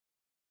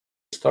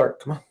start.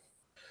 Come on.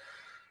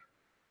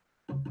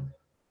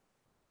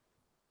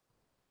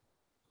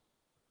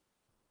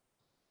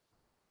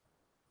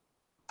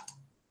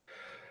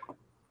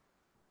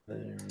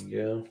 There we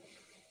go.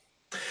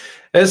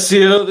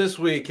 SEO this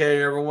week.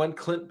 Hey, everyone.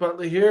 Clint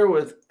Butler here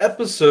with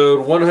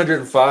episode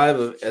 105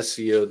 of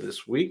SEO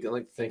this week. I'd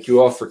like to thank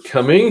you all for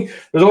coming.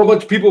 There's a whole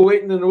bunch of people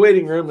waiting in the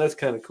waiting room. That's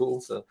kind of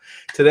cool. So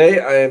today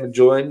I am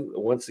joined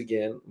once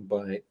again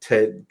by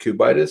Ted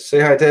Kubitis. Say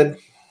hi, Ted.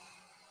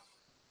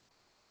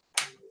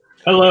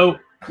 Hello.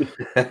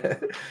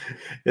 And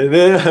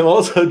then I'm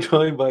also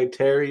joined by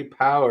Terry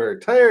Power.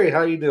 Terry,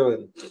 how you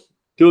doing?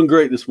 Doing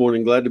great this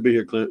morning. Glad to be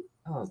here, Clint.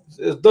 Oh,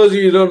 those of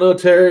you who don't know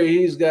Terry,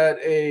 he's got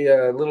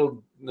a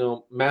little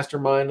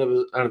mastermind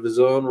out of his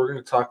own. We're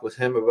going to talk with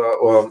him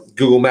about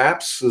Google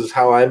Maps is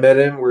how I met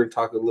him. We're going to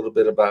talk a little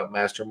bit about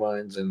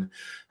masterminds and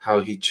how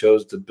he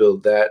chose to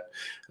build that.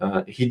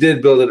 He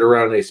did build it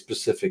around a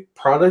specific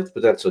product,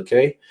 but that's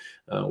okay.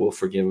 We'll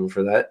forgive him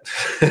for that.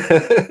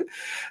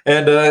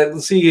 And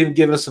let's see, he can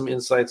give us some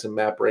insights and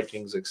map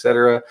rankings,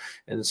 etc.,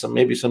 and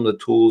maybe some of the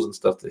tools and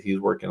stuff that he's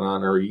working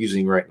on or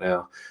using right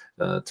now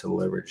to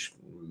leverage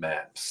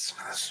maps.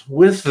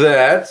 With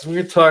that, we're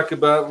going to talk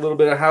about a little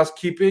bit of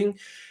housekeeping.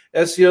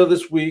 SEO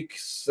this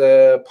week's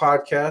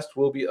podcast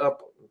will be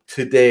up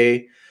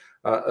today,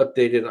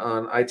 updated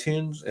on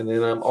iTunes, and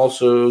then I'm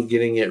also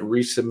getting it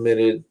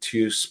resubmitted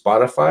to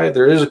Spotify.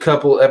 There is a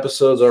couple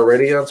episodes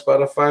already on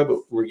Spotify, but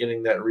we're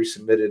getting that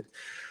resubmitted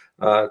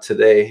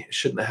today.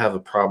 Shouldn't have a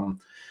problem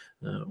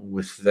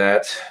with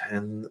that.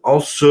 And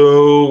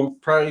also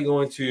probably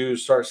going to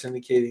start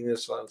syndicating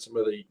this on some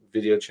other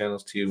video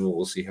channels too, and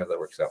we'll see how that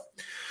works out.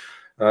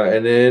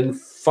 And then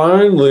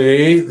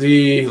finally,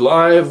 the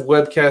live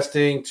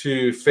webcasting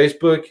to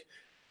Facebook.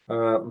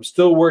 I'm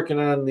still working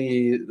on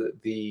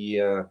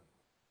the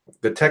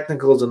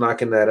technicals and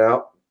knocking that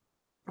out,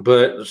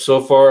 but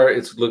so far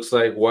it looks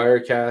like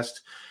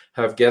Wirecast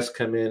have guests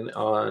come in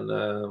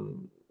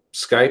on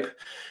Skype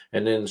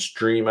and then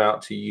stream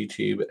out to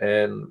YouTube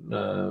and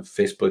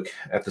Facebook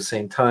at the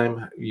same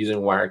time using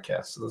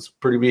Wirecast. So that's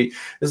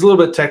it's a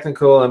little bit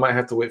technical. I might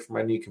have to wait for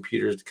my new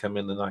computers to come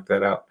in to knock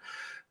that out.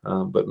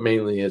 But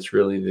mainly it's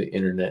really the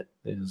internet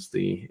is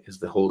the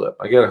holdup.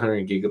 I got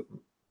 100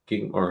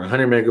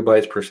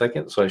 megabytes per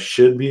second, so I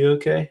should be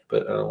okay,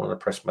 but I don't want to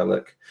press my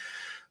luck.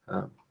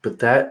 But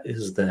that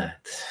is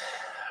that.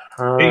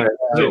 All right.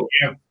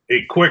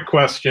 A quick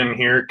question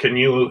here. Can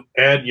you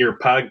add your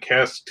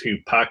podcast to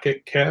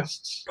Pocket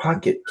Casts?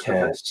 Pocket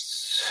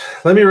Casts.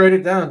 Let me write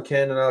it down,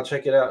 Ken, and I'll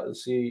check it out and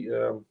see.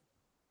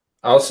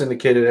 I'll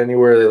syndicate it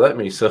anywhere they let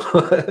me. So,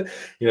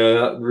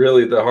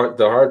 really the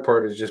hard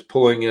part is just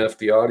pulling off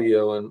the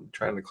audio and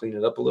trying to clean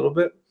it up a little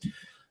bit,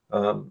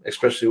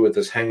 especially with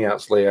this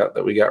Hangouts layout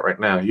that we got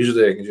right now.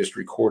 Usually I can just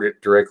record it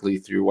directly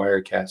through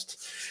Wirecast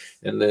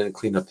and then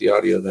clean up the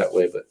audio that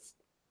way. But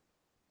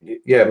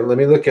yeah, but let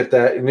me look at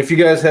that. And if you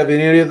guys have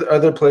any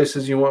other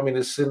places you want me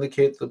to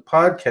syndicate the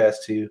podcast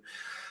to,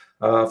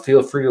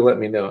 feel free to let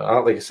me know.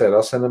 Like I said,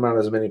 I'll send them out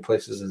as many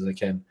places as I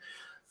can,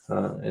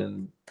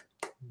 and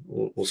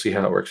we'll see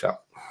how it works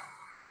out.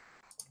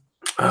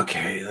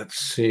 Okay, let's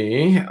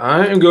see.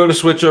 I am going to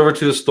switch over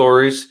to the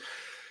stories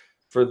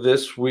for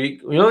this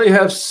week. We only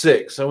have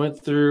 6. I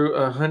went through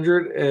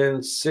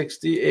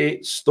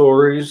 168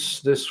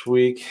 stories this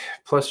week,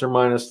 plus or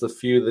minus the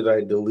few that I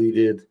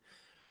deleted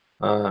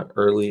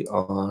early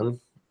on.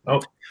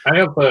 Oh, I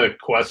have a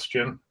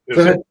question.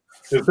 Is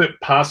it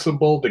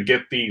possible to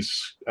get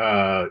these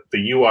the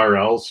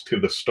URLs to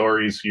the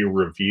stories you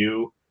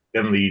review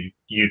in the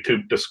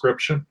YouTube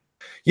description?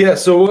 Yeah,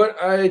 so what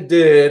I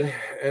did,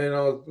 and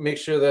I'll make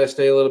sure that I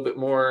stay a little bit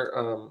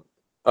more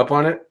up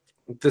on it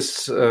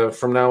this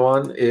from now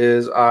on,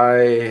 is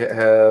I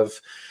have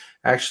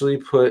actually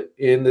put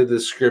in the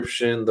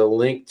description the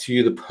link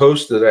to the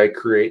post that I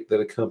create that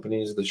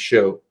accompanies the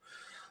show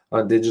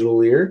on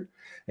Digital Ear,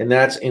 and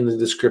that's in the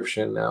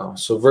description now.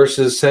 So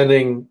versus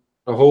sending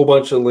a whole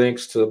bunch of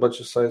links to a bunch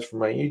of sites from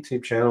my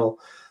YouTube channel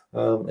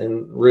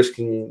and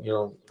risking, I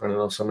don't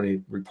know,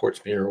 somebody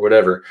reports me or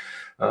whatever,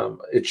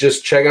 it's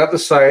just check out the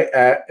site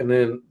and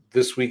then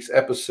this week's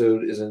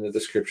episode is in the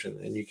description,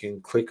 and you can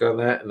click on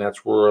that, and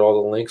that's where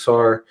all the links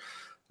are.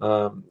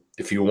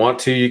 If you want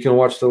to, you can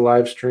watch the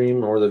live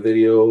stream or the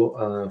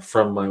video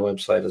from my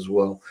website as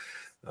well.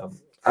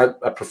 I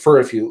prefer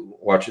if you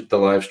watch the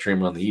live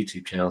stream on the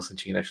YouTube channel,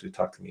 since you can actually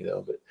talk to me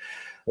though. But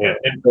yeah,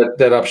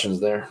 that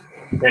option's there.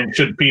 And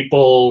should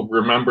people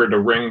remember to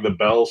ring the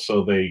bell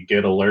so they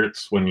get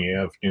alerts when you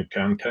have new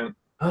content?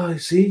 Oh,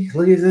 see,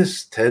 look at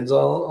this. Ted's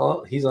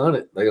all he's on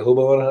it like a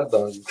hobo on a hot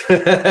dog.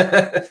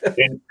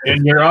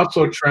 and you're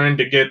also trying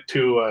to get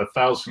to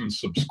 1,000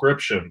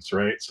 subscriptions,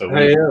 right? So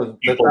I am.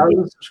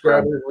 1,000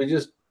 subscribers. We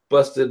just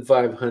busted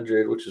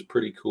 500, which is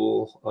pretty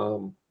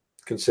cool.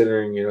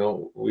 Considering,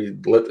 we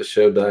let the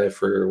show die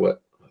for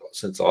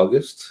since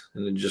August,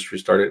 and then just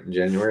restarted in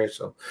January.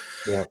 So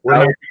yeah, we're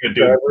not going to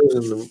do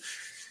it.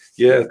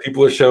 Yeah,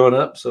 people are showing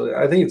up, so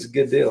I think it's a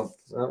good deal.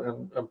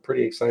 I'm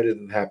pretty excited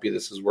and happy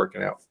this is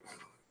working out.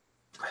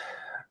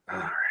 All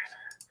right.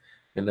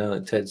 And now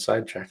that Ted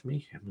sidetracked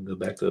me, I'm going to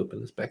go back to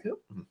open this back up.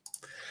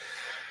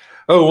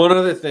 Oh, one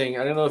other thing.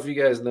 I don't know if you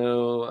guys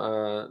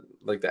know,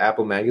 like the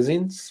Apple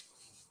magazines.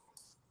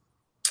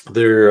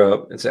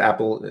 It's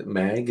Apple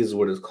Mag is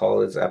what it's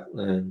called. It's Apple,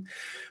 and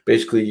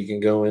basically you can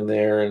go in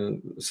there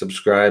and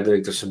subscribe.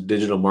 There's some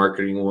digital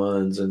marketing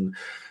ones and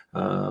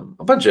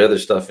a bunch of other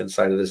stuff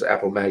inside of this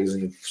Apple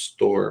Magazine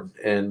store.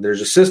 And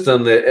there's a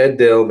system that Ed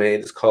Dale made.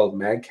 It's called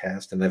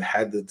Magcast, and I've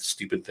had the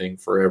stupid thing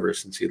forever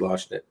since he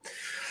launched it.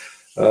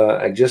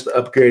 I just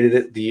upgraded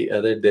it the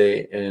other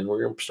day, and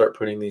we're going to start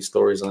putting these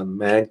stories on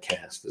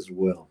Magcast as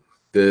well.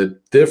 The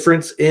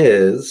difference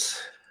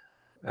is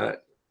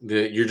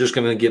you're just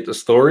going to get the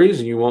stories,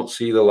 and you won't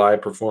see the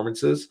live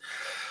performances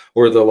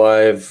or the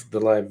live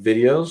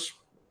videos.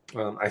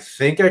 I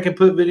think I can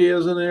put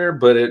videos in there,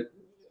 but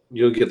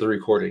you'll get the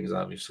recordings,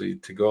 obviously,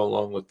 to go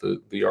along with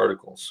the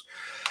articles.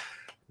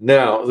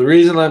 Now, the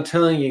reason I'm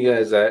telling you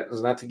guys that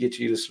is not to get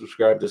you to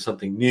subscribe to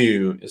something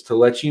new, is to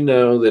let you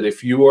know that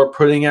if you are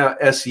putting out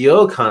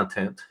SEO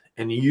content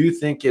and you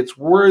think it's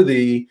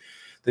worthy,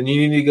 then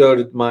you need to go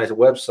to my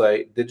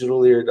website,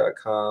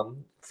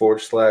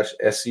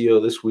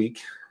 digitalear.com/SEO this week.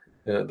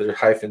 There are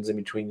hyphens in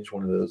between each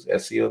one of those,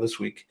 SEO this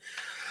week,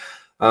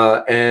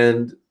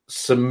 and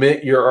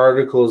submit your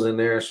articles in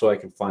there so I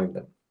can find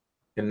them.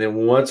 And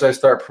then once I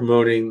start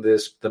promoting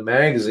the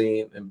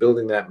magazine and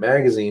building that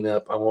magazine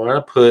up, I want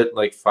to put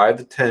like 5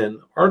 to 10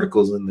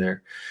 articles in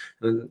there,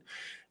 and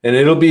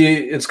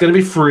it's going to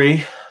be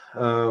free.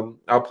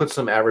 I'll put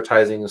some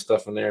advertising and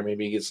stuff in there,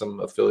 maybe get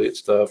some affiliate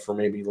stuff, or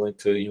maybe link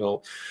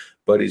to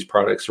Buddy's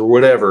products or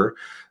whatever.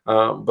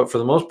 But for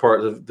the most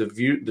part,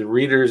 the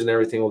readers and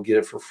everything will get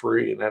it for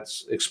free, and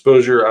that's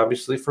exposure,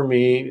 obviously, for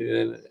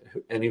me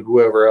and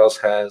whoever else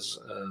has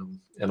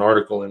an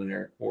article in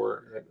there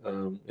or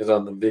is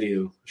on the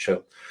video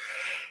show.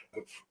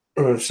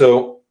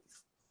 So,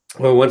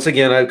 well, once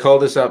again, I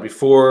called this out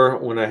before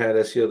when I had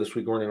SEO This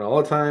Week running all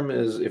the time,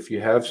 is if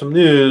you have some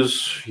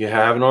news, you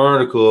have an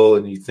article,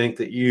 and you think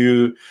that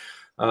you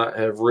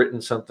have written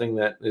something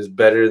that is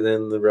better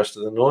than the rest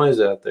of the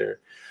noise out there,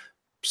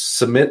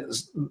 submit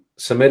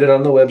it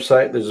on the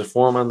website. There's a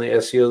form on the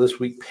SEO This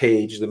Week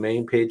page, the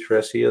main page for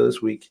SEO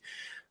This Week,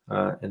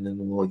 and then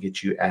we'll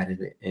get you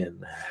added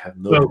in. I have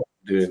no problem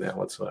doing that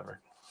whatsoever.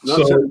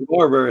 Not setting the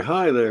bar very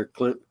high there,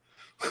 Clint.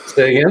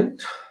 Say again?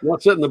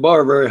 Not setting the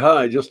bar very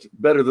high, just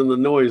better than the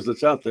noise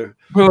that's out there.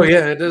 Well,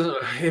 yeah, it doesn't.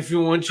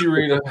 Once you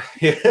read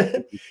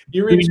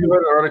you read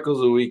 200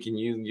 articles a week, and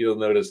you'll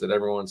notice that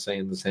everyone's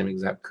saying the same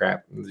exact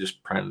crap, and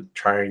just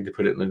trying to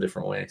put it in a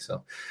different way.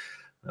 So,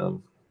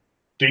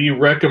 do you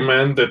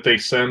recommend that they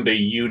send a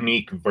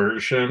unique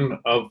version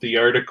of the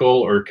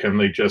article, or can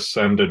they just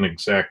send an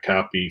exact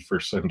copy for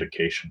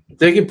syndication?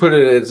 They can put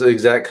it as an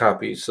exact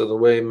copy. So the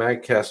way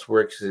Magcast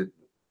works, it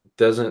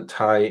doesn't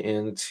tie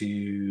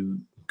into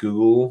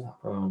Google,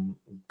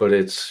 but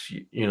it's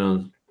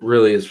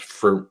really is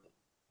for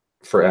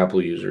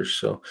Apple users.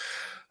 So,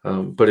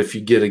 but if you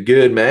get a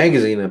good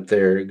magazine up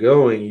there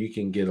going, you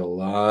can get a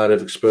lot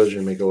of exposure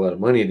and make a lot of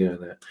money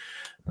doing that.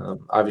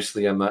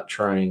 Obviously, I'm not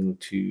trying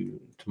to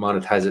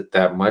monetize it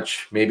that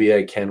much. Maybe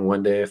I can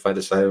one day if I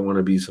decide I want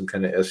to be some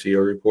kind of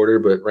SEO reporter,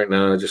 but right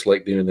now I just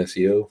like doing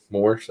SEO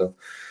more. So,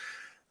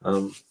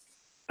 and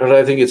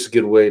I think it's a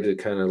good way to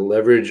kind of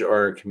leverage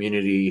our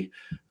community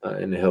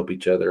and to help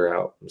each other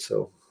out. And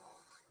so,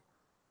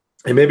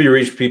 and maybe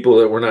reach people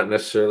that we're not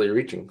necessarily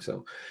reaching.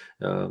 So,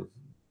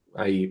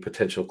 i.e.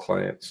 potential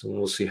clients, and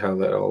we'll see how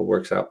that all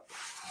works out.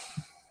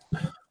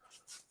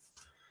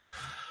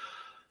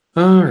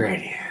 All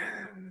righty.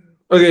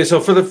 Okay, so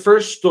for the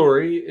first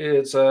story,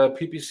 it's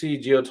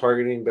PPC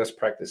GeoTargeting best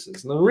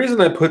practices. And the reason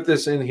I put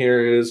this in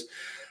here is,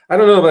 I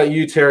don't know about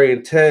you, Terry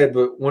and Ted,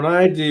 but when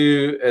I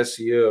do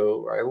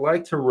SEO, I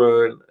like to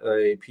run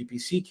a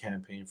PPC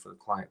campaign for the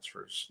clients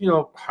first.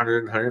 $100,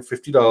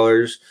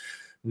 $150,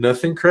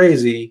 nothing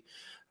crazy,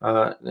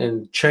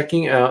 and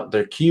checking out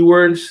their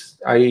keywords,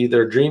 i.e.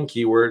 their dream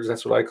keywords.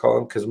 That's what I call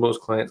them, because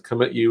most clients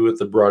come at you with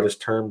the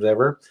broadest terms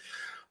ever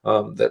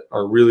that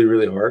are really,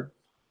 really hard.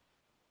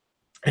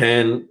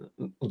 And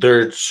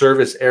their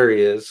service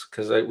areas,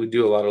 because we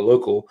do a lot of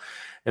local,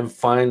 and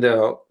find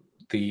out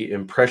the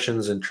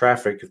impressions and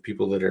traffic of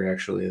people that are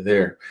actually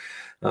there.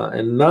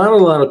 And not a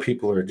lot of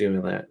people are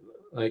doing that.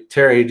 Like,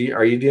 Terry,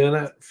 are you doing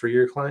that for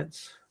your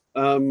clients?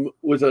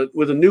 With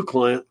a new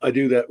client, I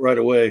do that right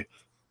away,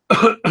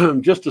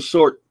 just to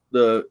sort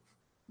those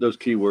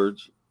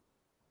keywords.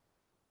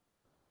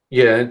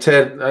 Yeah, and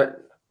Ted,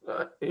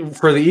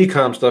 for the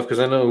e-com stuff, because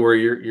I know where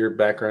your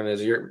background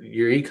is, your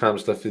e-com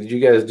stuff. Did you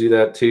guys do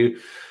that too?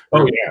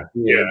 Oh yeah. I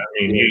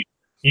mean,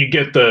 you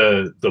get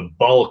the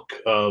bulk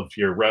of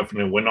your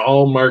revenue when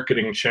all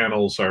marketing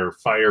channels are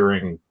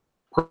firing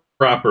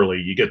properly.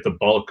 You get the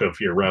bulk of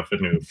your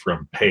revenue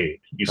from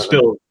paid. You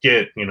still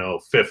get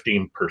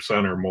 15%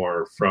 or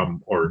more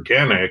from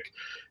organic,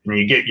 and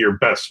you get your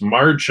best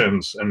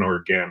margins in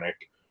organic.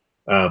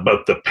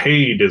 But the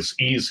paid is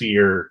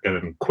easier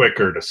and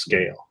quicker to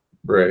scale.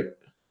 Right.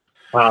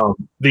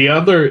 The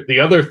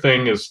other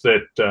thing is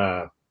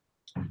that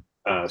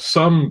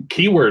some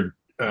keyword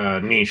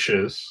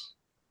niches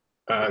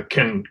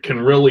can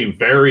really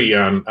vary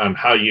on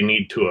how you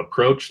need to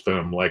approach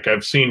them. Like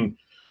I've seen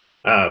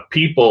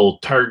people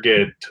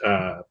target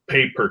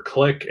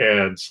pay-per-click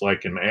ads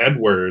like in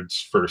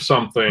AdWords for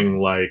something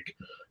like,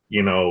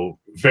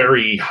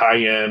 very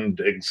high-end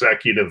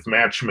executive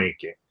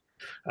matchmaking.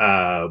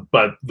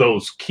 But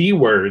those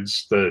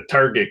keywords, the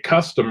target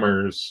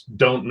customers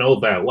don't know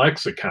that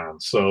lexicon.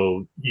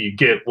 So you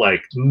get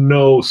like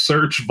no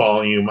search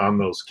volume on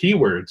those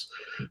keywords.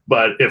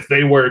 But if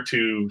they were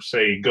to,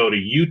 say, go to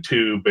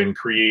YouTube and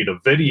create a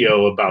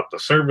video about the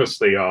service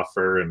they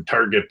offer and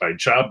target by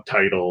job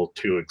title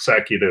to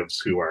executives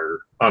who are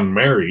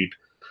unmarried,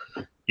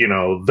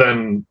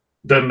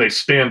 then they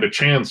stand a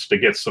chance to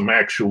get some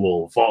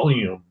actual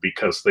volume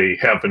because they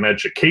have an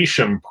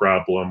education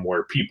problem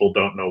where people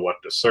don't know what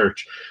to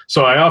search.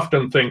 So I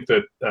often think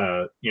that,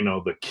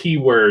 the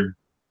keyword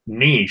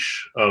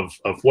niche of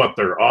what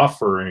they're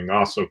offering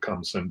also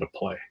comes into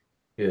play.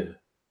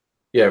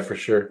 Yeah, for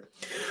sure.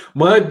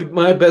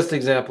 My best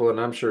example,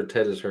 and I'm sure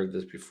Ted has heard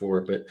this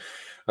before, but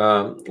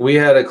we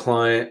had a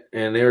client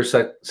and they were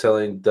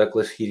selling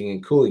ductless heating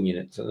and cooling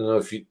units. I don't know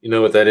if you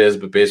know what that is,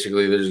 but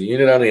basically there's a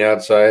unit on the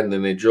outside and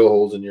then they drill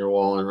holes in your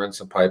wall and run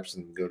some pipes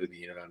and go to the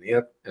unit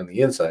on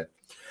the inside.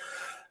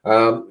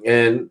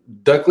 And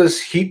ductless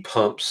heat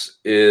pumps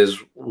is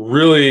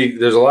really,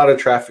 there's a lot of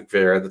traffic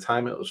there. At the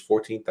time it was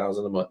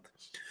 $14,000 a month.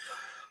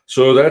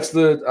 So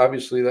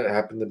obviously that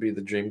happened to be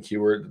the dream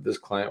keyword that this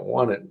client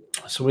wanted.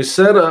 So we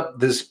set up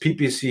this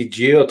PPC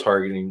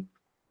GeoTargeting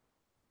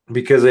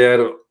because they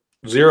had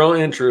zero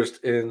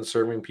interest in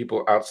serving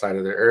people outside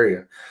of their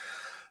area.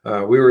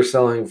 We were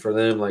selling for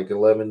them like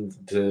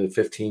 11 to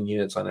 15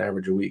 units on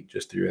average a week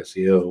just through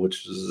SEO,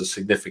 which is a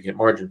significant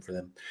margin for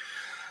them.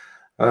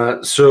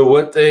 So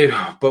what they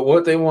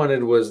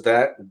wanted was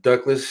that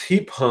ductless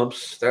heat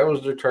pumps. That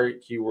was their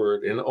target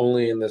keyword, and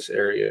only in this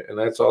area. And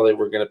that's all they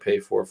were going to pay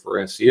for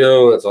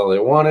SEO. That's all they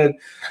wanted.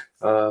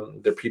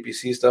 Their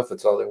PPC stuff.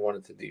 That's all they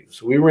wanted to do.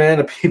 So we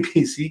ran a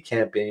PPC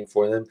campaign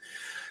for them,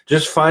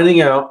 just finding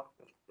out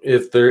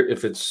if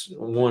it's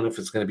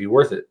going to be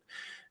worth it.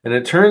 And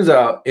it turns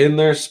out in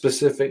their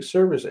specific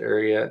service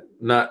area,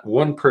 not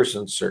one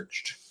person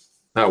searched.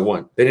 Not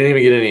one. They didn't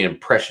even get any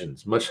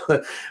impressions, much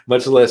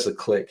less a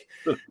click.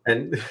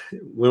 And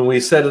when we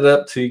set it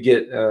up to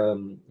get,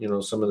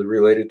 some of the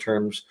related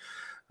terms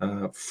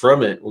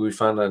from it, we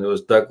found out it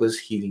was ductless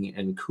heating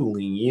and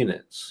cooling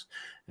units.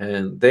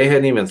 And they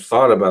hadn't even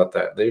thought about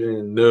that. They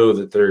didn't know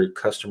that their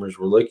customers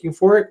were looking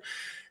for it.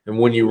 And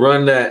when you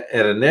run that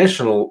at a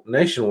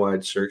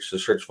nationwide search, the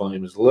search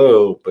volume is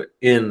low, but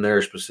in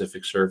their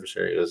specific service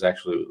area is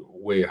actually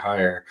way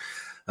higher.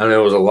 And it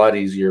was a lot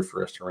easier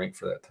for us to rank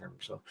for that term.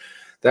 So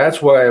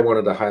that's why I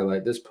wanted to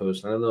highlight this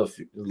post. I don't know if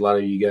a lot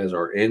of you guys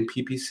are in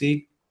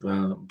PPC,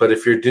 but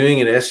if you're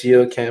doing an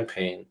SEO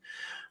campaign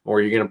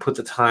or you're going to put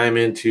the time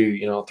into,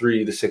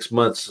 3 to 6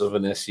 months of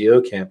an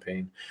SEO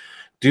campaign,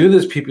 do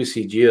this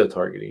PPC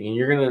geo-targeting. And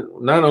you're going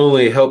to not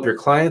only help your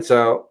clients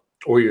out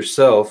or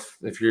yourself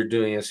if you're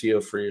doing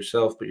SEO for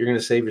yourself, but you're going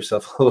to save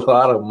yourself a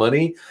lot of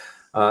money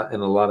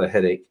and a lot of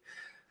headache.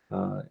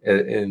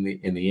 In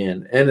the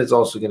end, and it's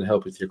also going to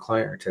help with your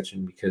client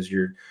retention because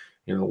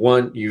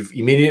you've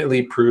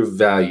immediately proved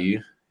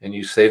value and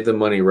you save the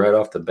money right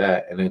off the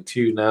bat, and then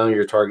 2, now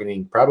you're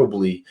targeting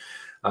probably,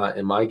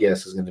 in my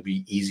guess, is going to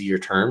be easier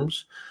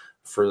terms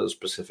for those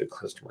specific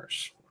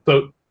customers.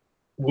 So,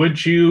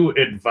 would you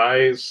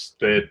advise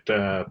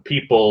that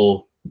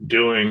people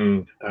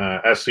doing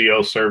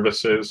SEO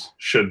services,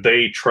 should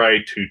they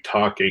try to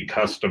talk a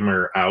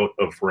customer out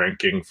of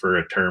ranking for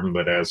a term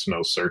that has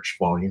no search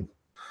volume?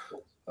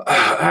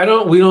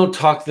 We don't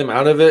talk them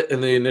out of it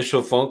in the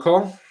initial phone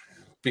call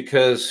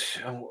because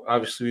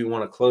obviously we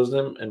want to close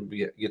them and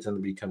get them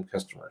to become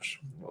customers.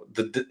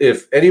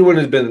 If anyone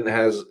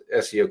has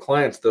SEO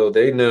clients, though,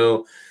 they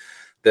know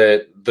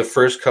that the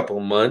first couple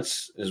of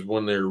months is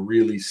when they're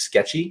really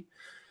sketchy.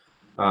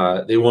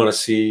 They want to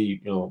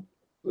see,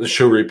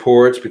 show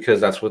reports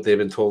because that's what they've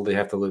been told they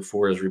have to look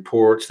for is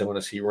reports. They want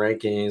to see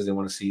rankings. They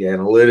want to see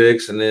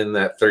analytics. And then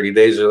that 30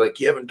 days, they're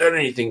like, you haven't done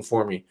anything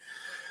for me.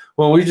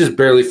 Well, we just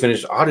barely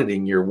finished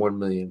auditing your 1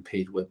 million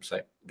page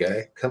website,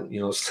 guy. Come,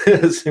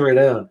 simmer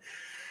down.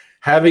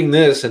 Having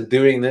this and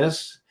doing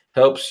this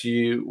helps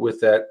you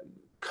with that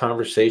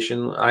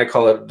conversation. I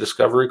call it a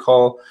discovery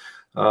call.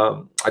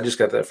 I just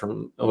got that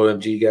from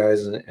OMG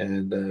guys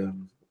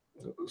and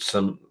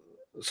some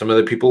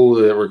other people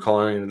that were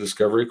calling it a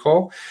discovery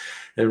call.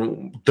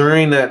 And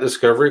during that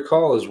discovery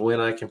call is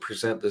when I can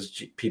present this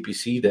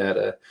PPC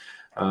data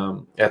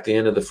at the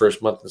end of the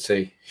first month and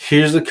say,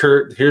 here's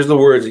the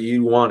words that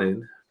you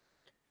wanted.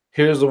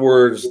 Here's the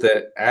words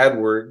that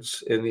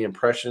AdWords in the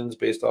impressions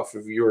based off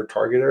of your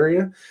target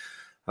area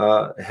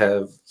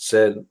have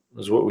said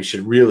is what we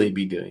should really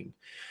be doing.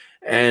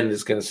 And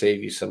it's going to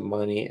save you some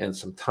money and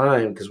some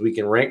time because we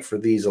can rank for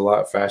these a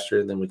lot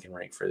faster than we can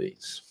rank for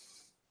these.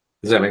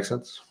 Does that make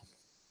sense?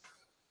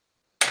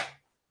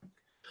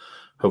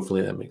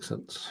 Hopefully that makes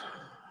sense.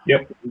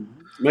 Yep.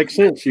 Makes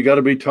sense. You got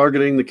to be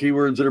targeting the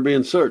keywords that are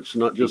being searched,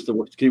 not just the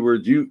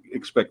keywords you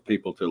expect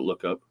people to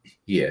look up.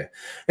 Yeah.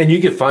 And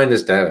you can find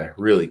this data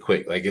really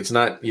quick. Like it's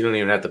not, you don't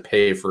even have to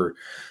pay for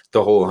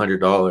the whole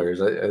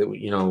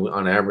 $100.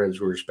 On average,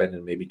 we're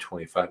spending maybe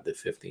 25 to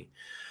 50.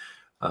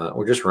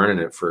 We're just running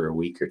it for a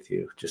week or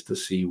two just to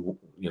see,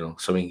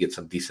 so we can get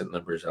some decent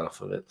numbers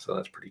off of it. So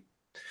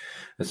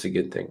that's a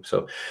good thing.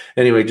 So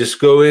anyway, just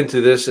go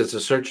into this. It's a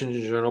search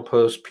engine journal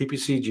post,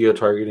 PPC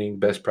geotargeting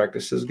best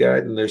practices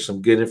guide. And there's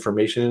some good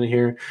information in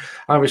here.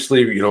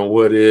 Obviously,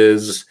 what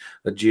is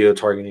a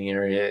geotargeting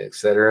area,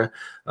 etc.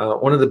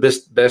 One of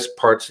the best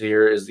parts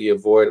here is the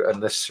avoid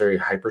unnecessary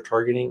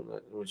hyper-targeting,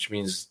 which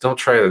means don't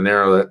try to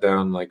narrow that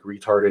down like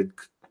retarded,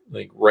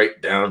 like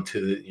right down to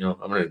the,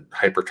 I'm going to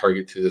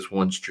hyper-target to this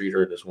one street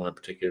or this one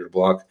particular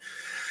block.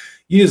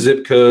 Use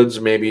zip codes,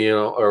 maybe,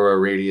 or a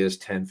radius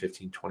 10,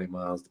 15, 20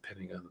 miles,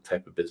 depending on the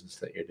type of business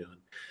that you're doing.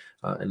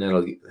 And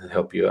that'll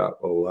help you out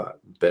a lot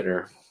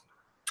better.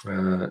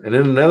 And then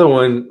another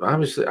one,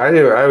 obviously, I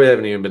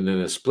haven't even been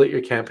doing this. Split your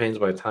campaigns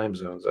by time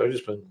zones. I've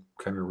just been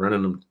kind of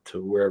running them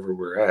to wherever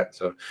we're at.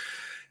 So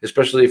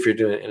especially if you're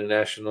doing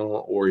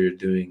international or you're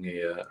doing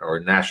a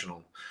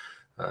national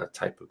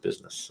type of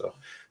business. So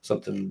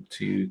something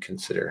to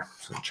consider.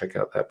 So check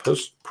out that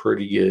post.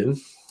 Pretty good.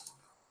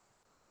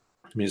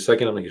 Give me a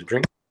second. I'm going to get a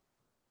drink.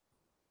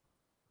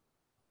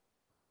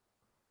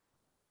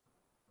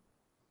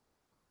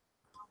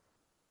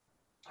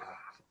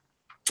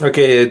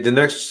 Okay, the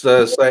next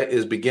site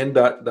is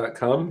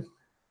begin.com.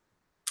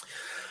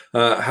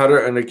 How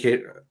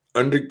to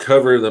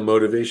undercover the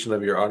motivation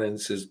of your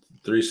audience is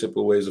 3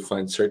 simple ways to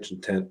find search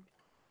intent.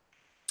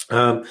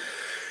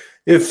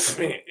 If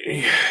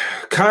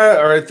Kyle,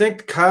 or I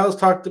think Kyle's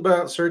talked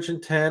about search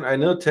intent. I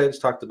know Ted's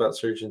talked about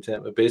search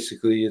intent, but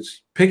basically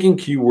it's picking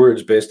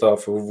keywords based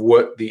off of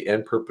what the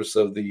end purpose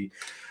of the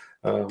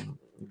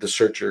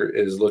searcher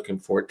is looking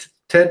for.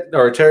 Ted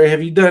or Terry,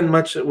 have you done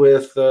much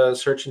with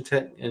search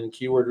intent and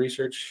keyword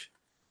research?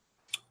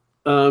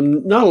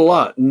 Not a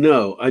lot.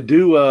 No, I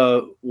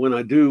do. When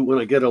I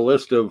get a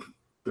list of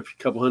a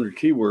couple hundred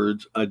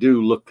keywords, I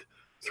do look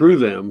through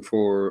them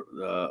for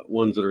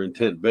ones that are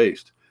intent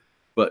based,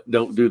 but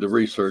don't do the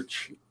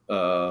research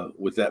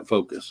with that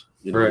focus.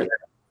 Right.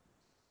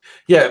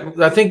 Yeah,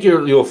 I think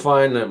you'll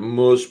find that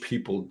most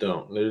people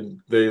don't.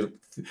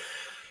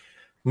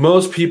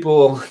 Most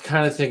people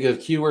kind of think of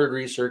keyword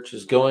research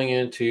as going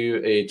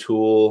into a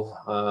tool,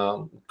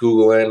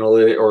 Google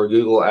Analytics or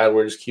Google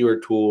AdWords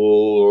keyword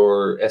tool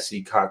or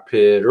SE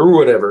Cockpit or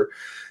whatever,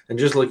 and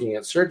just looking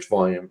at search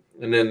volume.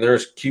 And then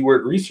there's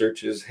keyword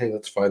research is, hey,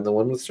 let's find the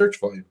one with search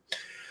volume.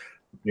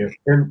 Yeah,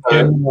 in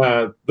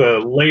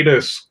the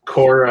latest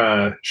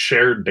Quora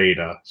shared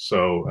data.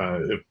 So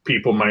if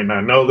people might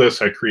not know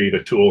this, I create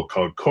a tool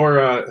called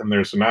Quora, and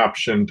there's an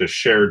option to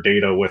share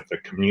data with the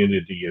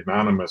community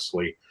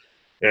anonymously.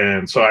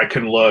 And so I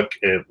can look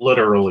at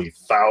literally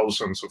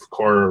thousands of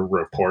Quora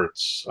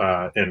reports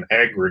in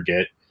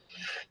aggregate.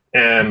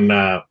 And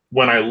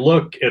when I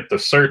look at the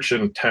search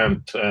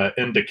intent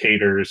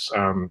indicators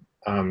on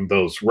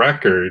those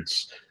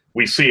records,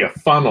 we see a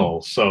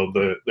funnel. So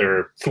there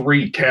are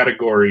 3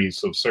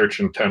 categories of search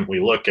intent we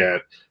look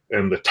at.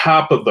 And the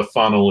top of the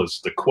funnel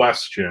is the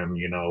question,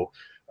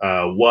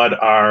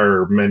 what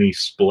are many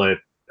split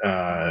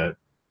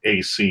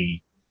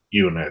AC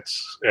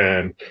units?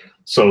 And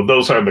so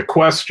those are the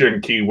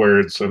question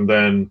keywords. And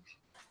then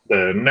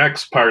the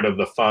next part of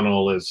the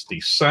funnel is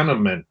the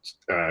sentiment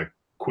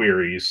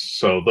queries.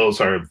 So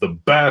those are the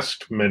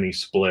best mini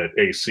split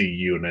AC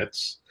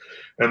units.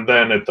 And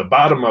then at the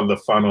bottom of the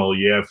funnel,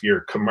 you have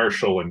your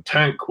commercial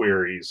intent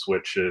queries,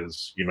 which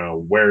is,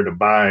 where to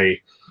buy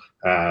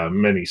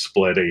mini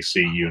split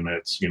AC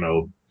units,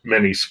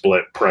 mini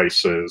split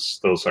prices.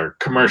 Those are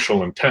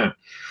commercial intent.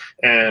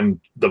 And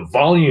the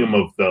volume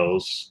of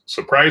those,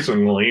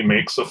 surprisingly,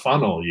 makes a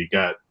funnel. You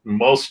got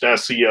most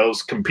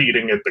SEOs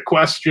competing at the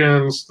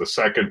questions, the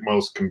second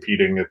most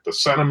competing at the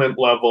sentiment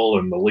level,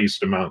 and the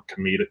least amount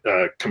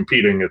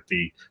competing at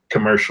the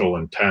commercial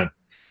intent,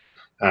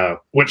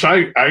 which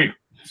I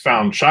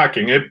found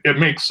shocking. It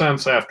makes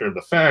sense after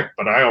the fact,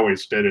 but I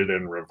always did it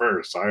in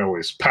reverse. I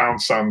always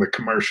pounce on the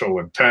commercial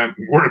intent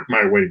and work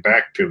my way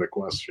back to the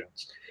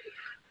questions.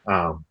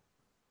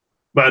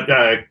 But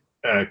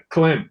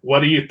Clint,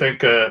 what do you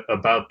think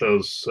about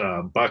those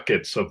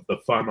buckets of the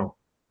funnel?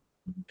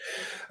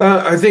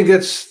 I think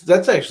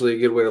that's actually a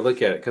good way to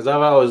look at it, because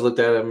I've always looked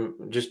at them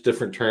just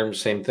different terms,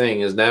 same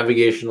thing as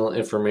navigational,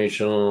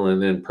 informational,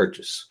 and then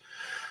purchase.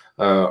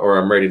 Or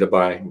I'm ready to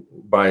buy.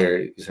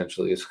 Buyer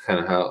essentially is kind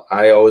of how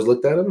I always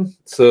looked at them.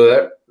 So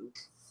that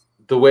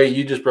the way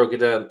you just broke it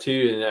down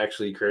too, and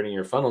actually creating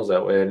your funnels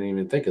that way, I didn't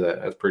even think of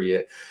that.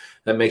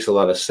 That makes a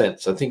lot of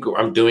sense. I think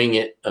I'm doing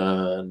it.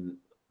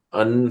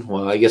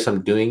 I guess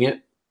I'm doing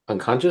it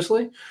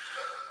unconsciously.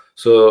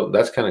 So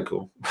that's kind of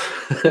cool.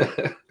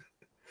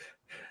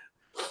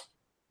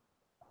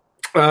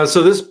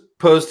 So this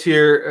post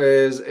here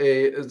is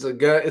it's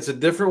a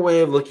different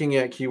way of looking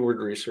at keyword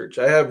research.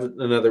 I have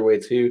another way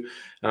too.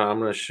 I'm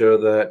going to show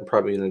that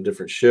probably in a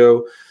different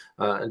show.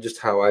 and just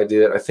how I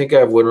did it. I think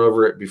I've went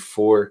over it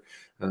before,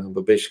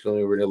 but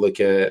basically we're going to look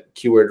at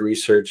keyword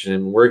research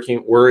and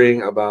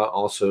worrying about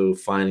also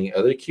finding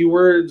other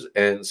keywords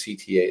and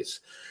CTAs.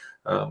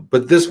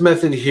 But this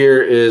method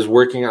here is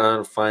working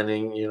on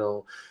finding,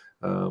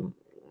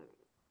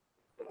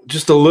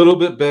 just a little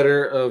bit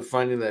better of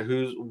finding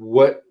that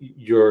what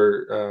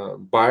your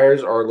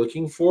buyers are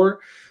looking for,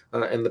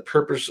 and the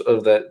purpose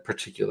of that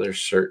particular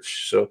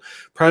search. So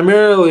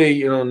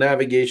primarily,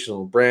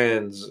 navigational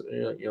brands,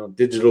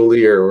 digital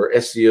leader or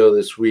SEO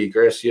this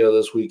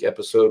week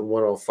episode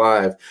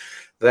 105.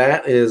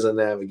 That is a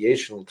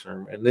navigational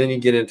term. And then you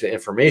get into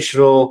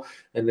informational,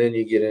 and then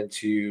you get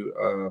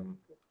into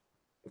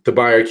the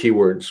buyer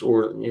keywords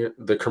or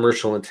the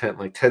commercial intent,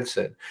 like Ted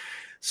said.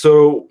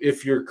 So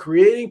if you're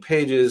creating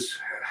pages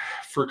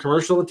for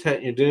commercial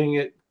intent, you're doing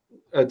it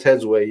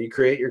Ted's way. You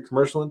create your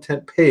commercial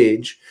intent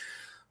page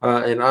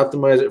and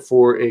optimize it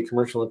for a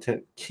commercial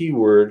intent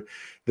keyword.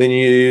 Then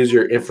you use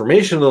your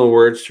informational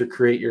words to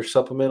create your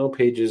supplemental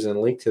pages and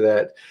link to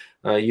that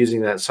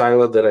using that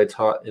silo that I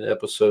taught in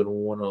episode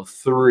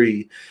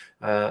 103.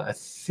 I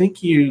think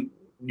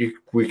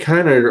we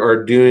kind of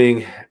are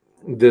doing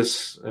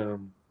this.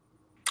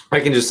 I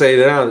can just say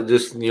it out,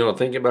 just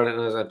think about it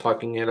as I'm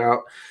talking it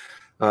out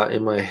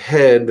in my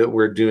head, that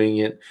we're doing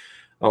it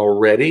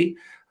already.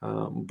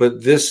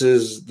 But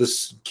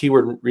this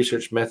keyword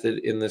research method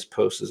in this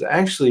post is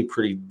actually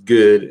pretty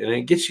good, and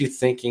it gets you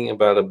thinking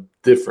about a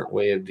different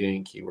way of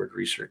doing keyword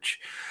research,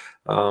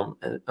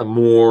 a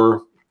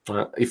more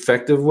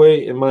effective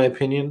way, in my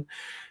opinion.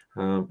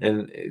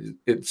 And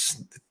it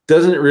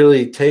doesn't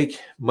really take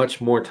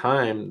much more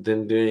time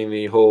than doing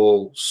the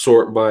whole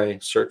sort by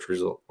search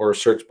result or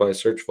search by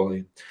search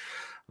volume.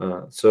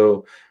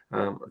 So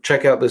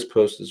check out this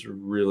post. It's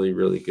really,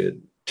 really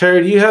good.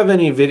 Terry, do you have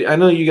any video? I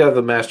know you got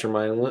the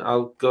mastermind.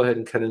 I'll go ahead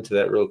and cut into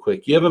that real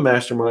quick. You have a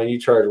mastermind. You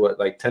charge what,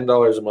 like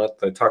 $10 a month?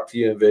 I talked to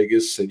you in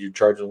Vegas, said you're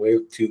charging way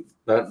too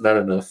not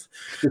enough.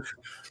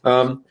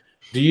 Do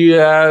you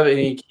have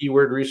any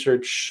keyword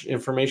research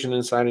information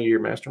inside of your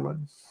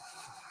mastermind?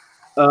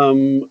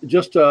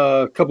 Just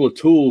a couple of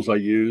tools I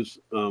use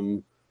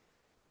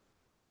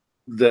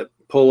that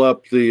pull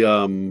up the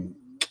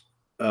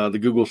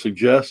Google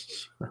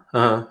Suggests,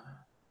 and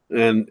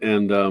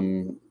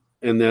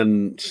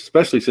then,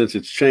 especially since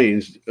it's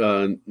changed,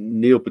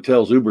 Neil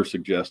Patel's Uber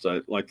Suggest, I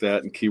like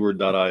that, and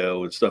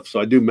Keyword.io and stuff. So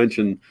I do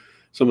mention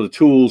some of the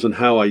tools and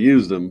how I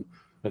use them.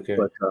 Okay.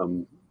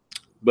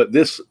 But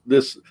this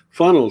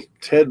funnel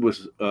Ted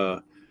was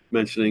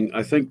mentioning,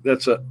 I think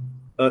that's a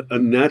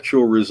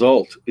natural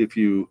result if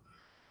you're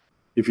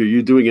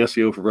doing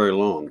SEO for very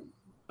long.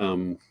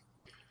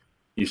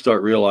 You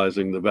start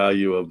realizing the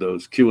value of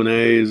those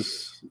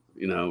Q&As,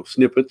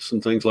 snippets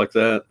and things like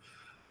that.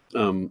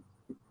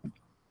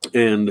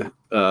 And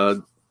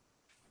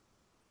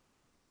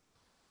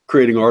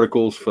creating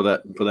articles for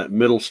that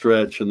middle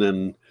stretch, and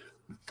then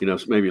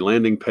maybe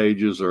landing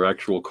pages or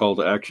actual call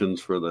to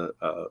actions for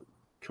the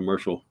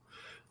commercial.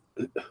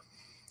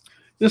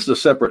 This is a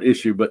separate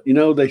issue, but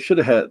they should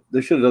have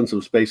done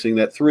some spacing.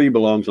 That 3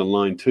 belongs on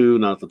line 2,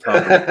 not at the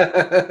top.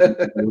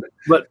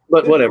 but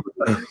whatever.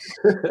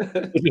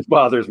 It just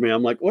bothers me.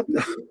 I'm like, what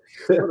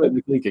are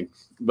you thinking?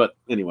 But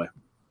anyway.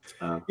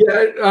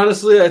 Yeah,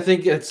 honestly, I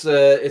think it's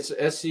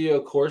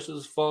SEO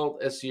courses'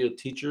 fault, SEO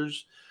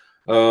teachers.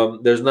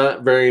 There's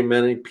not very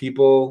many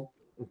people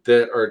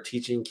that are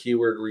teaching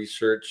keyword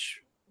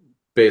research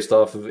based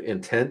off of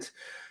intent.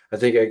 I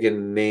think I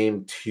can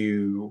name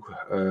 2.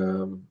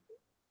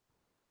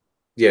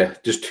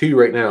 Just 2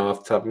 right now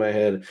off the top of my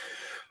head,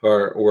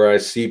 are where I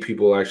see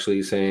people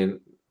actually saying,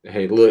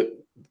 hey, look,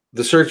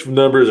 the search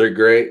numbers are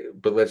great,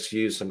 but let's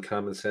use some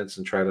common sense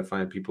and try to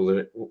find people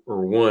that,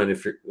 or 1,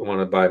 if you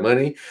want to buy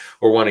money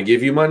or want to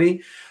give you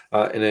money,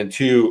 and then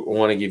 2,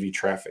 want to give you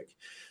traffic.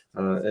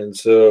 And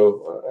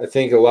so I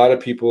think a lot of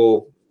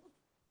people,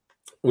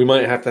 we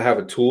might have to have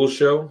a tool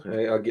show.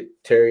 I'll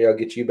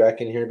get you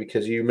back in here,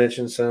 because you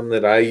mentioned some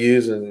that I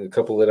use and a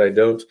couple that I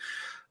don't.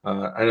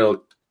 I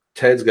know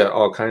Ted's got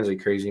all kinds of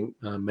crazy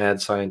mad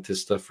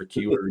scientist stuff for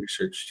keyword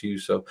research too.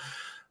 So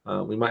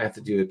we might have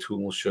to do a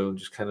tool show and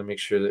just kind of make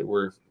sure that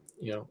we're,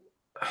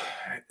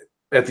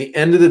 at the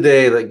end of the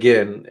day,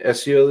 again,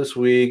 SEO this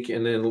week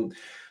and then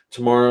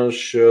tomorrow's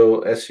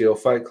show, SEO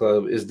Fight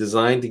Club, is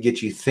designed to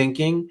get you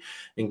thinking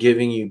and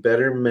giving you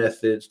better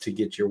methods to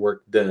get your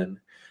work done.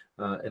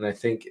 And I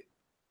think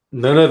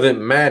none of it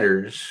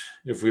matters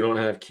if we don't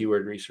have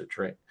keyword research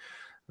right.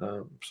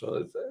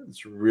 So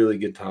it's a really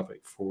good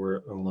topic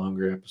for a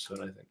longer episode,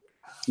 I think.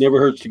 Never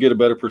hurts to get a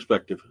better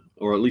perspective,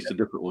 or at least a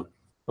different one.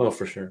 Oh,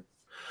 for sure.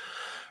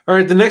 All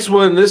right, the next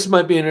one, this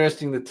might be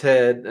interesting to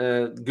Ted.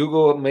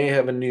 Google may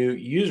have a new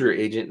user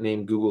agent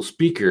named Google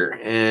Speaker.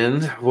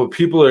 And what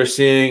people are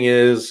seeing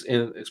is,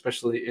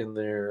 especially in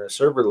their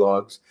server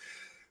logs,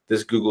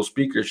 this Google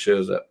Speaker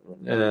shows up.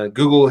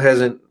 Google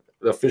hasn't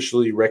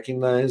officially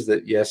recognized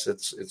that, yes,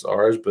 it's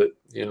ours, but,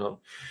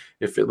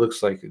 if it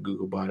looks like a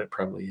Google bot, it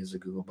probably is a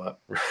Google bot.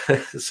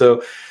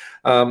 So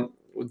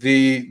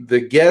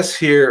the guess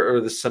here,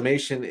 or the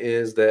summation,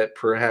 is that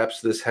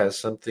perhaps this has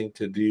something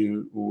to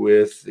do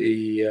with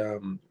the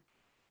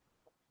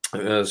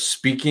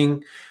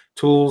speaking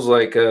tools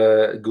like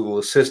Google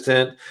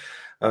Assistant.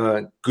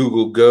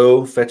 Google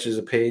Go fetches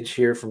a page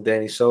here from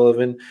Danny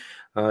Sullivan,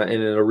 and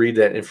it'll read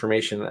that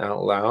information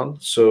out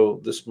loud.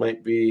 So this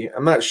might be,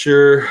 I'm not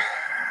sure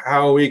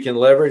how we can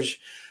leverage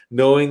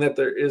knowing that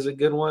there is a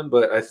good one,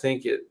 but I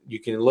think you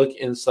can look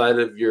inside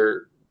of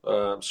your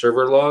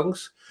server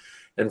logs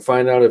and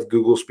find out if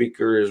Google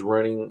Speaker is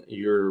running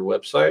your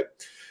website.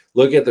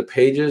 Look at the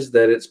pages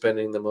that it's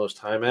spending the most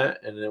time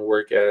at, and then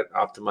work at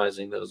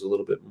optimizing those a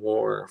little bit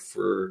more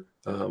for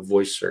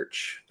voice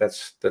search.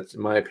 That's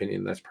in my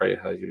opinion, that's probably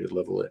how you would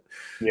level it.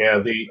 Yeah,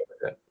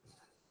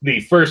 the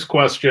first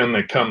question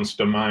that comes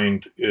to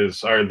mind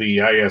is, are the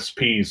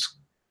ISPs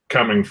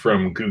coming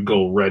from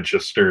Google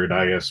registered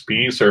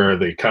ISPs, or are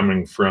they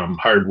coming from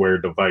hardware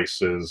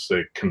devices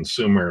at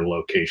consumer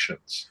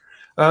locations?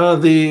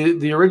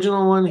 The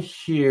original one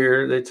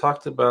here, they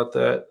talked about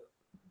that.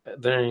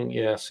 Then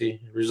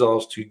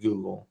resolves to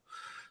Google.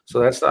 So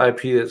that's the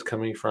IP that's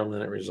coming from,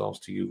 and it resolves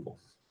to Google.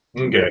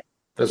 Okay,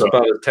 that's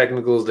about as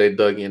technical as they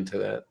dug into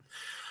that.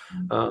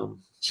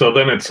 So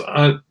then it's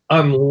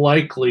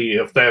unlikely,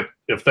 if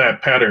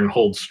that pattern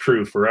holds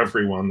true for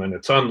everyone, then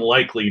it's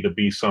unlikely to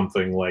be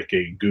something like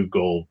a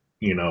Google,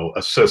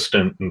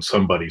 assistant in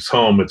somebody's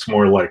home. It's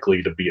more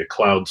likely to be a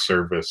cloud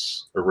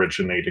service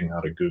originating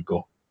out of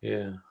Google.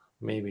 Yeah,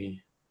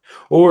 maybe.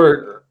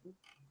 Or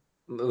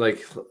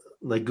like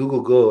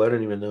Google Go, I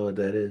don't even know what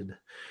that is.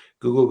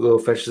 Google Go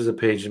fetches a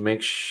page and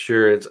makes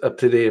sure it's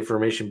up-to-date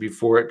information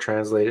before it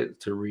translates it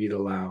to read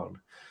aloud.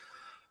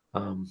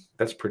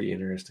 That's pretty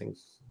interesting.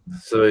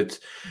 So it's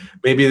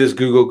maybe this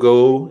Google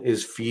Go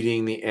is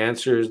feeding the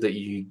answers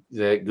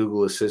that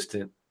Google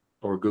Assistant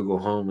or Google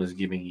Home is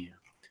giving you.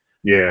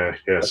 Yeah.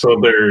 So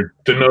they're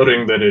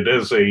denoting that it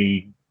is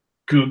a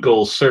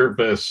Google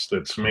service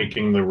that's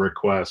making the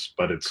request,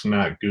 but it's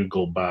not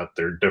Google bot.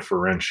 They're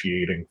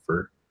differentiating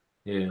for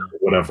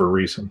whatever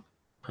reason.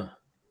 Huh.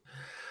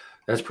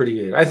 That's pretty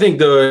good. I think,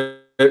 though,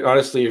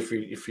 honestly, if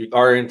you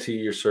are into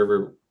your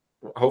server,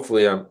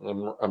 hopefully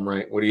I'm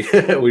right. What do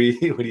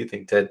you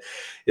think, Ted?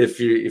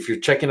 If you're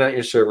checking out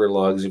your server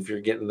logs, if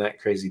you're getting that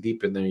crazy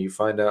deep in there, you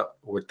find out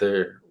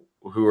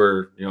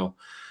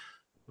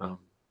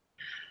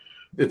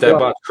if that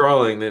bot's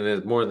crawling, then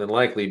it's more than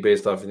likely,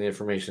 based off of the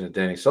information that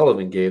Danny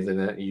Sullivan gave, then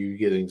that you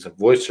getting some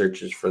voice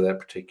searches for that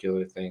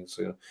particular thing.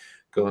 So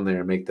go in there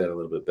and make that a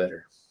little bit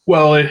better.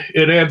 Well,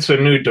 it adds a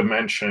new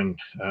dimension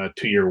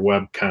to your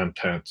web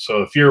content.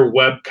 So if your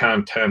web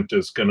content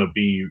is going to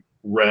be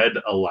read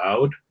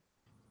aloud,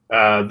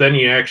 then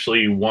you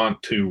actually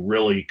want to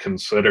really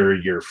consider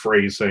your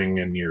phrasing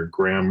and your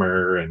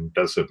grammar, and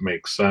does it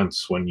make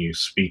sense when you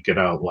speak it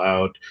out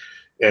loud?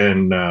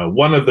 And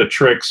one of the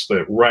tricks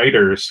that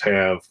writers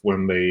have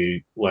when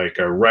they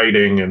are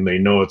writing and they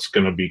know it's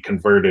going to be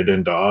converted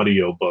into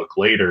audiobook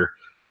later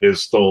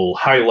is they'll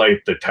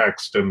highlight the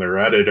text in their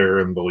editor,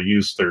 and they'll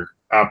use their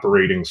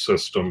operating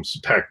system's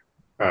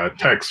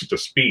text to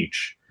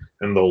speech,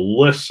 and they'll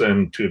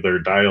listen to their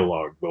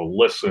dialogue. They'll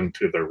listen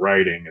to their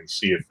writing and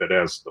see if it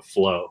has the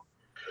flow.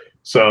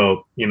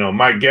 So,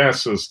 my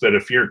guess is that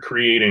if you're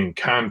creating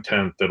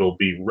content that'll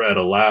be read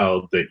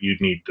aloud, that you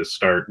need to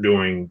start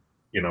doing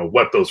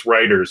what those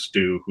writers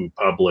do who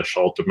publish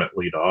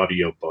ultimately to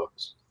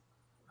audiobooks.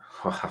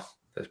 Wow,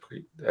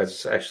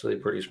 that's actually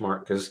pretty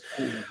smart, because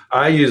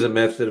I use a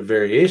method of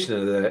variation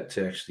of that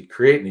to actually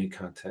create new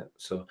content.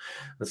 So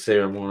let's say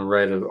I want to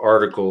write an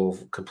article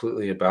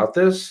completely about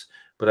this,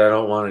 but I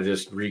don't want to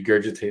just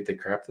regurgitate the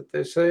crap that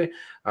they say.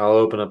 I'll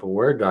open up a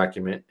Word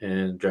document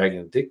and drag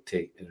and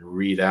dictate and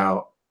read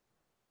out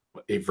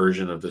a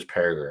version of this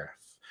paragraph,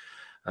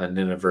 and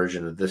then a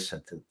version of this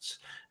sentence,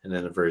 and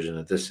then a version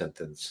of this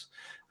sentence.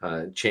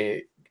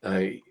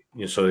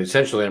 So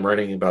essentially, I'm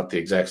writing about the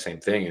exact same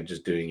thing and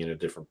just doing it in a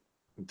different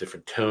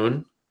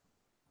tone.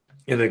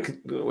 And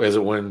then,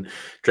 when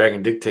Drag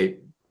and Dictate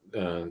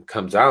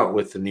comes out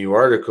with the new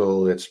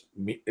article,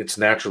 it's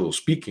natural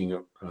speaking,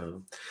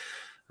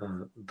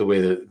 the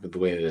way that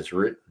it's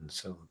written.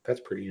 So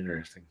that's pretty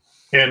interesting.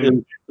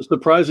 And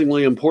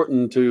surprisingly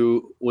important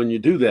to when you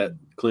do that,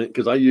 Clint,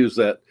 because I use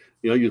that.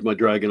 I use my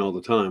Dragon all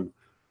the time.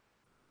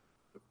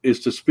 Is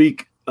to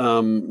speak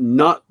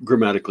not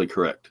grammatically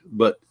correct,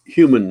 but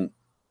human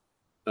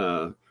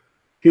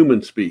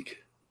speak.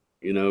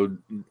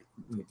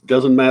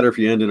 Doesn't matter if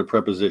you end in a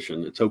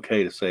preposition. It's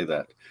okay to say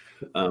that.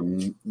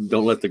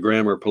 Don't let the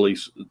grammar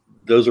police.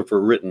 Those are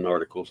for written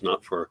articles,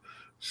 not for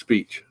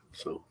speech.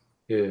 So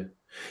yeah.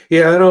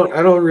 I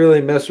don't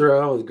really mess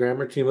around with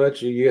grammar too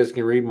much. You guys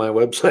can read my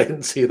website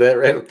and see that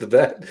right off the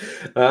bat.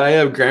 I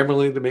have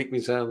Grammarly to make me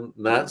sound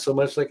not so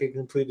much like a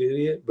complete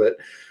idiot, but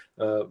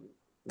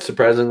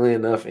surprisingly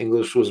enough,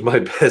 English was my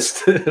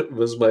best.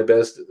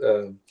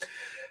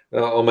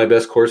 All my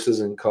best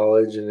courses in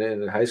college and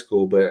in high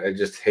school. But I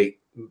just hate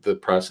the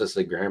process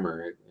of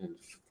grammar.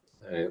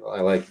 I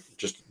like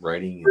just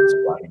writing and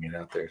spotting it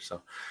out there.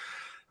 So,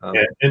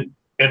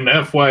 And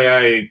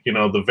FYI,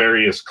 the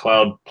various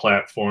cloud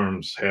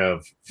platforms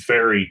have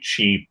very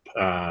cheap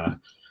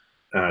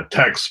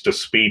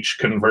text-to-speech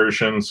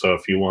conversion. So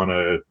if you want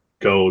to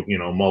go,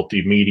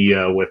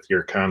 multimedia with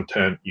your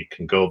content, you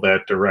can go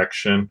that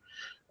direction.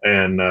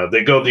 And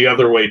they go the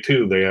other way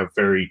too. They have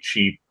very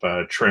cheap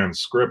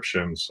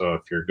transcription. So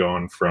if you're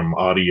going from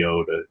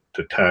audio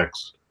to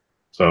text,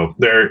 so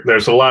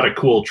there's a lot of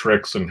cool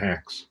tricks and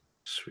hacks.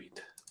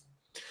 Sweet.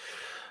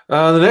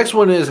 The next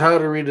one is how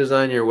to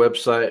redesign your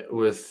website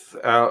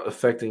without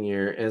affecting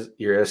your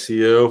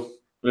SEO.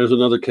 There's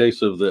another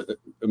case of the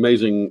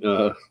amazing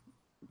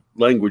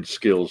language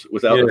skills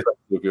without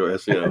affecting your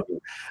SEO.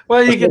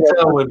 Well, you can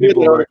tell when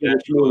people are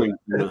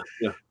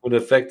when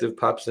effective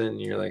pops in,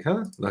 you're like,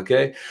 huh?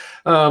 Okay.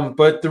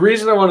 But the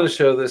reason I want to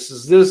show this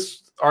is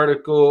this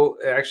article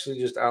actually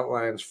just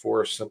outlines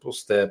 4 simple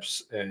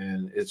steps,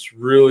 and it's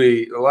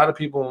really, a lot of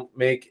people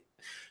make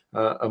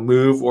a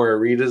move or a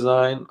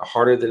redesign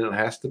harder than it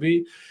has to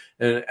be.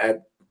 And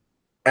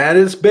at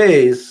its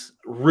base,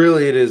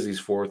 really it is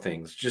these 4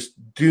 things. Just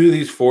do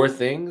these 4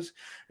 things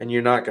and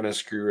you're not going to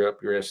screw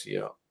up your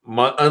SEO.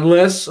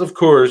 Unless, of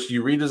course,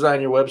 you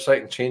redesign your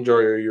website and change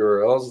all your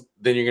URLs,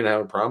 then you're going to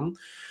have a problem.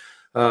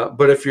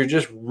 But if you're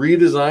just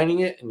redesigning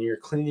it and you're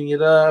cleaning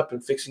it up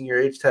and fixing your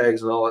H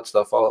tags and all that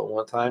stuff all at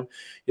one time,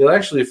 you'll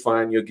actually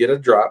find you'll get a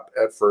drop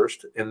at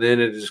first, and then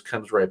it just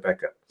comes right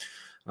back up.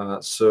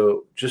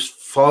 So just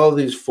follow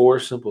these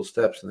 4 simple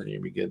steps, and then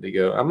you'll be good to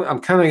go.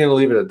 I'm kind of going to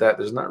leave it at that.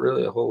 There's not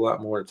really a whole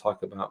lot more to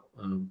talk about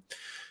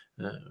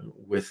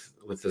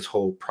with this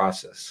whole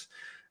process.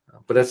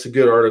 But that's a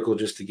good article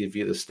just to give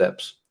you the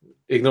steps.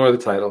 Ignore the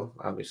title,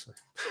 obviously.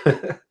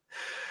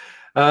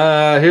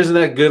 Here's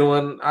another good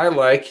one I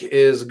like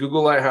is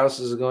Google Lighthouse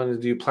is going to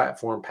do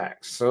platform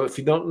packs. So if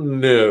you don't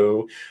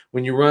know,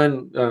 when you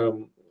run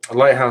a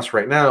Lighthouse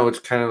right now, it's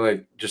kind of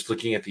like just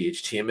looking at the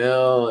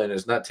HTML, and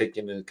it's not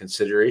taking into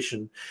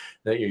consideration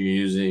that you're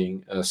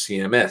using a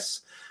CMS.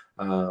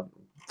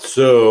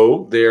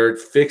 So they're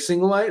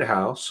fixing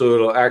Lighthouse so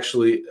it'll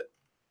actually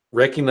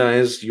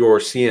recognize your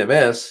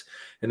CMS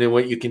and then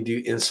what you can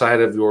do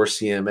inside of your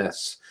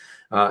CMS.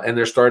 And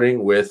they're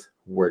starting with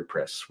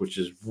WordPress, which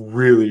is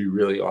really,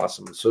 really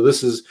awesome. So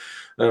this is,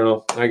 I don't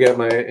know, I got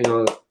my,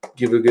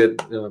 give a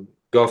good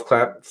golf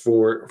clap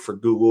for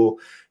Google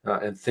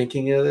and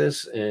thinking of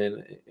this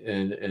and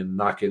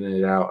knocking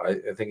it out.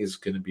 I think it's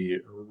going to be a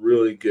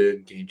really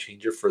good game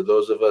changer for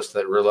those of us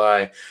that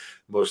rely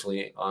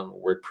mostly on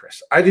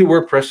WordPress. I do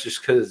WordPress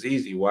just because it's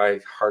easy. Why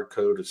hard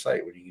code a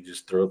site when you can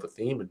just throw up a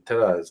theme and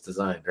ta-da, it's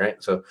designed,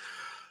 right? So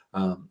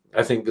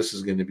I think this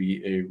is going to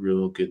be a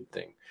real good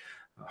thing.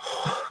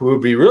 What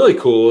would be really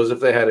cool is if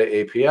they had an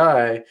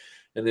API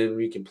and then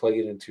we can plug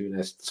it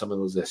into some of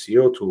those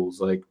SEO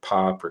tools like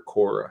Pop or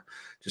Quora,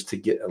 just to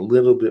get a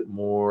little bit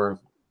more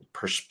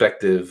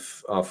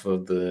perspective off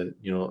of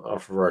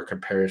off of our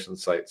comparison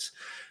sites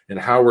and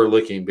how we're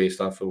looking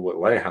based off of what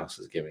Lighthouse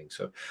is giving.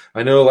 So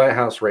I know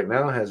Lighthouse right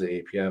now has an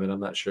API, but I'm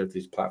not sure if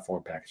these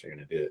platform packs are going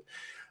to do it.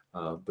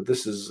 But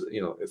this is,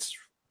 it's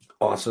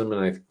awesome,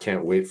 and I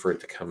can't wait for it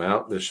to come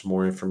out. There's some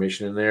more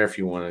information in there if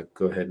you want to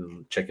go ahead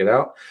and check it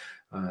out.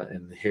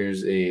 And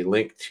here's a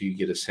link to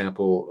get a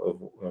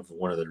sample of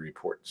one of the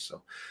reports.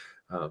 So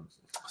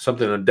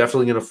something I'm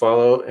definitely going to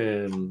follow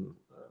and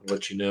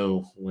let you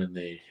know when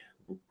they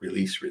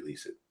release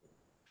it.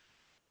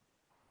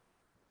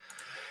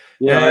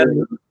 Yeah,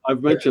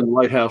 I've mentioned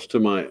Lighthouse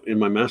in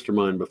my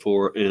mastermind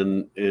before,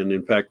 and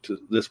in fact,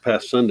 this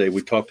past Sunday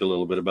we talked a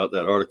little bit about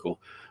that article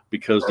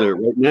because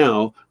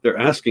they're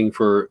asking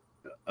for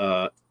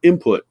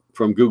input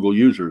from Google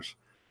users,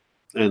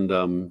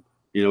 and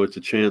it's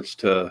a chance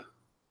to,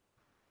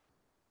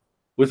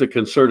 with a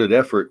concerted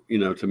effort,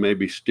 to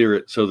maybe steer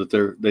it so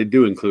that they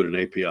do include an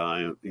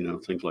API,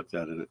 things like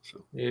that in it.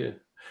 So yeah,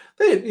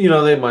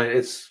 they might.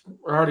 It's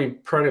already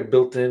probably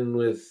built in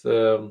with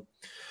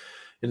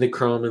in the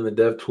Chrome and the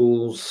Dev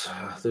Tools.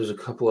 There's a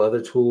couple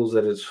other tools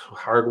that it's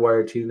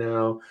hardwired to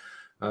now.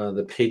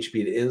 The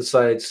PageSpeed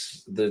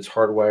Insights that's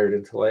hardwired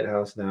into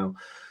Lighthouse now.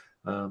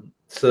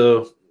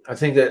 So I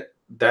think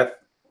that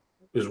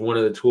is one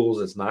of the tools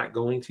that's not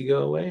going to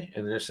go away.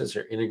 And since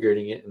they're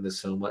integrating it into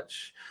so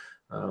much,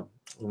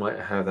 we might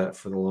have that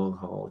for the long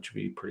haul, which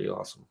would be pretty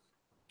awesome.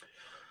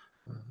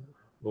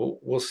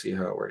 We'll see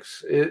how it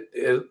works.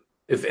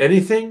 If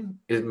anything,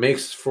 it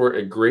makes for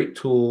a great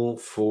tool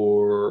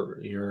for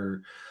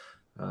your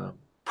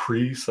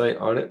pre-site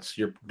audits.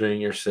 You're doing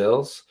your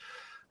sales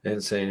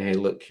and saying, hey,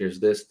 look, here's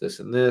this,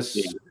 and this.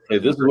 Yeah. Hey,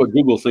 this is what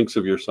Google thinks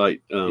of your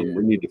site.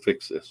 We need to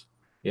fix this.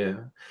 Yeah.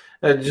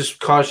 And just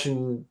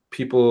caution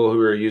people who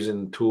are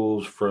using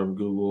tools from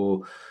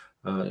Google.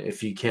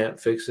 If you can't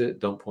fix it,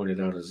 don't point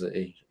it out as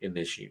an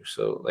issue.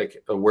 So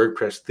like a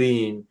WordPress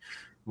theme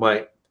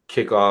might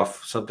kick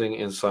off something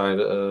inside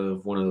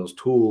of one of those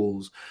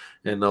tools.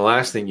 And the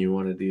last thing you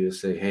want to do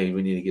is say, hey,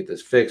 we need to get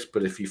this fixed.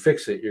 But if you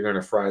fix it, you're going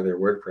to fry their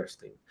WordPress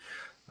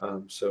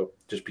theme. So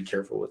just be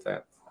careful with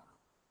that.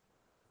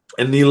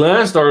 And the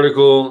last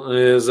article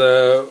is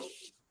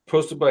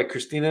posted by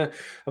Christina.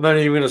 I'm not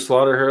even going to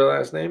slaughter her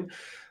last name.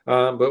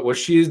 But what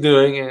she's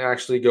doing and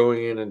actually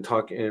going in and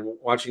talking and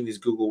watching these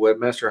Google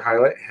Webmaster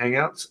highlight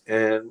hangouts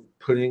and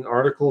putting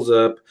articles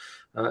up,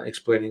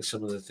 explaining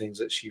some of the things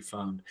that she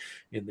found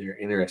in there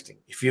interesting.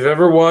 If you've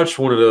ever watched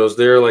one of those,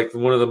 they're like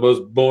one of the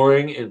most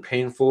boring and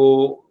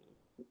painful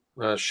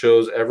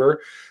shows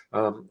ever.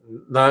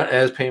 Not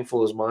as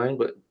painful as mine,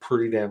 but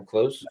pretty damn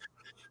close.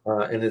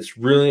 And it's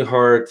really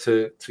hard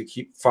to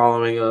keep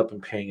following up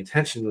and paying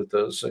attention with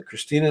those. So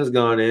Christina has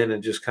gone in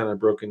and just kind of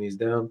broken these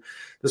down.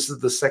 This is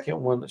the second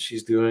one that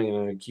she's doing,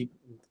 and I keep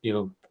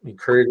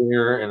encouraging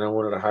her. And I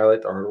wanted to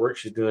highlight the hard work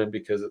she's doing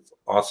because it's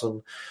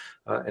awesome,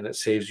 and it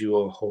saves you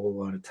a whole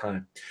lot of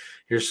time.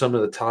 Here's some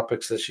of the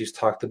topics that she's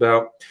talked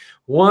about.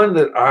 One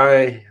that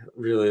I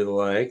really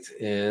liked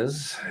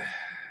is,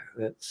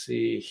 let's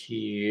see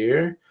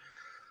here.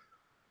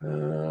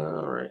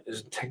 All right, is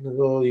it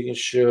technical? You can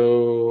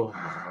show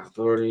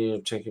authority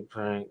of taking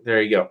part.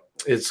 There you go.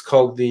 It's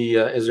called the.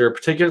 Is there a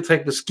particular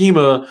type of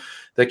schema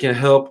that can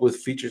help with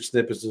featured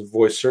snippets and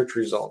voice search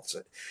results?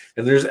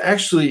 And there's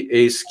actually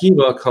a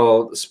schema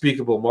called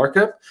speakable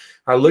markup.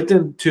 I looked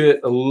into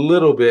it a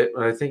little bit,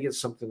 and I think it's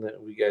something that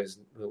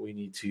we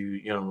need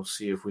to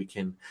see if we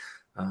can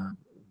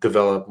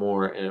develop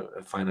more and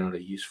find out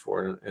a use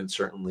for it, and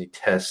certainly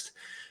test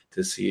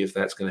to see if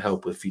that's going to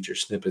help with feature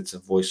snippets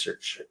and voice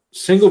search.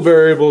 Single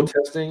variable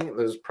testing,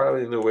 there's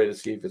probably no way to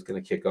see if it's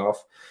going to kick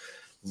off.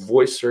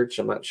 Voice search,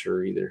 I'm not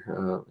sure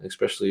either,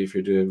 especially if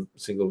you're doing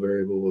single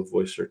variable with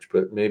voice search,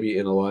 but maybe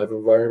in a live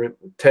environment.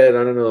 Ted,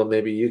 I don't know,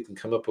 maybe you can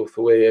come up with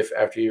a way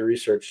after you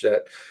research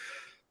that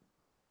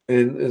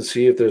and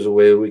see if there's a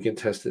way we can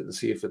test it and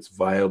see if it's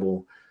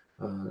viable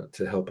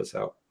to help us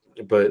out.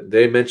 But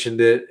they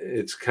mentioned it.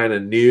 It's kind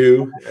of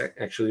new.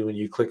 Actually, when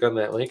you click on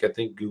that link, I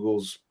think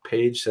Google's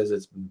page says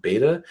it's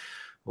beta.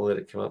 We'll let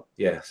it come up.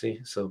 Yeah,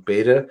 see? So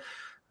beta,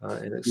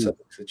 and it's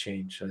subject to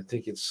change. I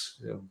think it's,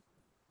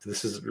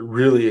 this is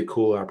really a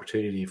cool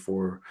opportunity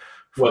for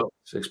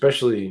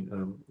especially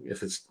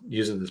if it's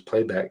using this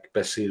playback,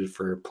 best suited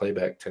for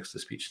playback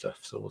text-to-speech stuff.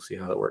 So we'll see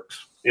how it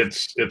works.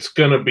 It's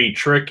going to be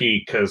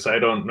tricky because I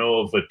don't know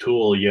of a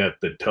tool yet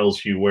that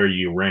tells you where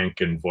you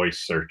rank in voice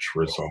search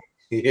results.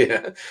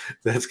 Yeah,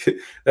 that's good.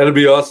 That'd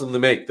be awesome to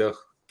make, though.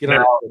 I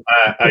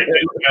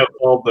do have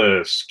all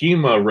the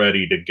schema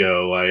ready to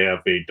go. I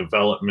have a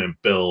development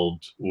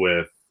build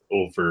with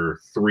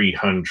over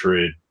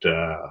 300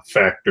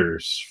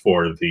 factors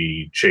for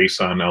the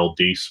JSON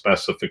LD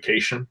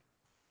specification.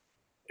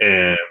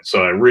 And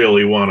so I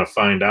really want to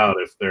find out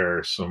if there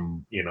are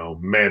some,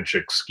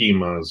 magic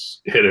schemas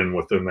hidden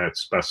within that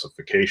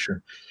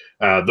specification.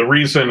 The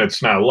reason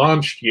it's not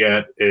launched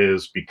yet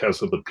is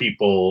because of the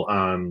people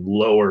on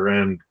lower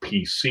end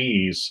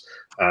PCs.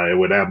 It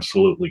would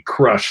absolutely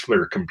crush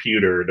their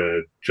computer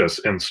to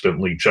just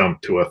instantly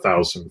jump to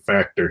 1,000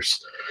 factors.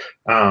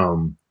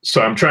 So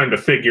I'm trying to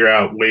figure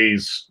out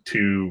ways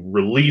to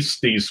release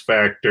these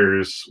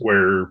factors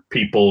where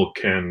people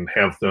can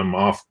have them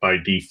off by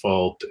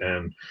default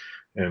and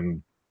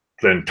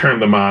then turn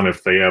them on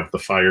if they have the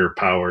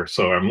firepower.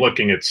 So I'm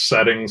looking at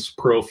settings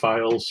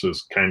profiles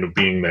as kind of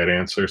being that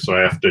answer. So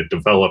I have to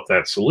develop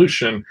that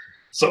solution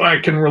so I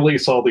can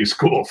release all these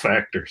cool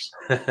factors.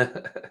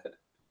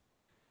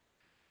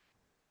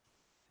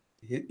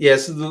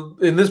 Yes,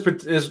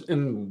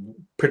 in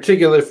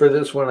particular for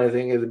this one, I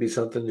think it'd be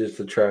something just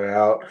to try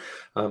out.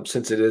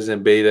 Since it is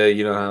in beta,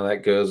 you know how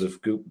that goes.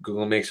 If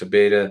Google makes a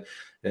beta,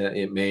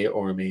 it may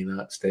or may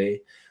not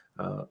stay.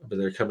 But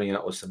they're coming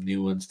out with some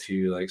new ones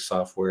too, like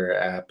software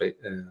app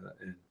and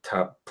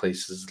top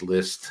places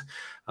list.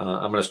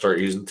 I'm going to start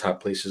using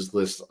top places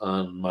list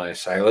on my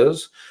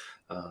silos.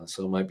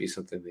 So it might be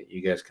something that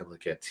you guys can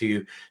look at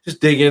too. Just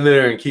dig in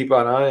there and keep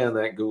an eye on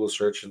that Google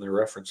search and their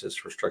references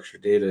for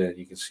structured data, and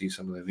you can see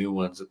some of the new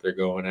ones that they're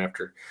going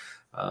after.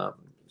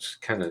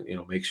 Just kind of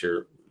makes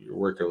your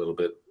work a little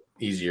bit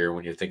easier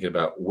when you're thinking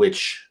about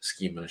which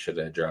schema should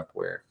I drop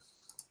where.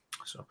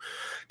 So,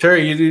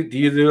 Terry, do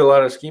you do a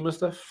lot of schema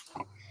stuff?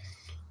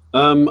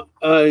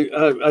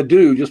 I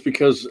do, just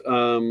because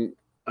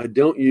I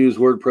don't use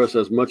WordPress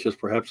as much as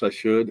perhaps I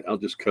should. I'll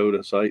just code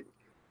a site,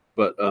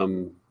 but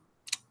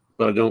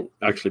I don't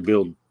actually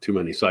build too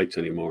many sites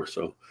anymore,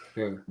 so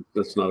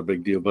that's not a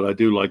big deal. But I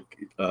do like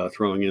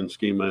throwing in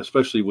schema,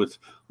 especially with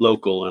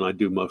local, and I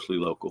do mostly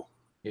local.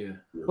 Yeah.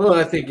 Well,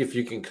 I think if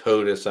you can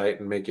code a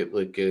site and make it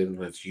look good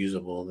and it's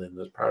usable, then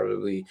that's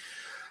probably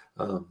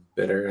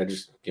better. I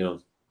just,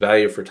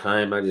 value for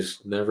time, I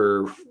just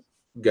never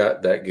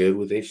got that good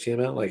with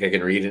HTML. Like I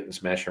can read it and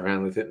smash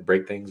around with it and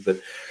break things, but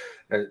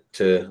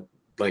to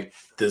like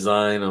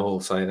design a whole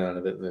site out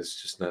of it, it's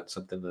just not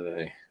something that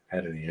I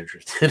had any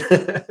interest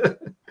in.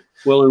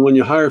 Well, and when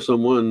you hire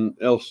someone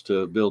else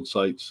to build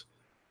sites,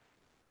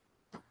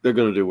 they're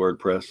going to do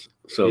WordPress.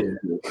 So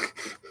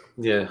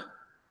yeah,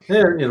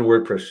 and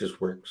WordPress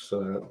just works.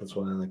 So that's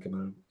what I like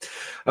about it.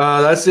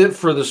 That's it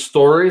for the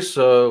story.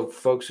 So,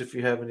 folks, if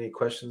you have any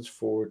questions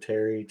for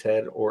Terry,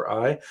 Ted, or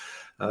I,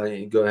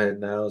 you can go ahead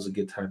now. Is a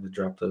good time to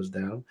drop those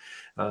down.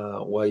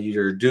 While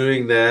you're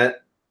doing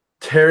that,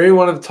 Terry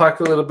wanted to talk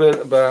a little bit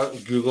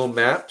about Google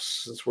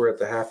Maps since we're at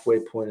the halfway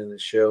point in the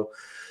show.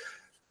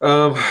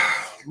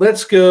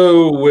 Let's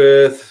go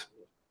with,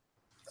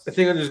 I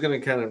think I'm just going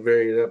to kind of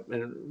vary it up,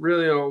 and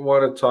really I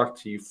want to talk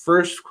to you.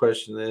 First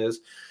question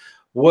is,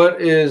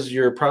 what is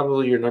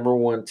probably your number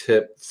one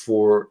tip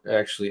for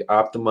actually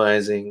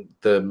optimizing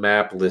the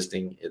map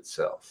listing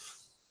itself?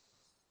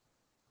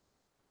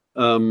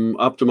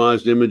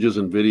 Optimized images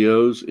and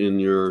videos in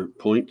your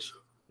points.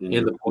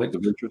 In the points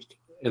of interest.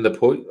 In the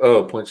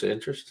points of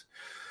interest.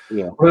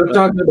 Yeah. What I'm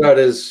talking about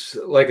is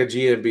like a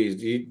GMBs.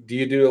 Do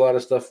you do a lot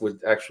of stuff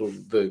with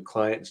the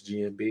client's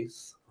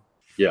GMBs?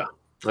 Yeah.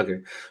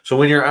 Okay. So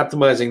when you're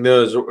optimizing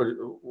those,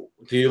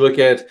 do you look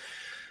at,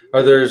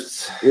 are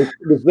there's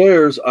with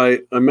theirs,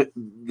 I meant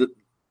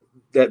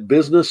that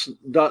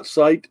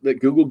business.site that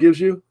Google gives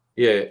you?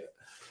 Yeah.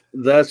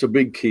 That's a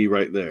big key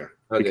right there.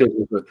 Okay.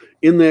 Because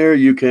in there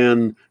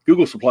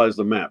Google supplies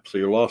the map, so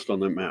you're lost on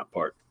the map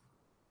part.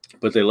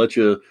 But they let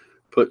you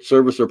put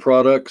service or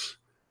products,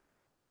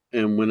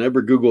 and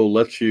whenever Google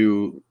lets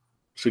you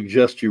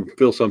suggest you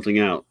fill something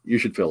out, you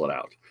should fill it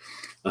out.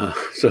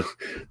 So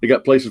they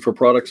got places for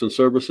products and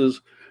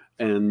services,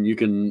 and you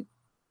can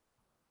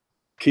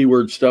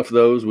keyword stuff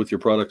those with your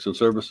products and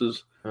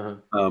services.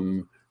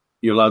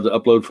 You're allowed to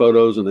upload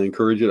photos, and they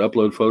encourage you to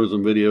upload photos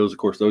and videos. Of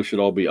course, those should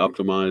all be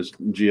optimized,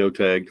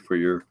 geotagged for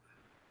your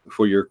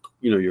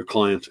your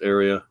client's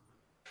area.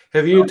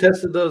 Have you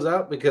tested those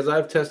out? Because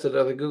I've tested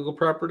other Google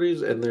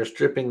properties, and they're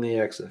stripping the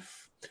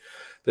EXIF.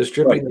 They're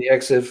stripping the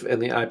EXIF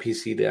and the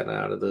IPC data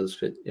out of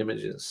those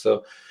images.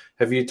 So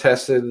have you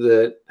tested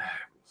that?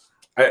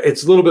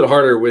 It's a little bit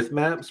harder with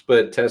maps,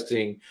 but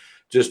testing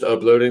just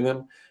uploading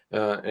them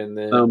and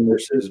then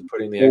versus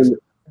putting the EXIF.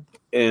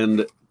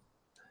 And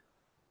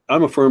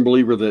I'm a firm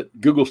believer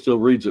that Google still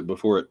reads it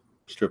before it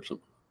strips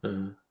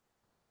them.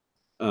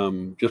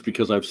 Just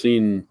because I've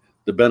seen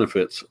the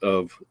benefits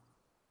of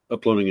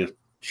uploading a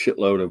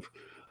shitload of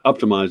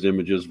optimized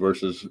images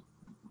versus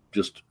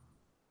just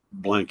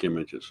blank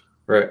images.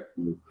 Right.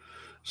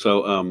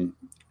 So,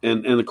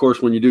 and of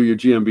course, when you do your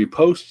GMB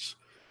posts,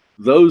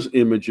 those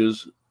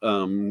images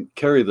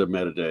carry the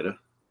metadata.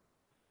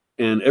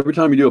 And every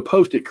time you do a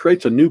post, it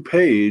creates a new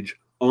page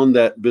on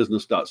that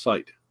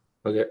business.site.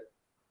 Okay.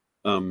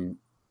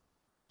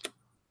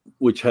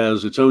 Which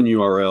has its own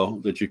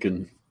URL that you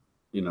can,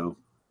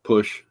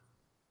 push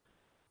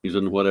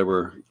using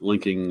whatever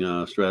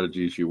linking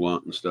strategies you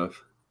want and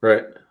stuff.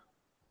 Right.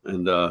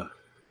 And I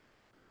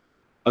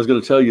was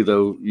going to tell you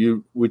though,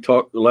 we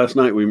talked last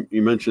night.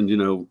 You mentioned,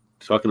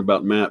 talking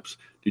about maps.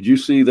 Did you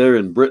see there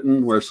in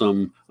Britain where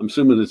I'm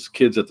assuming it's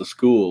kids at the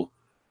school,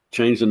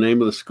 changed the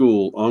name of the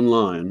school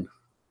online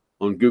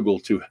on Google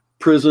to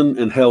Prison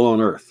and Hell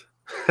on Earth?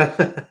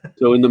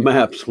 So in the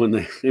maps,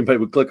 when anybody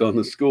would click on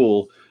the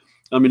school,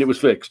 it was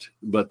fixed,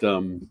 but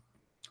of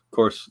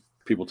course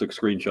people took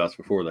screenshots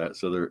before that,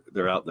 so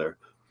they're out there.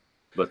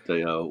 But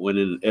they went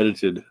in and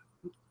edited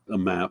a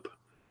map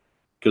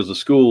because the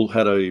school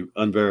had a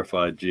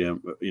unverified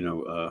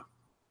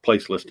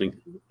place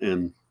listing,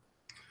 and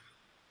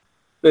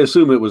they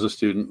assume it was a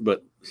student,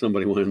 but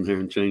somebody went in there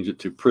and changed it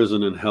to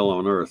Prison and Hell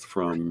on Earth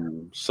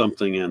from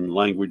something in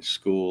language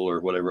school or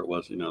whatever it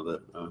was.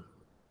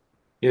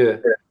 Yeah.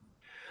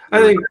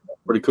 I think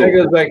pretty cool. That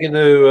goes back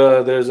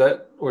into there's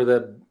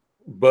that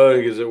bug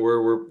is it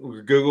where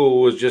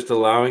Google was just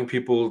allowing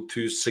people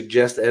to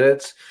suggest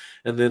edits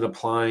and then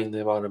applying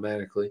them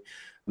automatically.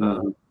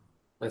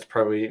 That's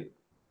probably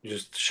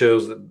just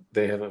shows that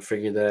they haven't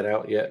figured that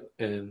out yet.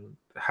 And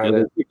how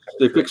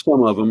they fixed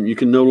some of them. You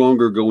can no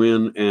longer go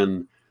in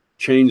and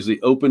change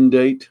the open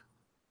date.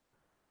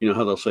 You know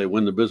how they'll say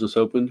when the business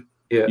opened?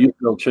 Yeah.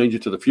 They'll change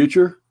it to the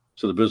future,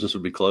 so the business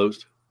would be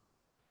closed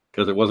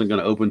because it wasn't going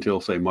to open until,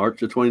 say,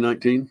 March of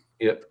 2019.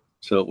 Yep.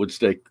 So it would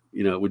stay,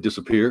 it would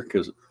disappear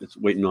because it's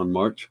waiting on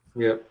March.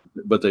 Yep.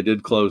 But they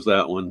did close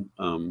that one,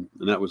 and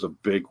that was a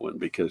big one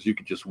because you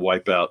could just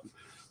wipe out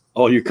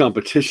all your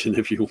competition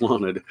if you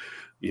wanted,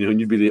 and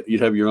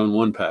you'd have your own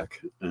one pack.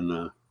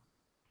 And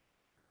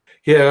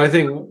yeah, I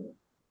think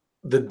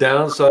the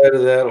downside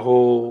of that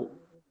whole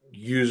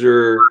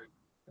user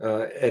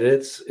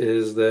edits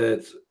is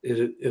that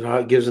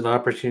it gives an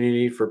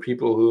opportunity for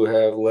people who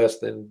have less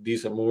than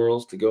decent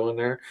morals to go in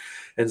there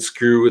and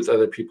screw with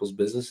other people's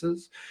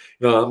businesses.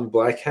 I'm a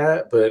black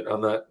hat, but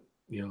I'm not,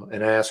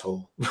 an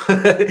asshole.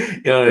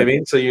 You know what I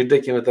mean? So you're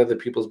dicking with other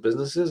people's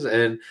businesses.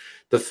 And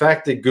the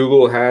fact that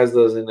Google has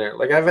those in there,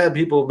 like I've had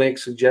people make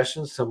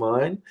suggestions to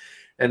mine,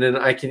 and then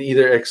I can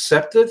either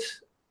accept it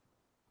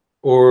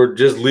or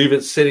just leave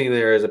it sitting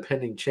there as a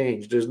pending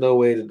change. There's no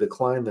way to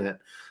decline that.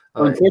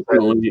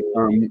 Unfortunately,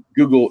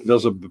 Google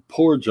does a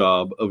poor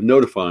job of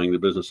notifying the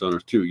business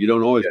owners too. You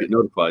don't always get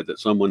notified that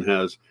someone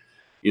has,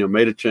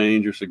 made a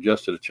change or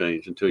suggested a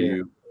change until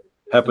you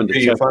happen to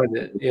check find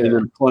it. Yeah. And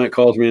then a client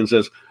calls me and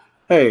says,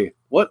 "Hey,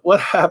 what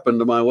happened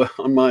to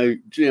on my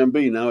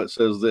GMB? Now it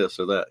says this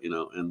or that."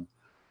 And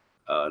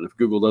if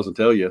Google doesn't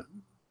tell you,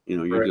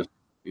 you're just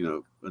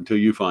until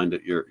you find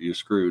it, you're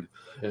screwed.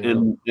 Yeah.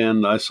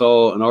 And I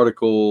saw an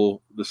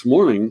article this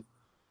morning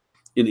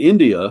in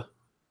India.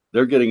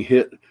 they're getting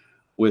hit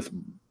with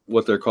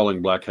what they're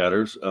calling black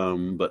hatters,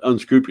 but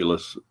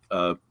unscrupulous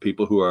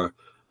people who are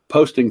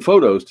posting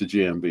photos to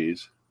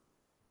GMBs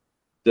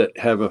that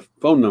have a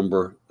phone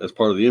number as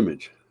part of the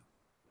image.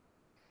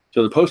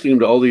 So they're posting them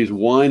to all these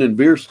wine and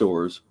beer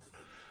stores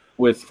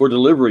for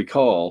delivery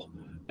call,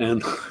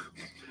 and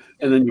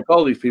then you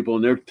call these people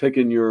and they're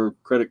taking your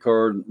credit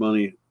card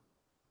money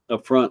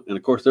up front, and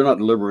of course they're not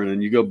delivering,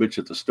 and you go bitch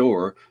at the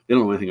store. They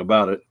don't know anything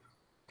about it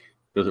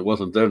because it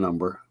wasn't their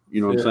number.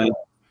 You know what I'm saying?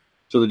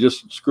 So they're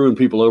just screwing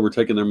people over,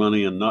 taking their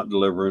money and not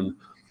delivering.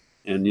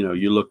 And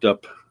you looked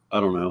up, I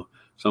don't know,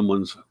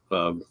 someone's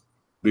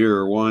beer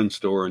or wine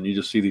store, and you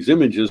just see these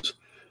images.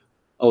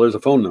 Oh, there's a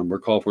phone number,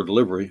 call for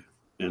delivery,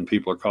 and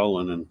people are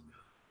calling. And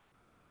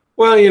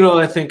well,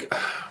 I think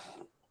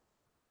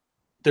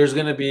there's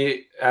going to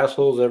be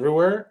assholes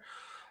everywhere,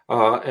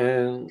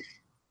 and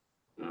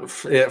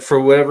for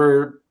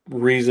whatever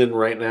reason,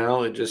 right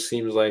now, it just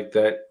seems like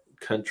that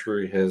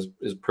country is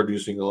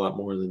producing a lot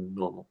more than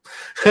normal.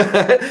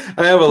 I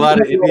have a lot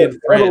of Indian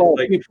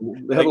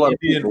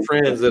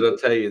friends that'll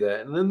tell you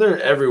that, and then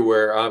they're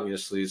everywhere,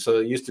 obviously. So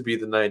it used to be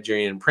the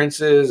Nigerian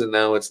princes, and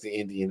now it's the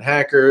Indian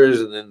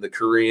hackers, and then the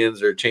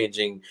Koreans are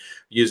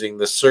using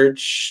the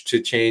search to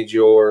change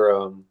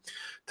your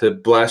to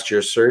blast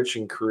your search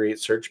and create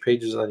search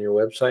pages on your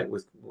website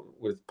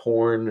with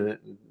porn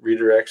and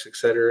redirects,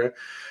 etc.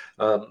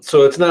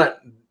 So it's not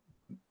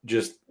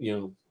just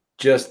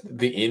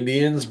the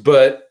Indians,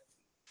 but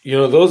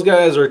those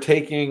guys are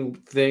taking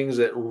things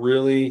that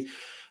really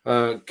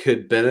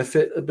could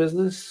benefit a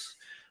business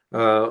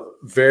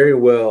very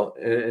well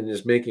and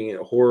just making it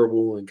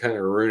horrible and kind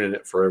of ruining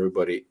it for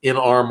everybody in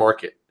our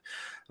market.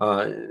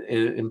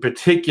 In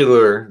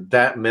particular,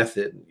 that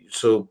method.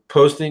 So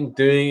posting,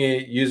 doing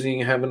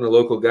it, having a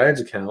local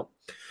guides account,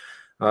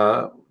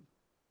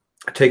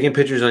 taking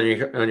pictures on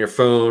your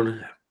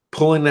phone,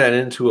 pulling that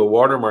into a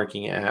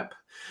watermarking app,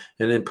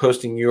 and then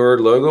posting your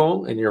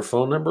logo and your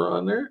phone number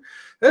on there.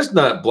 That's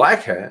not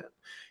black hat.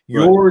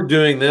 You're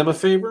doing them a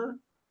favor,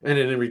 and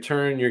in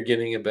return, you're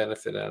getting a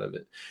benefit out of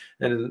it.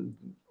 And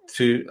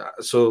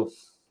so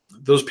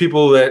those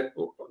people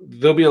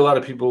there'll be a lot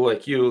of people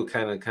like you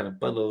kind of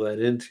bundle that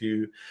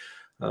into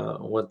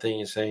one thing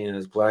you're saying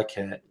is black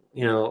hat.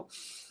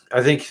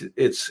 I think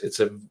it's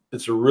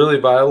a really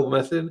viable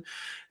method,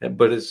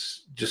 but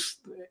it's just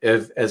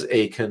as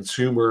a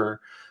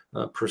consumer,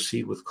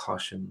 proceed with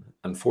caution,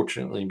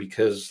 unfortunately,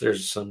 because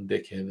there's some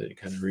dickhead that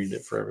kind of read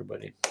it for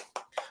everybody.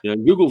 Yeah,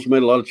 Google's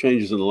made a lot of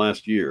changes in the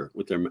last year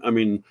with their.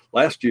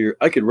 Last year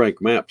I could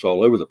rank maps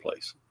all over the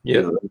place.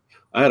 Yeah,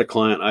 I had a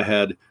client.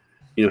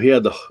 He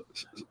had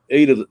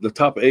the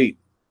top 8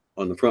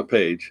 on the front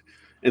page,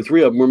 and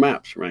 3 of them were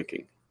maps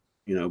ranking.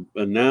 And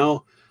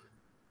now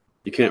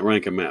you can't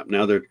rank a map.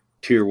 Now they're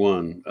tier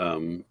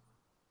 1.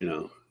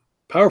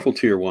 Powerful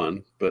tier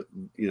 1, but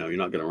you're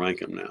not going to rank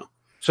them now.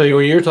 So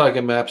when you're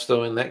talking maps,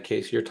 though, in that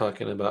case, you're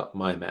talking about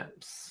My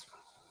Maps.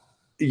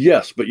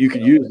 Yes, but you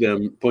could use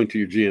them, point to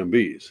your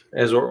GMBs.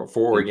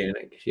 For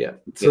organic, yeah.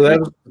 So that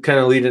would kind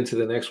of lead into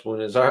the next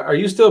one is, are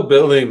you still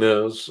building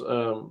those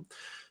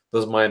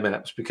My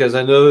Maps? Because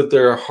I know that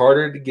they're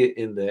harder to get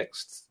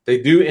indexed.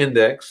 They do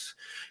index.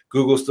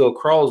 Google still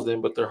crawls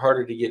them, but they're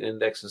harder to get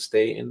indexed and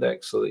stay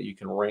indexed so that you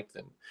can rank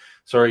them.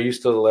 So are you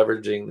still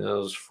leveraging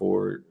those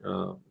for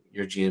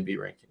your GMB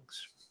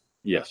rankings?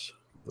 Yes.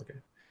 Okay.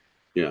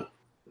 Yeah.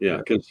 Yeah,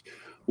 because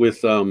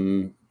with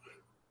I've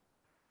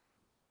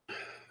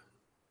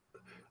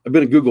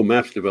been a Google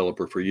Maps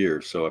developer for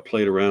years, so I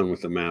played around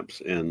with the maps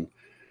and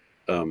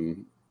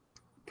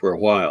for a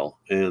while,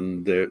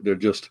 and they're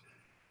just,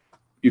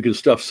 you can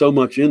stuff so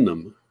much in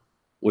them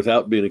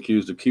without being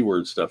accused of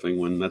keyword stuffing,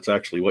 when that's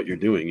actually what you're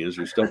doing is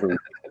you're stuffing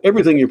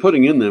everything you're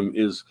putting in them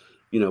is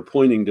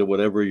pointing to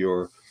whatever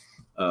your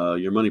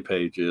money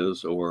page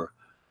is or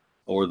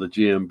the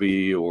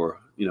GMB or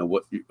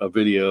what a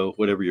video,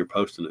 whatever you're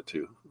posting it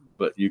to.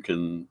 But you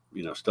can,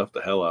 stuff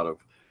the hell out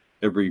of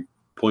every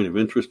point of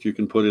interest you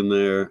can put in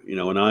there,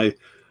 and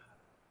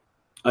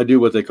I do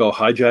what they call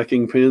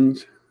hijacking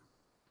pins.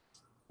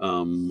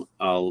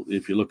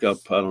 If you look up,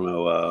 I don't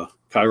know,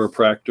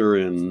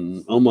 chiropractor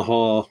in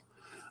Omaha,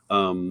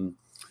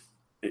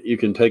 you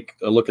can take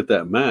a look at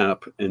that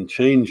map and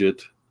change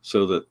it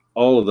so that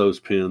all of those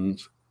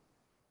pins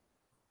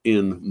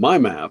in my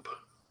map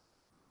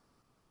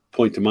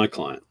point to my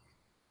client.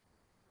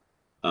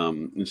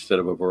 Instead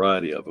of a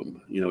variety of them.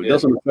 It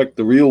doesn't affect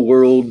the real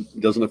world.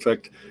 It doesn't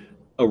affect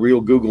a real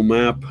Google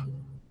map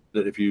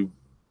that if you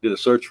did a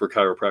search for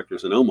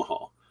chiropractors in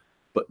Omaha.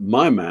 But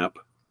my map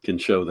can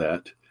show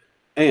that.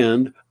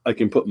 And I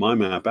can put my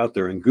map out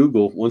there in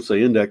Google. Once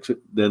they index it,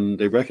 then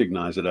they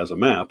recognize it as a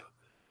map.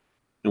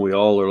 And we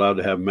all are allowed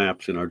to have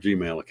maps in our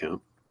Gmail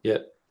account. Yeah.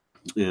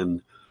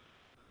 And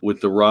with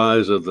the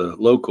rise of the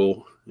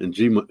local and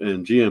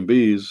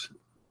GMBs,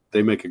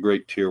 they make a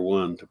great tier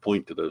 1 to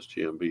point to those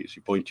GMBs.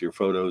 You point to your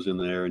photos in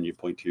there, and you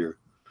point to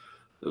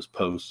those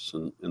posts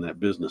and that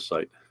business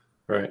site.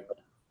 Right.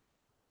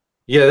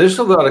 Yeah, there's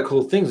a lot of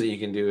cool things that you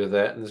can do with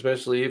that, and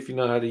especially if you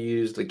know how to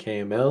use the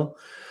KML.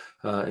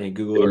 in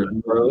Google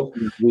Earth Pro,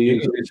 you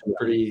can do some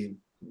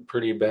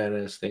pretty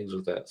badass things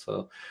with that.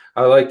 So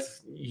I liked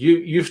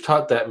you've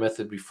taught that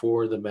method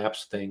before, the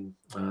maps thing,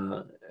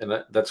 and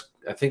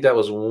I think that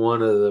was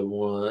one of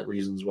the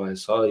reasons why I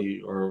saw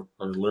you or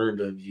learned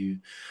of you,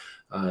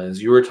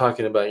 as you were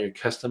talking about your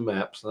custom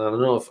maps. And I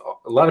don't know if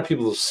a lot of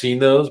people have seen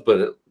those,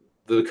 but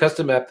the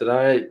custom map that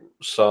I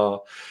saw,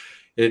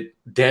 it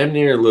damn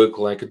near looked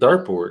like a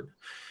dartboard.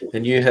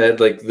 And you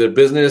had like the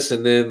business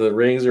and then the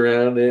rings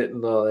around it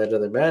and all that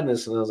other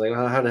madness. And I was like,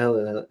 oh, how the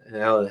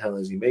hell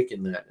is he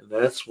making that? And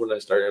that's when I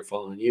started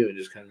following you and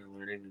just kind of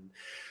learning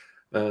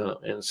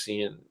and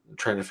seeing,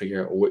 trying to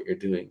figure out what you're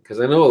doing.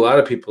 Because I know a lot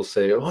of people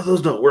say, oh,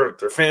 those don't work.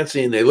 They're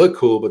fancy and they look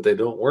cool, but they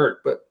don't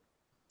work. But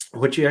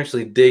once you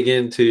actually dig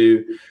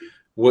into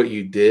what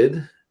you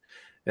did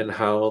and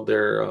how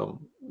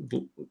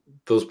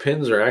those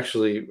pins are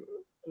actually,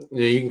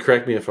 you can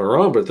correct me if I'm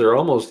wrong, but they're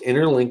almost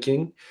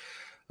interlinking.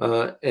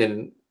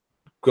 And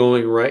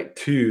going right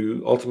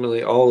to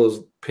ultimately all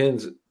those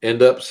pins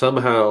end up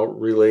somehow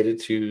related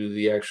to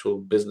the actual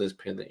business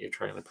pin that you're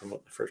trying to promote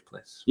in the first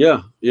place.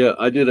 Yeah.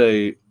 I did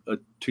a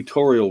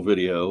tutorial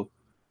video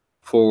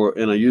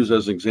and I used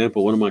as an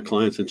example one of my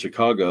clients in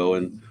Chicago,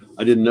 and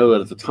I didn't know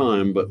that at the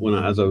time, but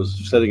as I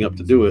was setting up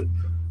to do it,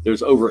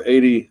 there's over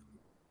 80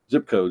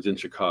 zip codes in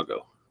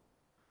Chicago,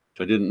 which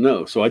I didn't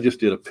know. So I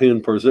just did a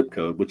pin per zip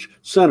code, which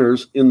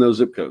centers in those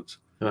zip codes.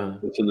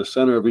 It's in the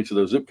center of each of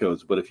those zip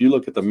codes. But if you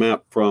look at the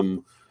map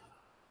from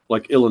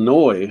like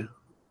Illinois,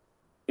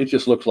 it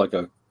just looks like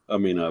a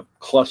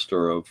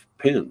cluster of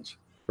pins.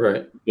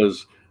 Right.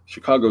 Because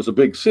Chicago is a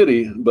big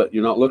city, but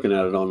you're not looking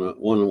at it on a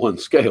one-on-one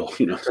scale.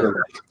 So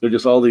they're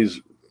just all these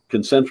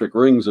concentric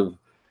rings and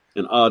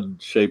odd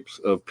shapes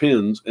of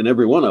pins, and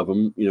every one of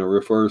them,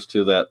 refers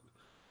to that.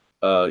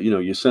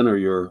 You center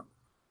your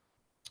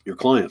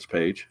client's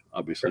page,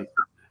 obviously.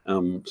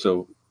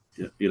 So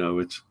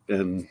it's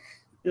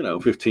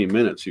 15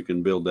 minutes, you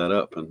can build that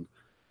up and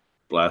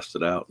blast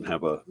it out and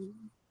have a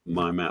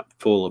my map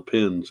full of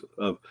pins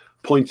of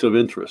points of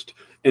interest.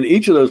 And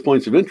each of those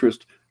points of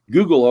interest,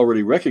 Google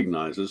already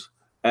recognizes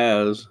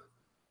as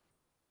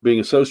being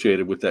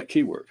associated with that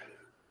keyword.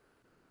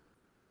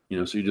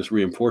 So you're just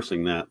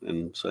reinforcing that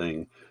and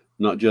saying,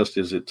 not just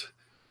is it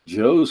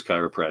Joe's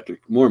chiropractic,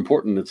 more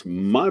important, it's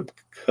my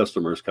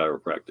customer's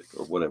chiropractic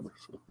or whatever.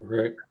 So.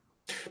 Right.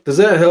 Does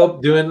that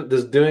help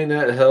does doing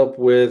that help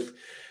with,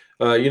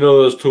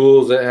 those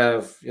tools that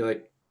have,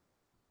 like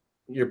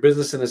your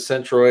business in a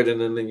centroid, and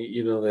then,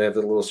 they have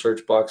the little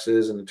search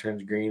boxes and it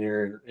turns green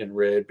or and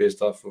red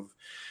based off of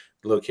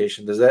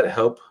location. Does that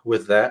help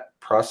with that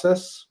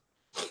process?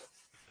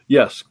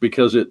 Yes,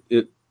 because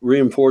it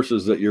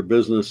reinforces that your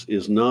business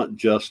is not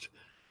just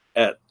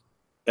at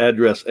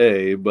address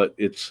A, but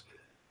it's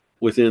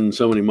within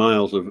so many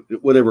miles of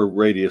whatever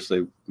radius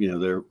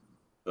their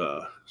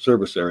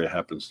service area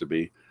happens to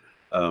be.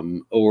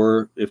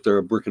 Or if they're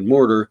a brick and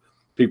mortar,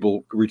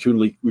 people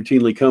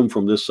routinely come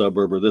from this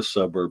suburb or this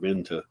suburb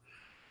in to,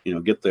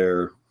 get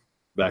their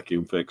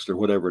vacuum fixed or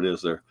whatever it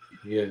is their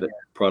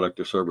product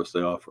or service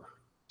they offer.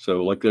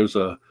 So like there's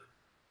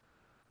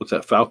what's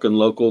that, Falcon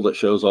Local, that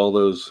shows all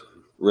those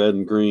red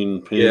and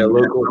green pins. Yeah,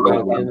 Local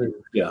Falcon.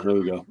 Yeah, there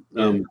we go.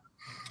 And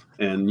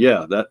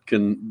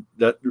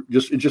that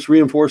just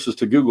reinforces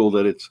to Google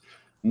that it's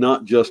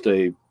not just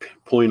a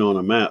point on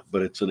a map,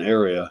 but it's an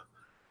area,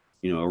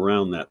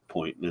 around that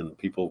point, and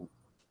people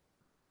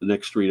the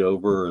next street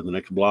over and the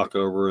next block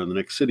over and the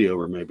next city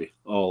over, maybe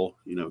all,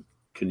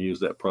 can use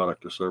that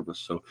product or service.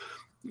 So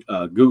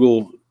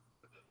Google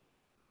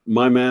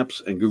My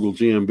Maps and Google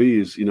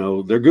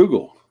GMBs, they're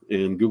Google,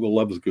 and Google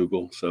loves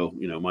Google. So,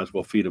 might as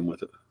well feed them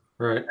with it.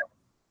 Right.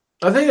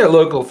 I think that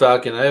Local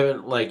Falcon, I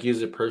haven't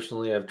used it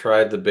personally. I've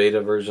tried the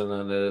beta version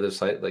on another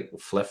site like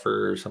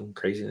Fleffer or some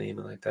crazy name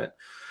like that.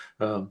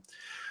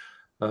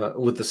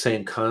 With the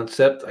same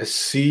concept. I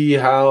see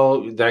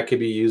how that could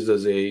be used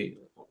as a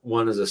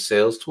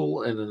sales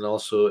tool, and then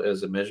also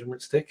as a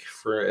measurement stick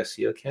for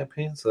SEO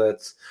campaigns. So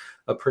that's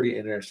a pretty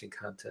interesting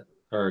concept.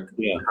 I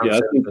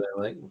think that I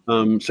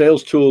like.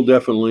 Sales tool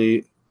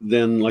definitely.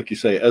 Then, like you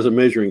say, as a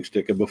measuring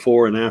stick, a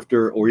before and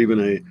after, or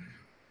even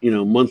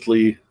a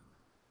monthly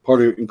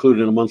part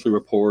included in a monthly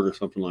report or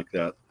something like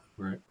that.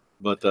 Right.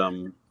 But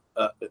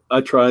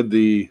I tried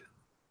the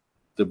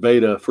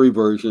beta free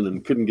version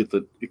and couldn't get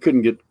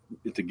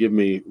it to give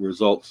me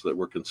results that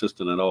were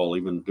consistent at all,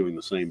 even doing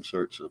the same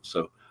search.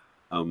 So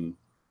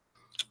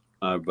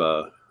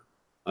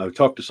I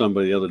talked to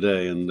somebody the other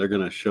day, and they're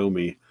going to show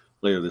me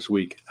later this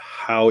week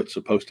how it's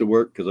supposed to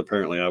work, because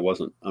apparently I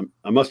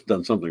must have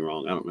done something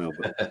wrong. I don't know,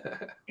 but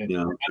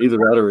either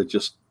that or it's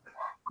just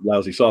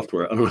lousy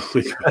software. I don't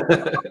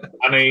know.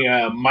 On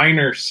a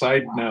minor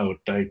side note,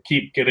 I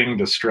keep getting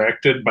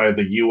distracted by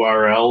the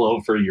URL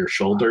over your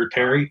shoulder,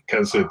 Terry,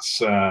 because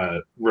it's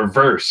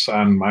reverse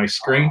on my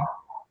screen.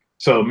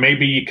 So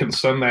maybe you can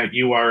send that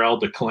URL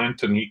to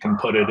Clint and he can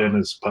put it in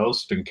his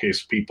post in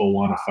case people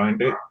want to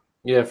find it.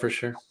 Yeah, for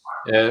sure.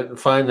 Yeah,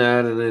 find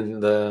that, and then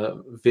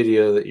the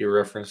video that you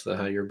referenced,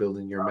 how you're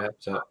building your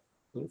maps out.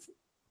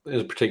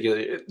 is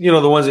particularly,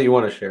 the ones that you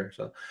want to share.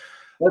 So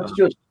that's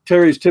just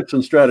Terry's Tips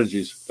and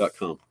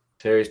Strategies.com.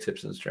 Terry's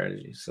Tips and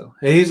Strategies. So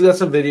and he's got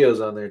some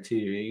videos on there too.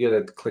 You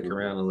got to click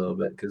around a little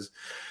bit because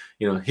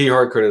he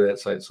hardcoded that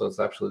site, so it's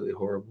absolutely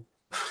horrible.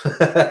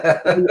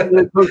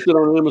 They post it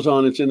on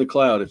Amazon. It's in the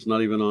cloud. It's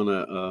not even on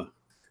a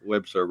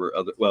web server.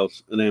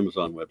 It's an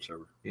Amazon web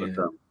server. Yeah.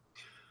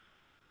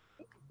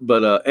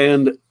 But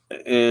and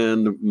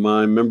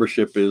my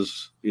membership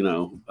is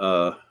it's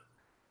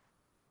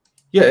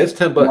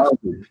 $10.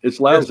 It's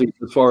lousy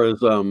as far as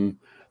the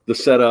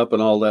setup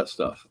and all that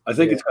stuff. I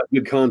think it's got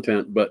good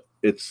content, but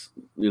it's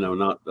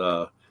not.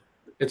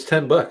 It's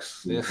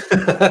 $10. Yeah.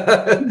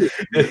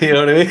 You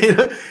know what I mean?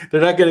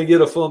 They're not going to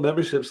get a full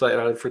membership site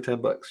on it for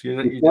 $10.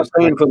 You just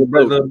paying for the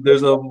boat.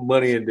 There's no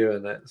money in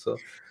doing that. So,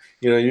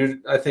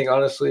 I think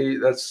honestly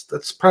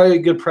that's probably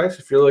a good price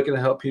if you're looking to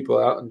help people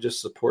out and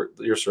just support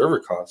your server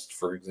costs,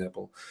 for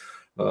example.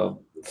 Or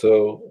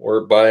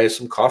buy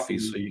some coffee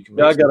so you can.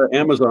 I got an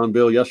Amazon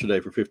bill yesterday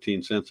for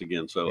 15 cents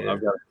again, so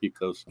I've got to keep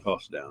those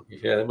costs down.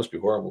 Yeah, that must be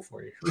horrible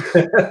for you.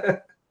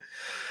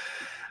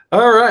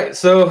 All right,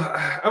 so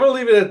I'm gonna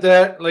leave it at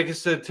that. Like I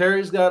said,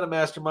 Terry's got a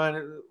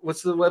mastermind.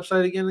 What's the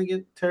website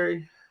again,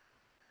 Terry?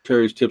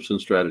 Terry's Tips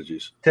and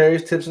Strategies.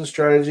 Terry's Tips and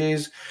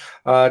Strategies.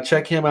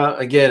 Check him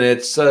out. Again,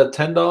 it's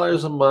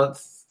 $10 a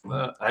month.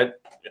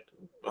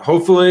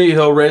 Hopefully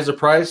he'll raise the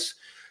price,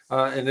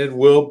 and then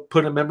we'll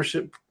put a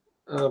membership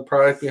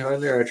product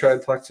behind there. I try to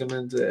talk to him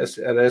at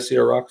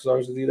SEO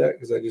Rockstars to do that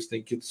because I just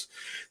think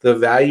the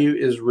value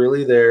is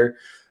really there.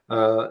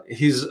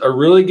 He's a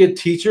really good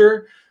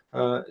teacher,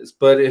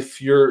 but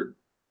if you're,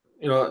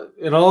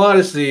 in all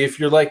honesty, if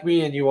you're like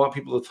me and you want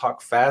people to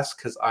talk fast,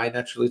 because I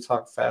naturally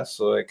talk fast,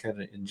 so I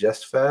kind of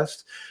ingest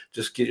fast,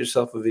 just get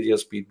yourself a video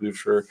speed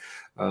booster.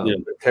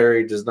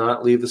 Terry does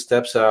not leave the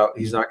steps out.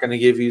 He's not going to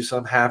give you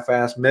some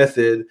half-assed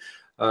method,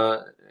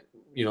 that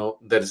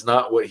is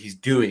not what he's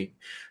doing.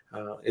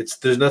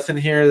 There's nothing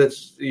here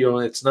that's,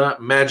 it's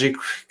not magic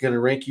going to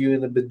rank you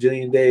in a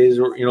bajillion days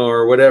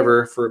or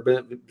whatever for a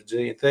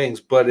bajillion things,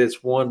 but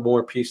it's one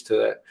more piece to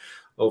that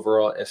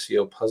overall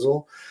SEO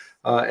puzzle.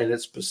 And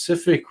it's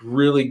specific,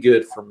 really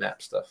good for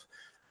map stuff.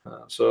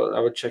 So I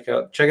would check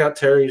out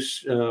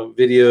Terry's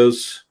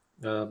videos,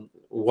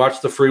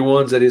 watch the free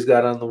ones that he's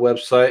got on the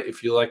website.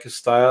 If you like his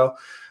style,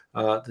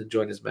 then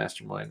join his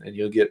mastermind and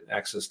you'll get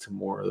access to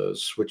more of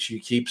those, which he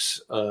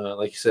keeps,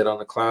 like you said, on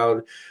the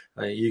cloud.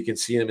 You can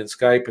see him in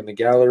Skype in the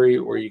gallery,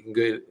 or you can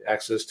get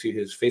access to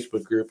his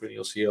Facebook group and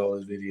you'll see all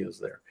his videos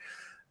there.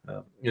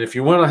 And if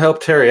you want to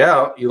help Terry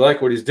out, you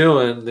like what he's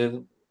doing,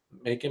 then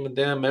make him a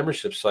damn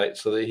membership site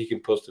so that he can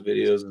post the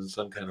videos in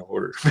some kind of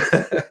order.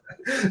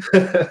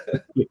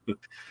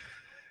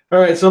 All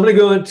right, so I'm going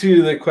to go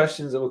into the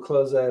questions and we'll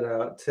close that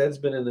out. Ted's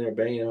been in there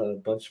banging out a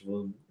bunch of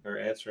them, or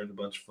answering a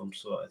bunch of them,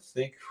 so I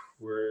think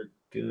we're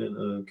doing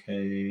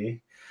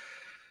okay.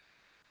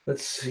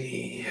 Let's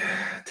see.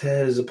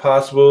 Ted, is it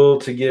possible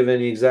to give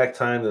any exact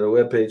time that a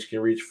web page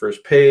can reach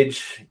first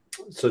page?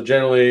 So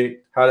generally,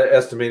 how to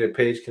estimate a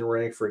page can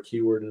rank for a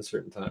keyword in a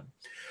certain time.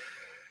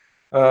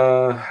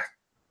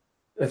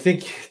 I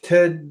think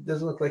Ted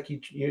doesn't look like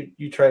you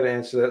try to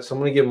answer that. So I'm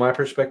going to give my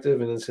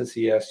perspective, and then since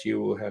he asked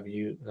you, we'll have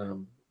you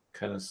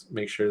kind of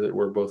make sure that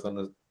we're both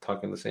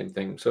talking the same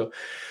thing. So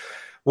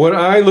what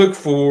I look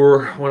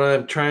for when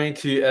I'm trying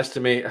to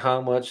estimate how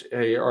much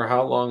or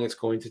how long it's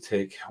going to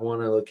take,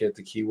 when I look at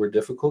the keyword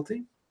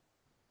difficulty,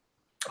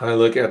 I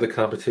look at the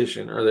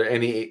competition. Are there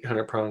any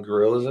 800-pound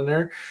gorillas in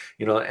there?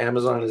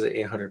 Amazon is an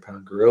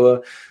 800-pound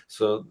gorilla,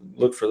 so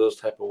look for those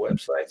type of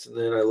websites. And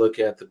then I look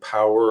at the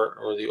power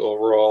or the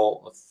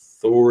overall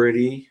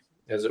authority,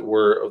 as it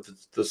were, of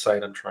the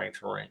site I'm trying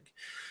to rank.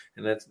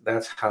 And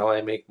that's how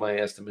I make my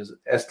estimates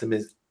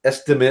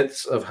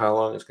of how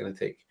long it's going to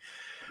take.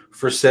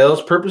 For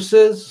sales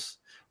purposes,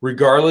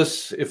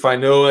 regardless if I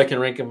know I can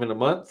rank them in a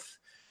month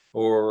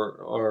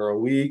or a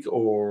week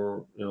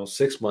or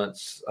 6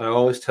 months, I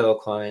always tell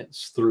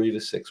clients 3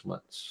 to 6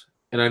 months.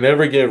 And I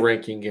never give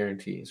ranking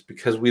guarantees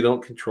because we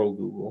don't control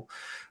Google.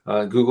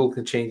 Google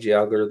can change the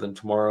algorithm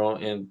tomorrow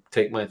and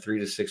take my 3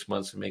 to 6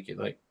 months and make it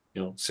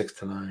 6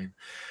 to 9,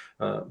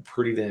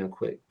 pretty damn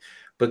quick.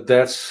 But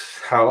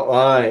that's how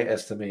I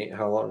estimate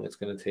how long it's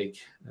going to take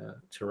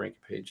to rank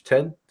a page.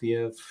 Ted, do you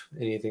have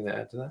anything to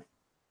add to that?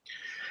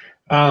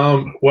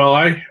 Well,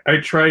 I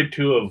tried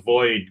to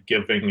avoid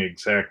giving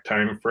exact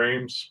time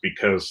frames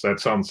because that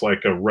sounds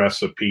like a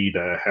recipe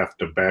to have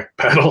to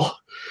backpedal.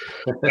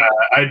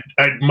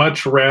 I'd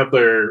much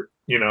rather,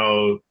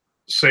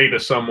 say to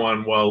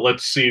someone, well,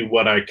 let's see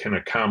what I can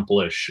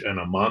accomplish in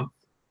a month.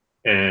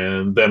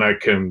 And then I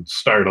can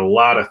start a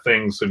lot of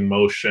things in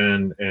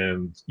motion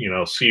and,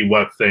 see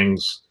what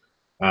things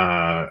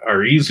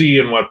are easy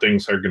and what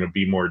things are going to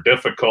be more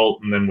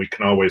difficult. And then we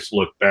can always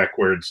look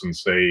backwards and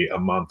say a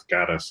month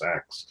got us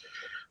X.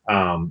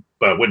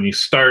 But when you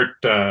start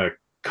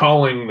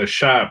calling the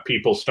shot,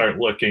 people start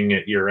looking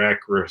at your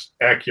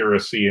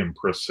accuracy and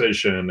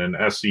precision, and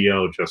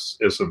SEO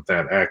just isn't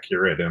that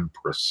accurate and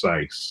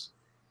precise.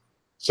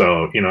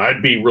 So,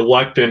 I'd be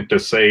reluctant to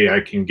say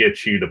I can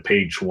get you to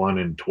page 1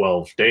 in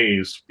 12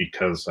 days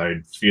because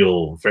I'd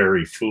feel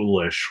very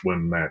foolish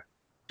when that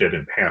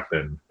didn't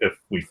happen if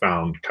we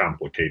found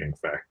complicating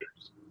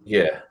factors.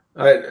 Yeah.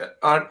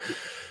 I've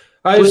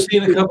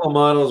seen a couple of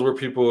models where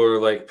people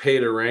are like pay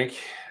to rank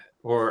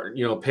or,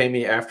 pay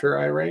me after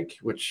I rank,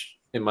 which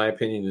in my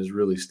opinion is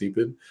really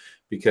stupid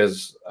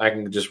because I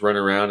can just run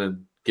around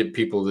and get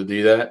people to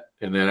do that.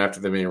 And then after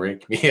they may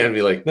rank me, I'd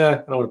be like, nah, I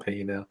don't want to pay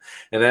you now.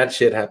 And that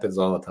shit happens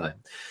all the time.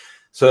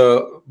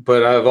 So,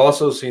 but I've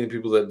also seen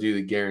people that do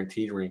the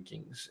guaranteed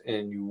rankings,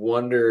 and you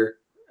wonder,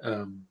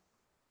 from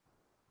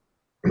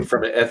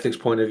an ethics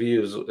point of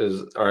view,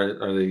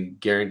 are they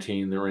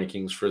guaranteeing the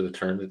rankings for the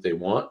term that they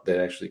want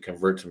that actually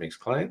convert to mixed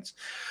clients,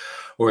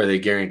 or are they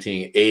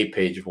guaranteeing a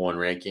page of one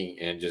ranking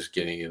and just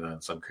getting it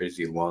on some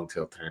crazy long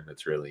tail term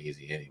that's really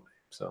easy anyway?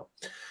 So,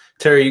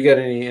 Terry, you got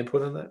any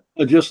input on that?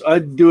 I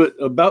do it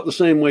about the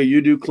same way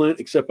you do, Clint,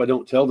 except I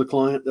don't tell the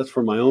client. That's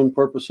for my own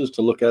purposes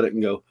to look at it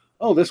and go,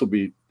 oh, this will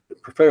be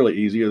fairly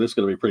easy, or this is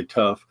going to be pretty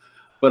tough.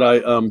 But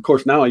I, of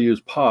course, now I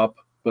use Pop,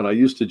 but I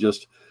used to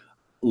just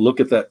look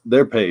at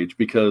their page,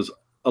 because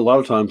a lot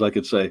of times I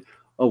could say,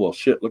 oh, well,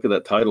 shit, look at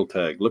that title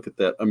tag. Look at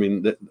that. I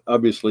mean,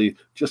 obviously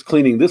just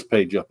cleaning this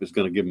page up is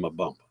going to give them a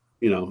bump,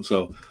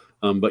 so,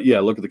 but yeah,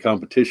 look at the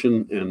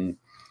competition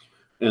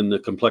and the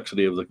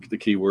complexity of the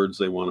keywords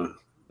they want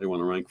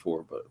to rank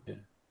for. But yeah.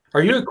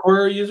 Are you a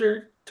Quora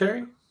user,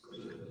 Terry?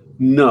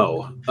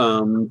 No.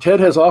 Ted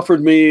has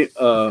offered me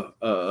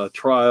a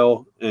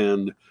trial,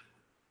 and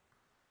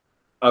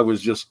I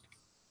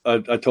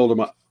told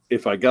him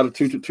if I got a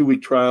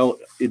two-week trial,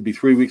 it'd be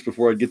 3 weeks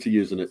before I'd get to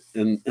using it.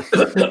 And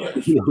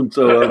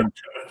so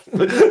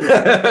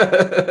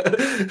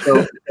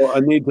I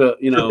need to,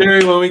 So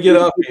Terry, when we get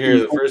off here,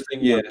 the first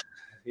thing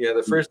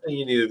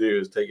you need to do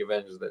is take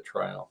advantage of that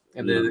trial.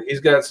 And then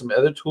he's got some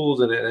other tools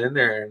in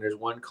there, and there's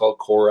one called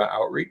Quora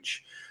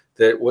Outreach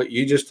that what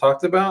you just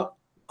talked about,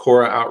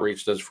 Quora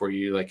Outreach does for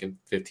you like in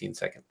 15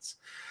 seconds.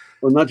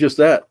 Well, not just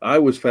that. I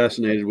was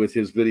fascinated with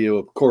his video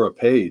of Quora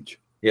Page.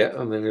 Yeah,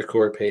 and then there's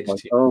Quora Page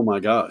too. Oh my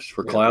gosh,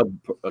 for cloud,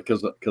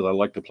 because I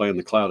like to play in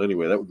the cloud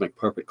anyway. That would make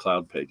perfect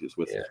cloud pages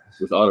with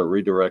auto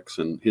redirects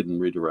and hidden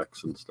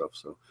redirects and stuff.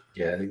 So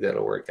yeah, I think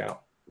that'll work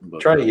out.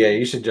 But,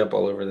 you should jump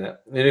all over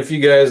that. And if you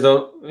guys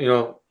don't,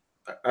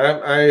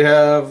 I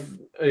have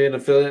an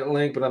affiliate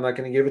link, but I'm not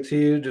going to give it to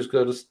you. Just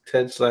go to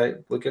Ted's site,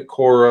 look at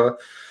Quora,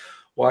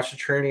 watch the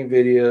training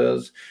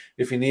videos.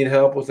 If you need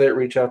help with it,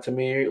 reach out to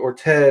me or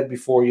Ted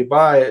before you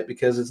buy it,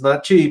 because it's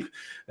not cheap.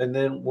 And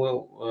then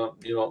we'll,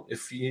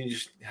 if you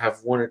just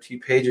have 1 or 2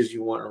 pages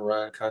you want to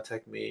run,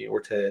 contact me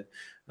or Ted.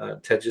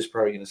 Ted's just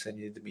probably going to send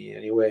you to me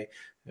anyway,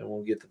 and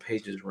we'll get the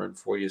pages run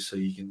for you so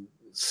you can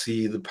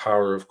see the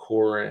power of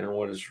Quora and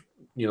what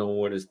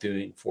it's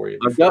doing for you.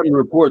 I've gotten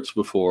reports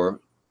before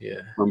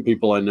from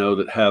people I know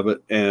that have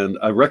it, and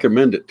I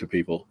recommend it to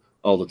people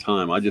all the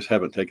time. I just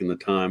haven't taken the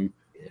time.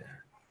 Yeah.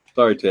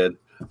 Sorry, Ted.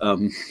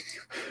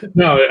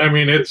 No, I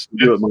mean,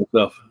 do it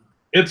myself.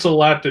 It's a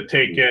lot to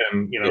take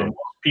in. Most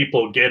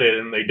people get it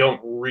and they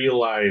don't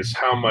realize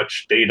how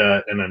much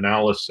data and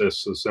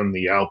analysis is in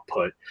the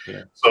output.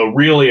 Yeah. So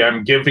really,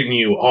 I'm giving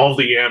you all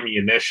the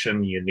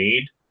ammunition you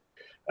need.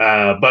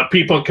 But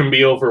people can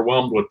be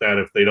overwhelmed with that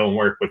if they don't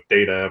work with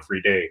data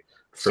every day.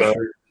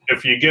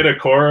 If you get a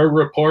Quora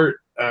report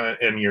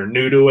and you're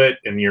new to it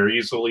and you're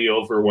easily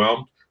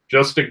overwhelmed,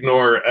 just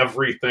ignore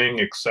everything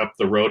except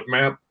the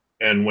roadmap.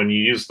 And when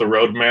you use the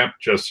roadmap,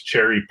 just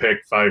cherry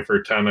pick 5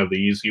 or 10 of the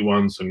easy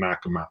ones and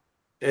knock them out.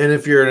 And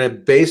if you're in a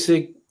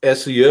basic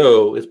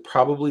SEO, it's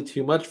probably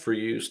too much for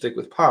you. Stick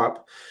with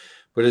Pop.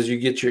 But as you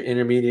get your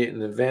intermediate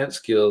and advanced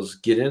skills,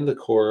 get into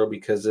Quora,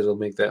 because it'll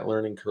make that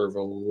learning curve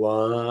a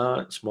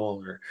lot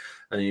smaller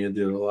and you'll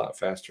do it a lot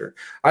faster.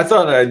 I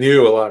thought I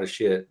knew a lot of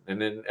shit.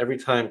 And then every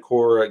time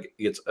Quora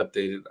gets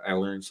updated, I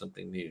learn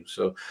something new.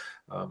 So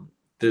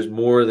there's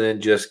more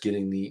than just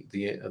getting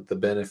the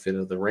benefit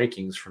of the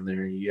rankings from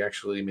there. You're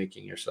actually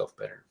making yourself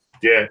better.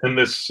 Yeah, and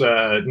this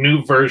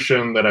new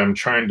version that I'm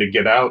trying to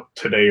get out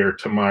today or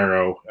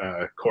tomorrow,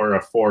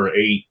 Quora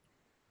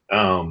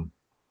 4.8,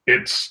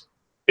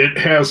 it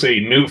has a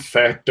new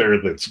factor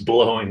that's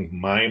blowing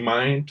my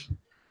mind.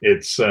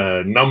 It's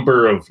a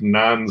number of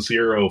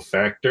non-zero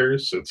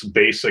factors. It's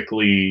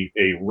basically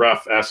a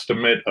rough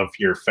estimate of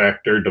your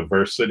factor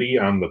diversity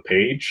on the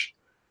page,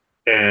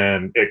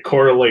 and it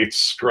correlates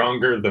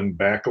stronger than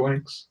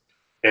backlinks.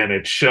 And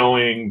it's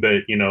showing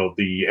that,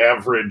 the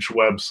average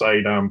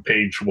website on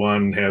page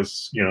 1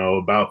 has,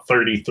 about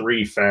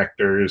 33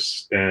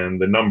 factors, and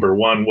the number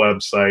 1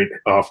 website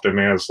often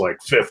has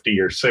like 50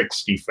 or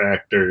 60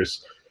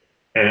 factors.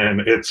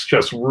 And it's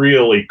just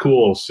really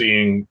cool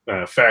seeing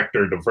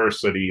factor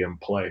diversity in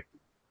play.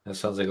 That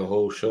sounds like a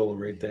whole show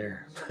right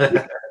there.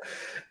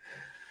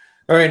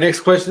 All right,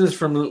 next question is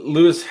from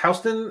Lewis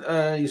Houston.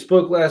 You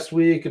spoke last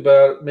week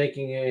about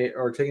taking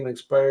an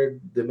expired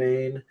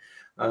domain.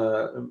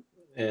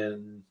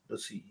 And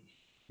let's see,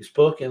 you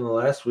spoke in the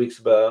last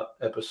week's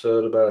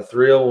episode about a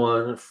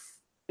 301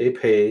 a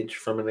page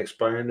from an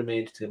expiring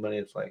domain to the money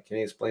in flight? Can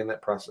you explain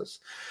that process?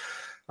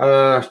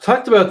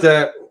 Talked about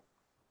that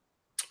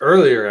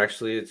earlier,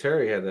 actually.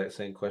 Terry had that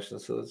same question,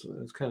 so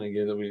it's kind of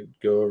good that we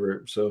go over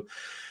it. So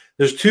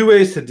there's two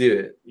ways to do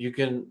it. You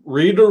can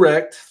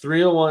redirect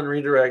 301,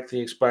 redirect the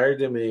expired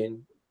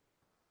domain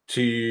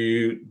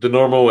to the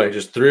normal way,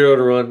 just 301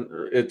 to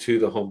run it to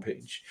the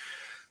homepage.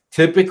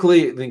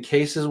 Typically, in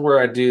cases where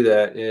I do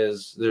that, it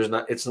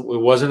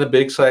wasn't a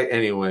big site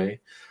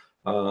anyway.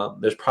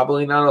 There's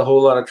probably not a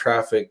whole lot of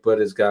traffic, but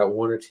it's got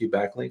one or two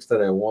backlinks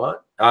that I want.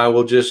 I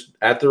will just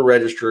at the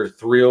register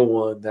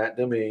 301 that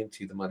domain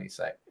to the money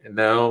site. And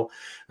now,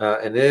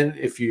 and then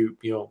if you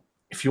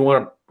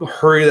want to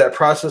hurry that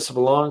process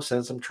along,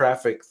 send some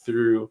traffic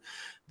through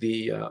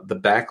the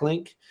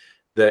backlink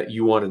that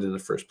you wanted in the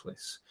first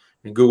place.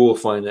 And Google will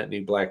find that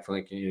new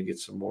backlink and you get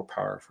some more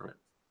power from it.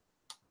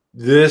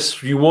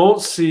 You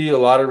won't see a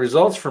lot of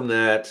results from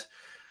that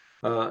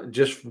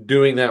just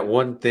doing that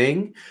one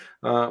thing.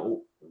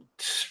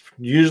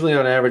 Usually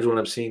on average what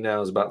I'm seeing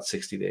now is about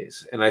 60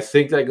 days. And I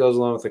think that goes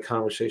along with the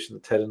conversation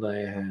that Ted and I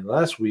had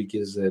last week,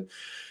 is that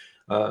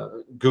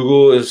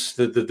Google is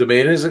the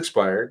domain is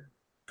expired.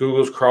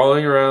 Google's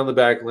crawling around the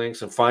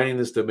backlinks and finding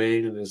this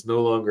domain and is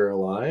no longer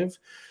alive.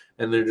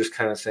 And they're just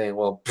kind of saying,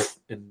 well,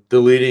 and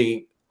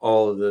deleting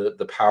all of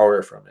the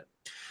power from it.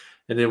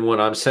 And then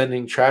when I'm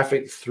sending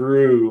traffic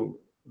through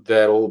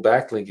that old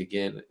backlink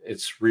again,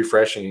 it's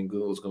refreshing and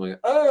Google's going,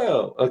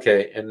 oh,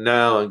 okay. And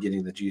now I'm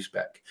getting the juice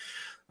back.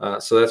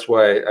 So that's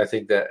why I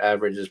think that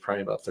average is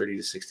probably about 30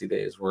 to 60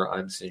 days where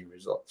I'm seeing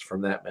results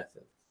from that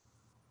method.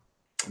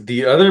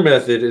 The other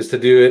method is to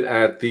do it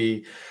at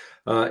the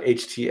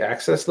HT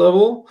access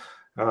level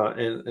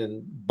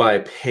and by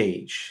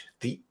page.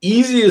 The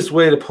easiest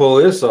way to pull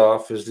this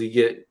off is to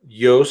get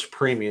Yoast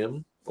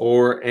Premium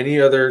or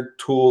any other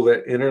tool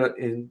that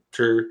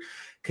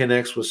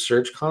interconnects with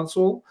Search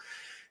Console.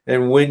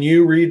 And when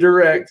you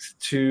redirect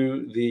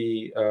to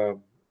the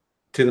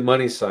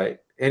money site,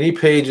 any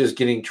page is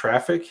getting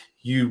traffic,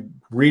 you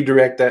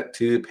redirect that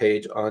to the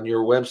page on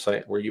your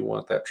website where you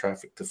want that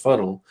traffic to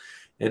funnel.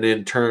 And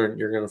in turn,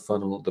 you're going to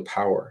funnel the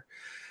power.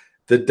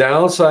 The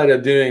downside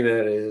of doing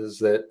that is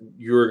that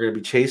you're going to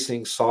be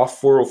chasing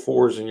soft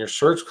 404s in your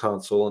Search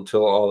Console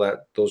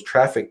until those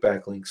traffic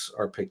backlinks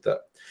are picked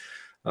up.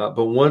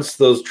 But once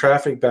those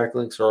traffic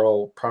backlinks are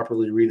all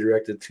properly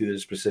redirected to the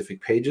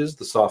specific pages,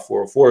 the soft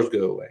 404s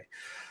go away.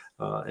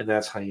 And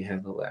that's how you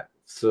handle that.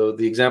 So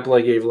the example I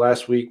gave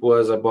last week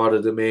was I bought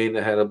a domain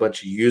that had a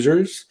bunch of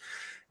users.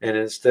 And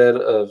instead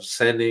of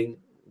sending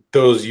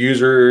those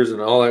users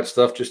and all that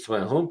stuff just to my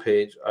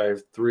homepage,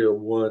 I've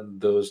 301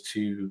 those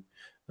to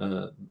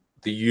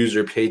the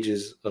user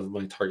pages of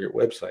my target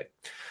website.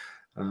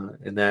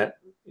 And that,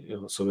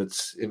 so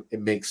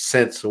it makes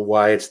sense of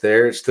why it's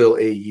there. It's still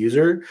a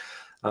user.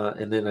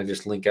 And then I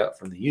just link out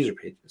from the user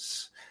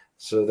pages.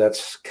 So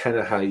that's kind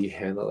of how you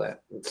handle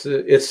that.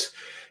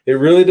 It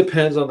really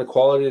depends on the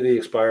quality of the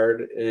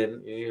expired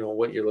and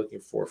what you're looking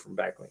for from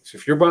backlinks.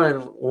 If you're buying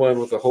one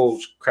with a whole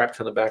crap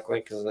ton of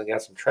backlinks and they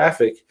got some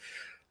traffic,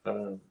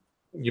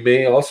 you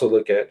may also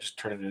look at just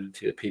turning it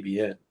into a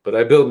PBN. But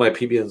I build my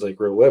PBNs like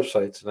real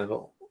websites, and I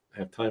don't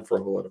have time for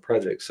a whole lot of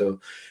projects.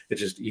 So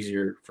it's just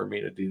easier for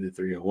me to do the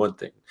 301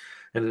 thing.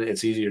 And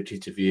it's easier to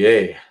teach a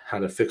VA how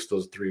to fix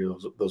those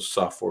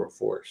soft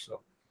 404s.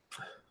 So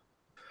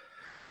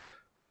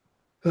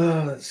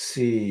let's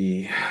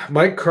see.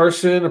 Mike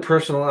Carson, a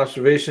personal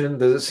observation.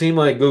 Does it seem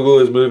like Google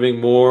is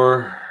moving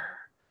more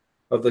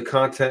of the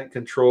content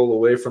control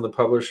away from the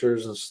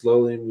publishers and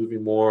slowly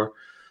moving more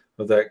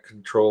of that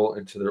control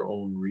into their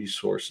own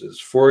resources?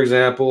 For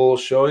example,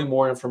 showing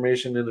more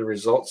information in the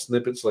results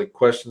snippets like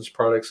questions,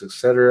 products,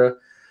 etc.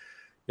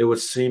 It would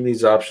seem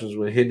these options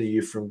would hinder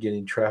you from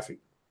getting traffic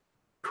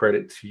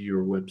credit to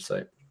your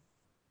website.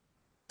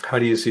 How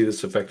do you see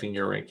this affecting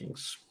your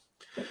rankings?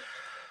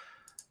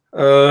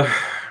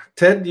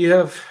 Ted, do you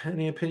have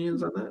any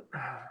opinions on that?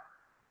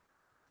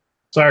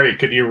 Sorry,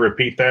 could you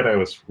repeat that? I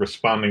was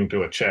responding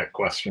to a chat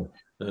question.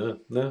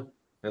 No,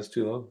 that's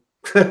too long.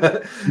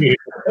 No.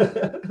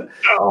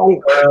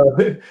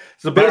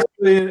 So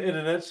basically, in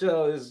a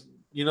nutshell, is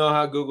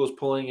how Google's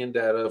pulling in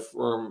data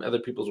from other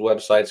people's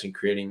websites and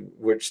creating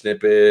rich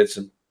snippets,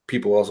 and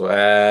people also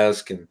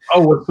ask and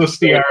what's this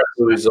the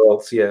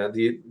results? Yeah.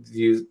 Do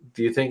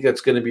you think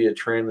that's going to be a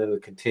trend that will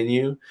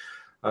continue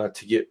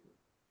to get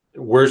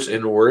worse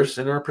and worse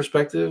in our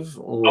perspective?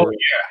 Or?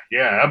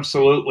 Yeah,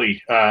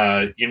 absolutely.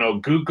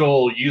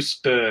 Google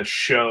used to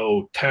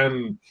show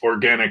 10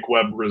 organic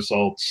web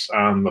results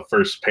on the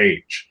first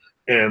page,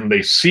 and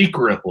they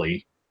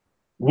secretly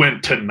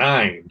went to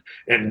 9,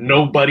 and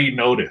nobody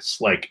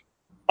noticed. Like,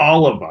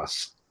 all of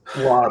us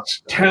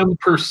lost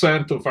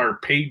 10% of our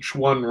page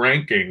 1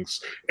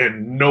 rankings,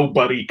 and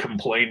nobody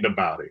complained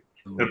about it.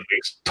 And they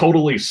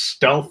totally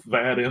stealth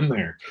that in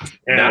there.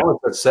 And now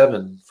it's at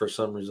 7 for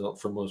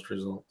most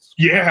results.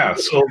 Yeah,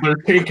 so they're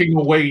taking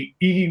away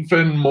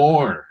even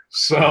more.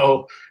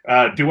 So,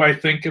 do I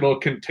think it'll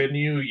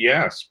continue?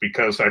 Yes,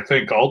 because I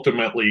think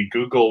ultimately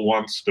Google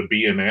wants to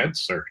be an ad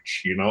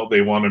search.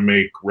 They want to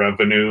make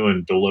revenue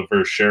and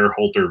deliver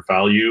shareholder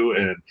value.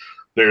 And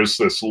there's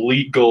this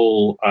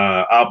legal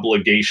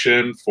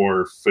obligation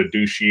for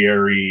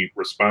fiduciary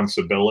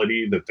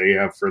responsibility that they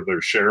have for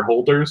their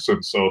shareholders.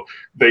 And so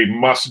they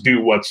must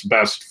do what's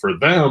best for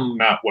them,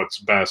 not what's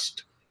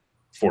best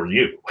for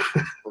you.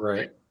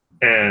 Right.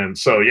 And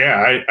so,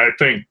 yeah, I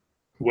think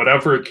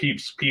whatever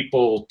keeps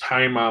people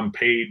time on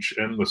page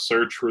in the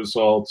search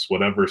results,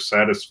 whatever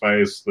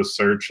satisfies the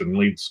search and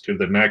leads to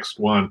the next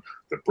one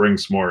that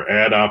brings more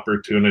ad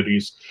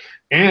opportunities.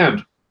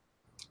 And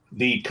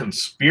the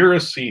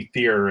conspiracy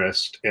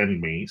theorist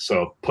in me,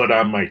 so put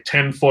on my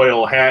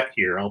tinfoil hat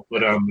here, I'll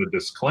put on the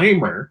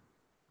disclaimer.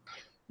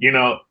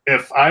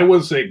 If I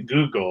was at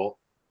Google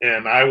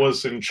and I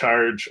was in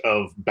charge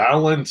of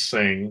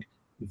balancing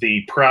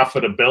the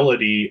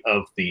profitability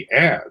of the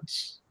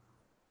ads,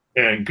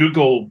 and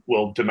Google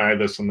will deny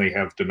this, and they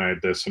have denied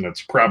this, and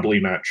it's probably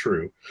not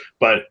true.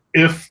 But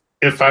if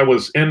I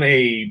was in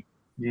a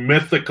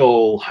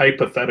mythical,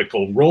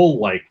 hypothetical role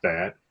like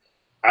that,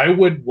 I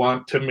would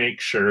want to make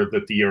sure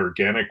that the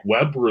organic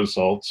web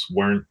results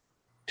weren't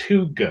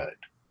too good.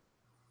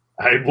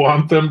 I'd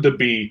want them to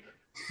be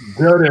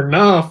good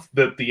enough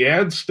that the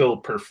ads still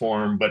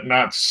perform, but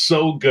not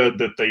so good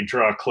that they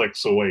draw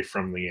clicks away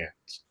from the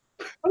ads.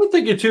 I don't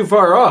think you're too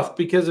far off,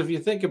 because if you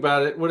think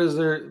about it, what is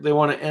they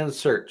want to end the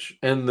search.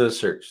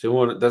 They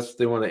want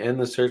to end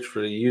the search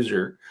for the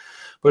user.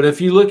 But if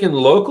you look in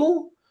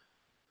local,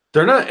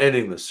 they're not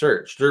ending the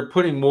search. They're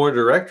putting more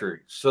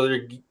directories. So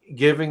they're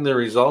giving the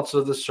results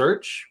of the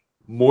search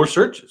more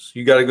searches.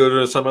 You got to go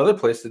to some other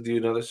place to do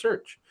another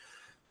search.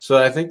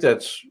 So I think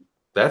that's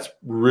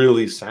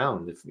really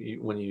sound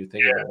when you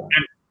think about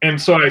it. And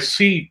so I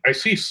see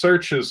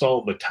searches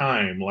all the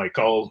time. Like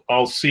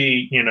I'll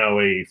see, a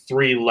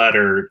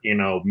 3-letter,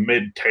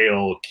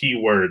 mid-tail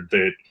keyword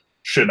that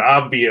should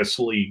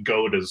obviously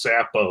go to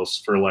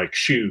Zappos for like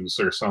shoes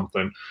or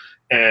something.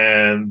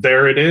 And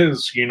there it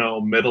is,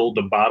 middle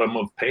to bottom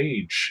of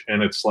page.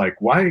 And it's like,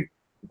 why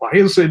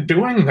is it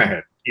doing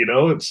that?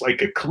 It's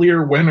like a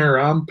clear winner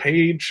on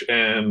page,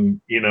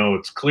 and,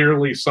 it's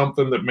clearly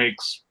something that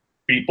makes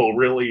people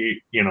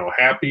really,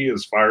 happy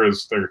as far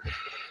as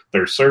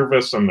their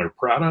service and their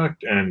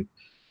product.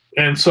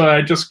 And so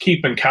I just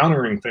keep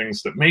encountering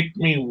things that make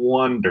me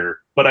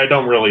wonder, but I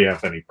don't really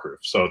have any proof.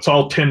 So it's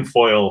all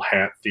tinfoil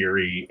hat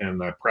theory,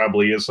 and that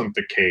probably isn't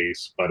the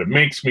case, but it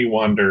makes me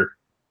wonder,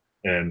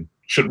 and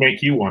should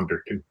make you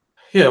wonder too.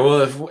 Yeah,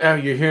 well, if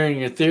you're hearing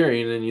your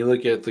theory and then you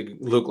look at the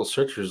local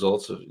search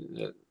results,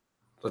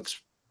 that's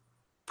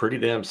pretty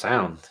damn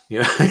sound.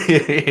 Other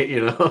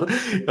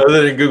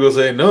than Google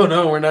saying,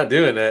 no, we're not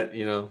doing that.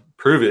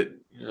 Prove it.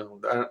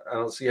 I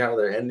don't see how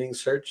they're ending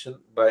search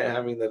by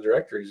having the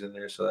directories in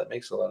there. So that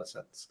makes a lot of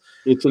sense.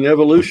 It's an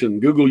evolution.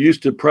 Google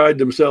used to pride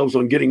themselves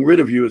on getting rid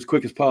of you as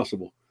quick as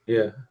possible.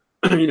 Yeah.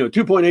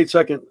 2.8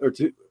 seconds or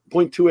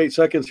 2.28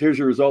 seconds. Here's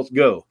your results.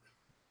 Go.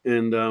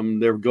 And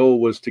their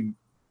goal was to,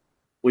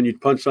 when you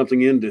punch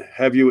something in, to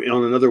have you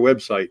on another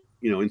website,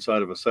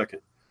 inside of a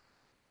second.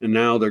 And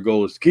now their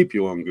goal is to keep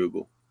you on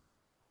Google.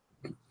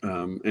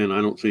 And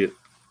I don't see it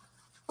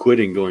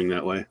quitting going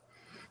that way.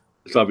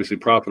 It's obviously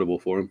profitable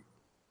for them.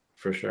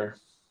 For sure.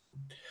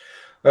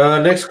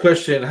 Next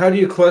question. How do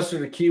you cluster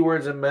the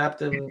keywords and map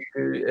them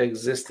to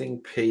existing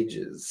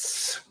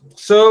pages?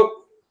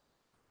 So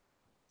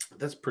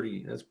that's pretty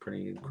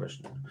good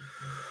question.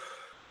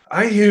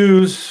 I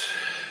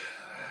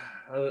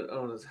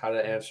don't know how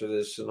to answer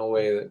this in a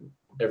way that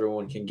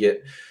everyone can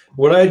get.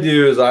 What I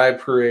do is I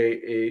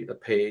create a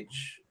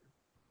page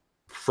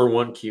for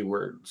one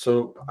keyword.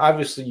 So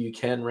obviously you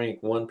can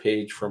rank one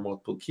page for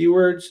multiple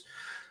keywords,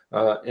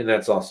 and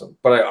that's awesome.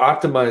 But I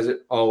optimize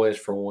it always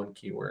for one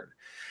keyword.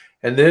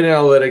 And then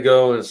I'll let it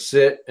go and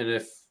sit. And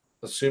if,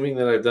 assuming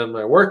that I've done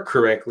my work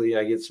correctly,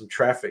 I get some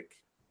traffic.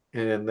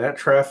 And that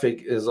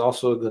traffic is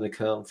also going to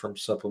come from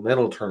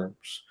supplemental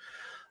terms,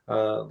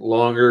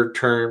 longer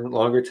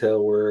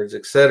tail words,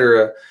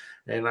 etc.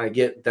 And I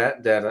get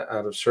that data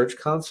out of Search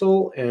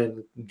Console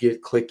and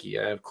get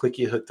Clicky. I have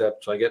Clicky hooked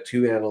up, so I get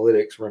 2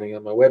 analytics running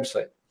on my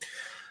website,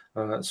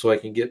 so I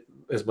can get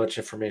as much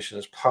information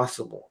as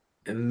possible.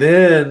 And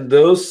then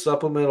those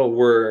supplemental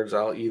words,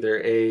 I'll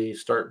either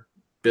start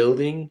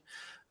building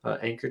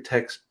anchor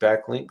text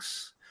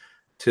backlinks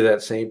to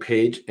that same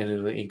page, and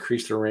it'll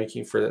increase the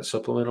ranking for that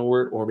supplemental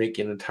word, or make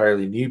an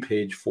entirely new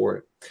page for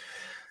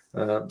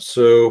it.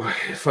 So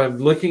if I'm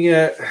looking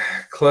at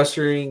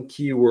clustering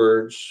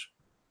keywords,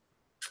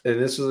 and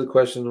this is a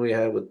question we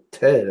had with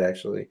Ted,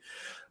 actually.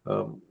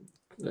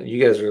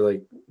 You guys are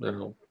like, I don't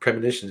know,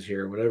 premonitions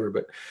here or whatever,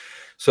 but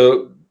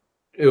so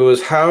it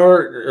was, how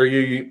are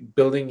you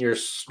building your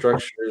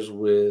structures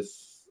with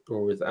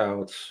or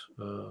without?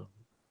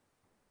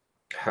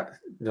 Ted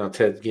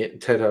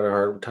had a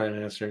hard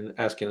time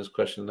asking this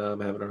question. Now I'm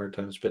having a hard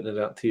time spitting it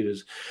out too.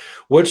 Is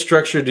what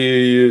structure do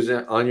you use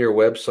on your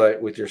website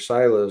with your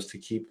silos to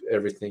keep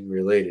everything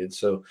related?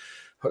 So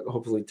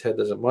hopefully Ted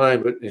doesn't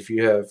mind, but if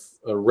you have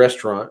a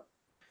restaurant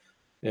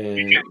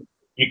and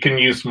you can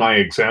use my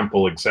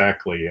example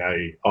exactly.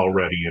 I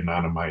already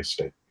anonymized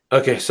it.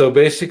 Okay, so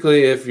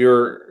basically, if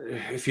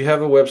you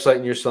have a website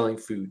and you're selling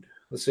food,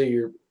 let's say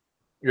you're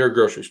a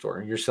grocery store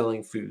and you're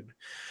selling food,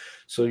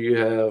 so you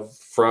have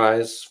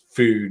fries,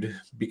 food,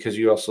 because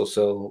you also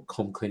sell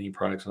home cleaning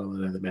products and all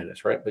that other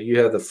madness, right? But you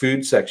have the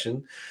food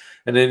section,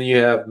 and then you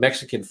have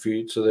Mexican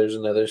food, so there's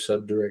another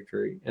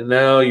subdirectory, and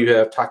now you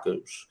have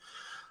tacos.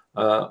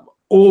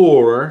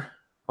 Or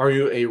are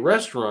you a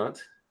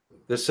restaurant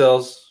that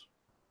sells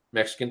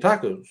Mexican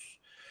tacos?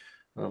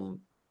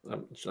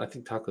 I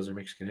think tacos are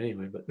Mexican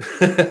anyway, but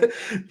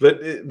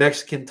but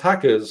Mexican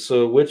tacos.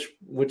 So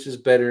which is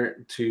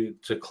better to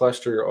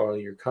cluster all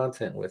your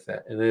content with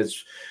that? And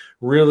it's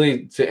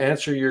really, to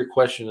answer your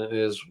question, it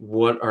is,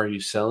 what are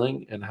you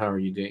selling and how are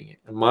you doing it?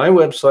 And my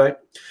website,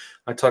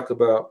 I talk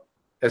about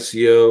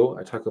SEO,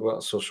 I talk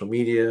about social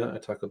media, I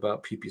talk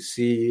about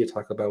PPC, I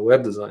talk about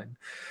web design.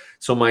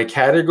 So my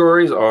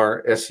categories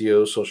are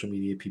SEO, social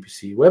media,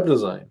 PPC, web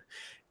design.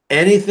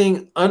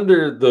 Anything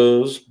under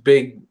those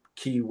big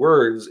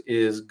keywords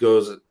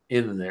goes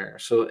in there.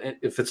 So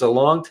if it's a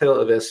long tail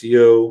of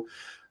SEO,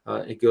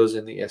 it goes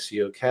in the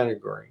SEO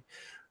category.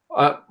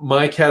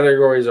 My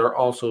categories are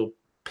also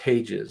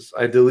pages.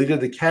 I deleted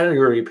the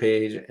category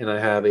page and I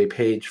have a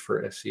page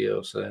for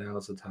SEO, so that now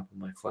it's the top of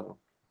my funnel.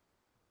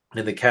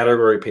 And the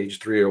category page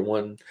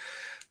 301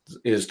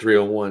 is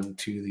 301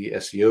 to the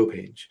SEO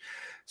page.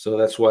 So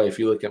that's why if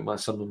you look at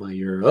some of my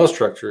URL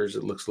structures,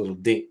 it looks a little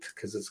dinked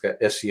because it's got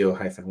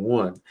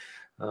SEO-1.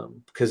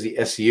 Because the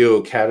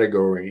SEO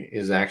category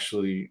is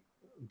actually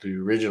the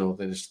original.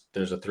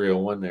 There's a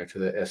 301 there to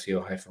the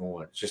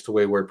SEO-1. It's just the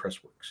way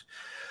WordPress works.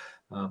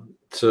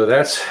 So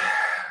that's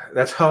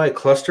how I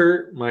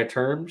cluster my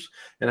terms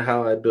and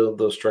how I build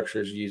those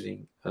structures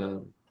using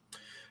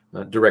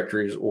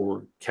directories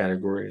or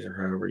categories, or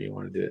however you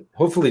want to do it.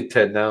 Hopefully,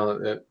 Ted, now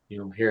that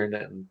hearing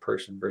that in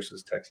person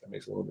versus text, that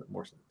makes a little bit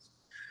more sense.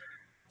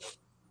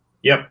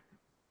 Yep.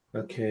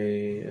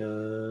 Okay,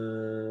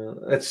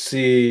 let's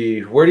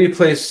see. Where do you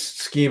place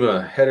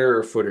schema, header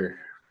or footer?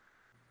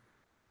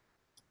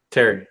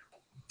 Terry.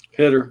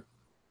 Header.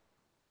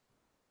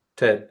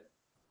 Ted.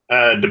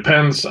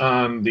 Depends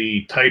on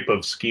the type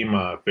of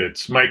schema. If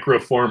it's micro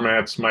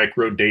formats,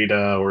 micro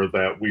data, or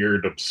that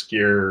weird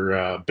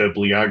obscure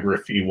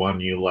bibliography one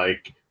you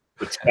like,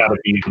 it's got to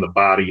be in the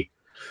body.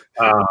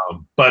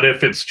 But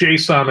if it's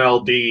JSON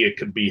LD, it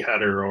could be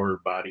header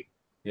or body.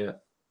 Yeah.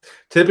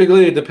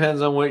 Typically, it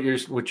depends on what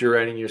you're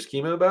writing your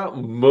schema about.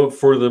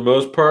 For the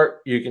most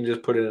part, you can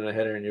just put it in a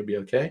header and you'll be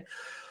okay.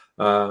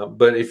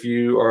 But if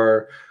you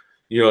are,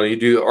 you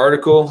do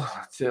article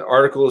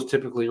is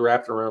typically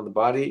wrapped around the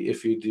body.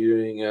 If you're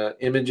doing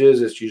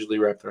images, it's usually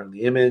wrapped around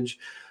the image.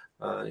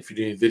 If you're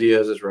doing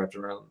videos, it's wrapped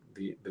around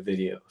the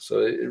video.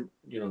 So,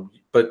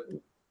 but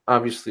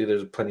obviously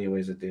there's plenty of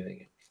ways of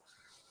doing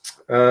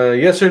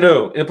it. Yes or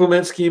no?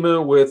 Implement schema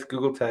with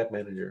Google Tag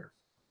Manager.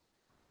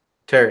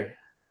 Terry.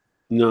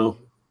 No.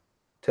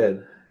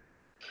 Ted.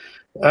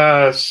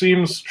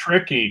 Seems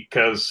tricky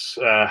because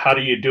how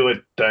do you do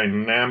it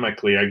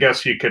dynamically? I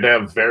guess you could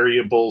have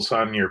variables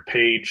on your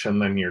page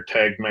and then your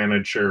tag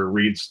manager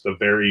reads the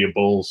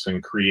variables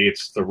and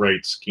creates the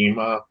right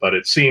schema, but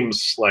it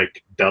seems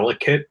like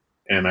delicate,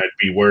 and I'd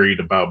be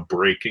worried about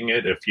breaking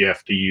it if you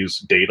have to use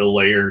data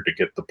layer to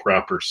get the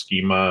proper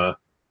schema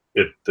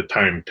at the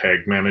time tag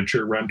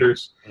manager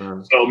renders.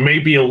 So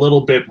maybe a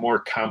little bit more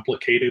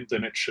complicated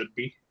than it should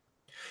be.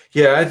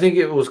 Yeah, I think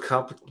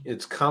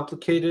it's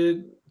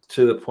complicated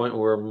to the point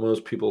where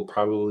most people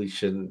probably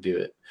shouldn't do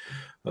it,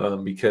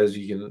 because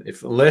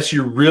unless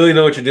you really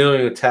know what you're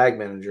doing with Tag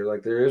Manager.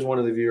 Like, there is one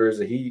of the viewers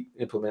that he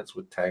implements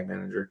with Tag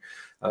Manager,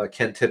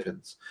 Ken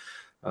Tippins,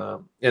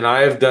 and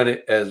I have done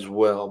it as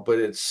well. But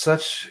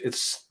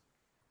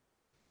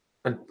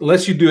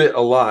unless you do it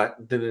a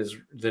lot,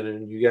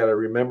 then you got to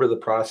remember the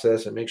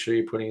process and make sure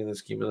you're putting in the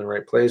schema in the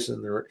right place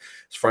and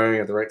it's firing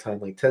at the right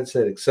time, like Ted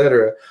said,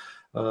 etc.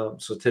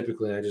 So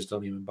typically, I just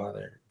don't even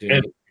bother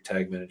doing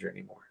Tag Manager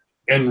anymore.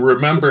 And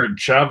remember,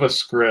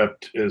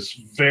 JavaScript is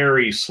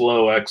very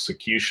slow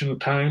execution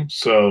time.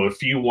 So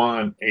if you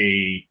want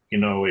a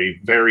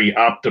very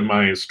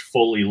optimized,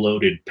 fully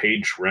loaded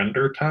page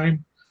render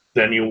time,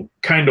 then you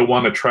kind of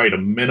want to try to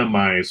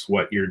minimize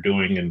what you're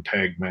doing in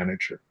Tag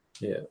Manager.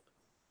 Yeah.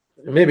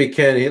 Maybe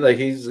Ken,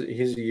 he's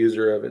a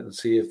user of it, and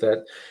see if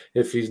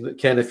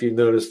you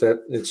notice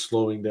that it's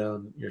slowing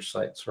down your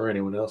sites, or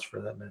anyone else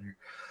for that matter.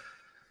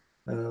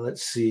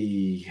 Let's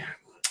see.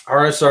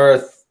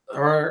 RSS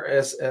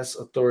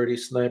Authority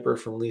Sniper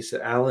from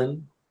Lisa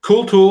Allen.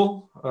 Cool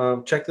tool.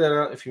 Check that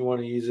out if you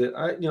want to use it.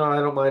 I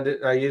don't mind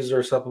it. I use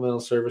their supplemental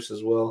service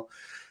as well.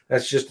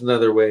 That's just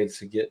another way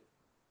to get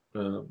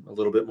a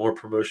little bit more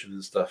promotion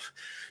and stuff.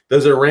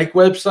 Does it rank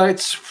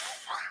websites?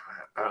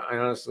 I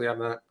honestly,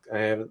 I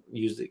haven't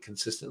used it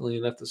consistently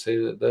enough to say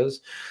that it does,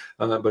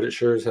 but it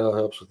sure as hell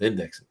helps with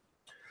indexing.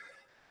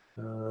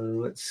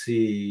 Let's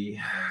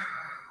see.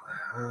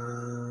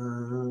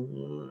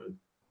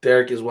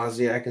 Derek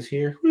Wozniak is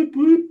here. Whoop,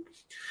 whoop.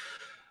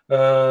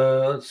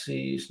 Let's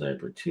see,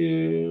 Sniper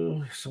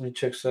 2. Somebody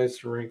check sites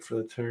to rank for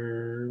the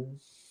term.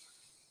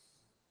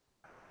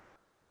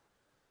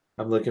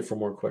 I'm looking for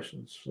more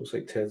questions. Looks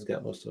like Ted's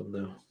got most of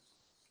them now.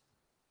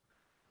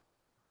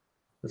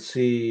 Let's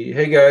see.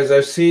 Hey guys,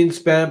 I've seen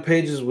spam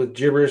pages with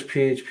gibberish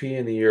PHP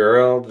in the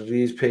URL. Do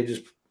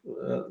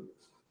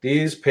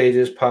these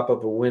pages pop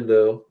up a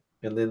window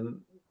and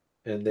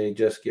they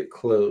just get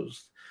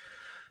closed?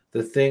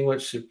 The thing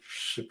which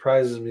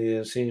surprises me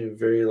is seeing a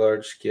very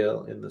large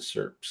scale in the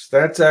SERPs.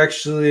 That's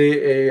actually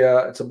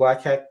it's a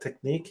black hat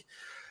technique.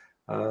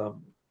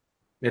 And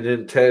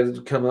then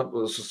Ted come up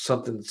with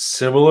something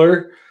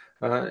similar.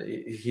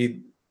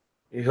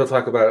 He'll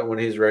talk about it when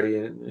he's ready,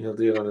 and he'll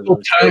do it on his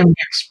own time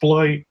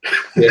exploit.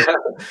 Yeah,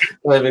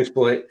 time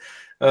exploit.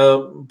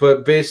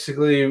 But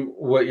basically,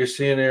 what you're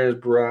seeing there is,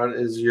 Baran,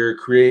 is you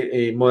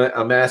create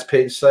a mass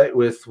page site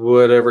with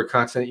whatever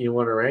content you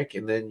want to rank,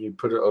 and then you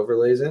put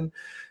overlays in,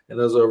 and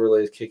those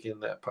overlays kick in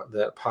that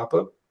pop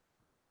up,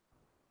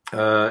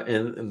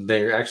 and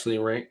they actually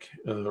rank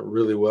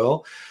really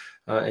well.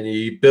 And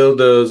you build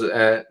those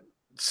at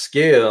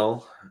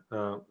scale,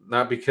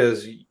 not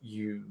because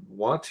you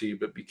want to,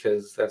 but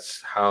because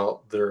that's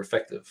how they're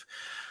effective,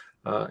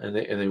 and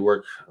they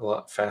work a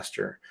lot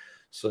faster.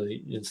 So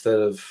instead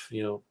of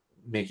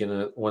making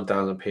a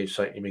 1,000 page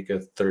site, you make a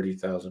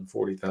 30,000,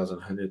 40,000,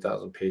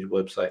 100,000 page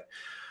website,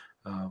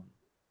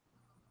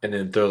 and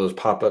then throw those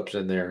pop-ups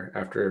in there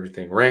after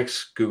everything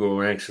ranks. Google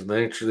ranks, and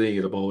eventually you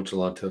get a bunch of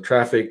long tail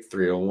traffic.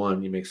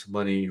 301, you make some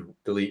money.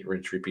 Delete,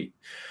 rinse, repeat.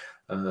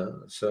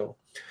 So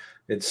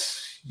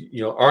it's,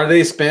 are they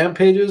spam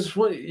pages?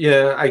 Well,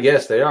 yeah, I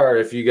guess they are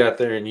if you got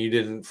there and you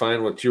didn't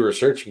find what you were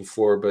searching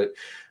for. But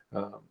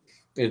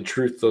in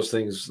truth,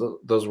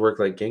 those work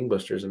like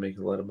gangbusters and make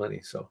a lot of money.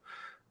 So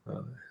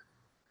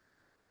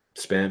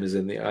spam is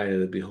in the eye of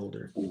the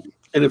beholder.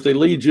 And if they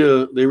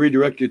they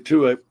redirect you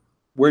to it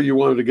where you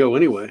wanted to go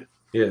anyway.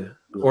 Yeah.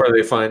 Or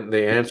they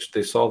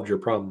solved your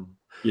problem.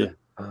 Yeah.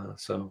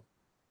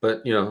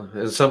 But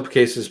in some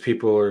cases,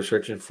 people are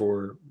searching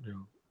for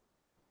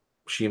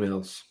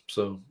shemales.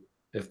 So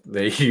if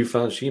you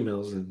found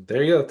shemales, and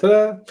there you go,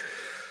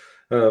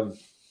 ta-da!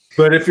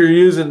 But if you're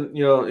using,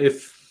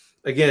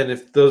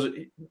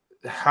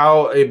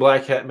 how a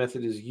black hat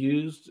method is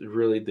used, it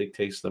really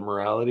dictates the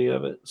morality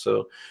of it.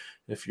 So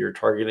if you're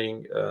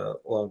targeting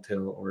long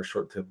tail or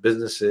short tail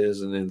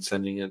businesses and then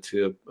sending it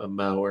to a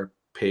malware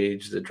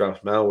page that drops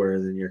malware,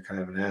 then you're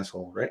kind of an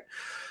asshole, right?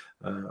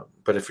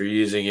 But if you're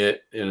using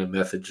it in a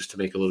method just to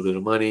make a little bit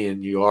of money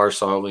and you are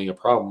solving a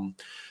problem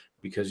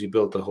because you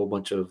built a whole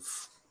bunch of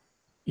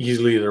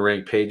easily to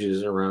rank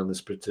pages around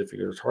this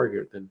particular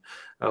target, then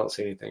I don't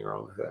see anything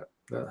wrong with that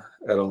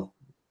at all.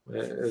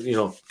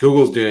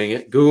 Google's doing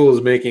it. Google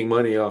is making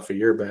money off of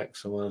your back,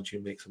 so why don't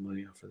you make some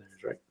money off of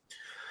theirs, right?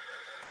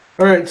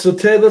 All right, so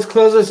Ted, let's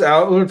close this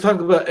out. We're going to talk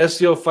about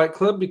SEO Fight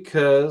Club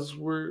because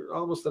we're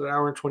almost at an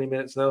hour and 20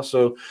 minutes now.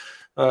 So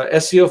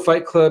SEO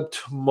Fight Club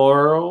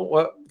tomorrow.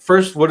 Well,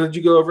 first, what did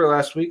you go over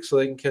last week so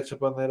they can catch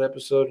up on that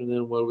episode? And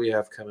then what do we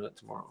have coming up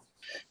tomorrow?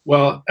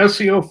 Well,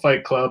 SEO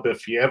Fight Club,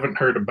 if you haven't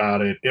heard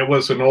about it, it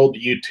was an old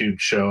YouTube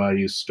show I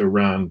used to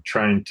run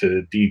trying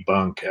to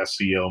debunk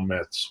SEO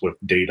myths with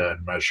data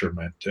and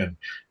measurement.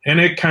 And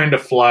it kind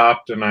of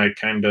flopped, and I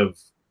kind of,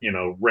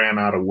 ran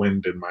out of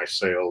wind in my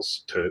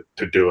sails to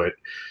do it.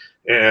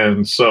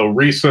 And so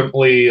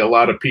recently, a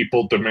lot of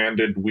people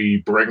demanded we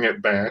bring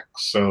it back.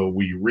 So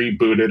we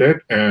rebooted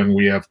it, and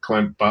we have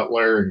Clint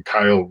Butler and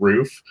Kyle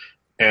Roof.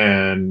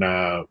 And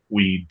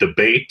we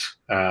debate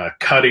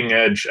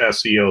cutting-edge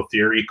SEO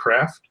theory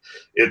craft.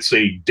 It's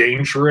a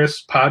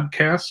dangerous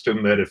podcast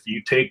in that if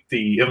you take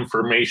the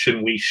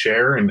information we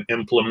share and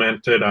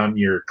implement it on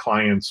your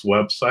clients'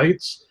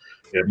 websites,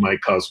 it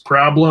might cause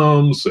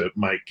problems. It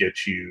might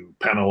get you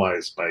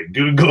penalized by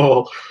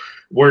Google.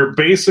 We're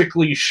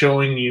basically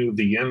showing you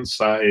the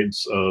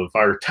insides of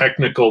our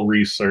technical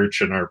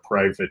research and our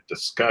private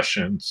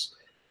discussions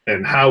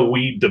and how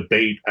we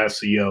debate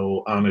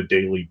SEO on a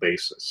daily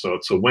basis. So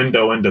it's a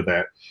window into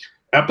that.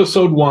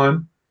 Episode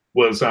 1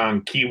 was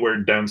on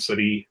keyword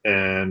density,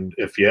 and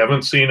if you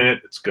haven't seen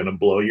it, it's going to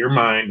blow your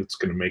mind. It's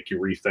going to make you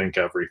rethink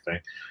everything.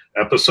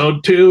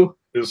 Episode 2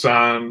 is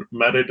on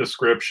meta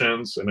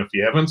descriptions, and if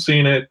you haven't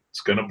seen it,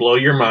 it's going to blow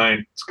your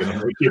mind. It's going to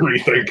make you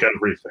rethink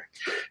everything.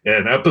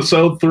 And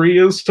episode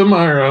 3 is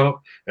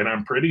tomorrow, and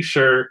I'm pretty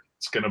sure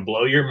it's going to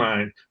blow your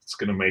mind. It's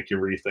going to make you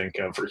rethink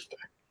everything.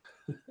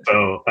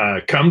 So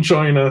come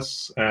join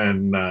us,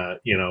 and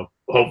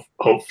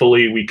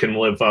hopefully we can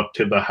live up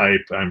to the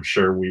hype. I'm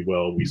sure we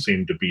will. We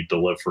seem to be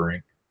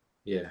delivering.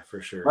 Yeah, for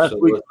sure. Last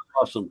week was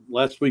awesome.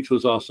 Last week's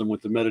was awesome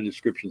with the meta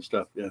description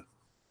stuff. Yeah.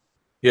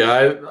 Yeah,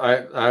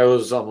 I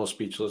was almost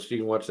speechless. You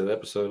can watch that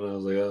episode, and I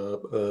was like,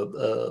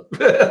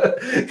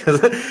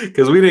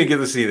 because we didn't get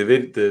to see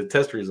the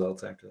test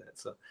results after that.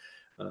 So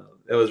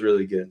that was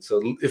really good.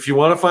 So if you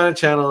want to find a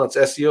channel, it's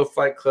SEO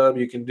Fight Club.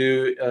 You can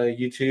do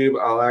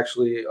YouTube. I'll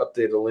actually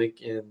update a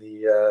link in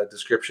the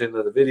description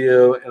of the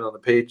video and on the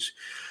page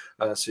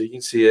so you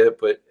can see it.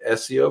 But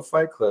SEO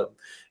Fight Club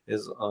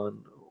is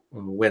on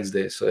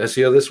Wednesday. So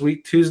SEO this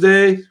week,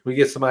 Tuesday, we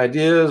get some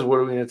ideas. What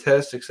are we going to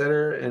test,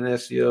 etc. And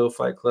SEO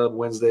Fight Club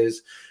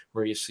Wednesdays,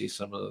 where you see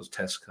some of those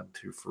tests come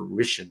to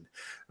fruition,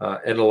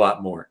 and a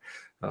lot more.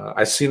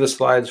 I see the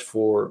slides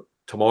for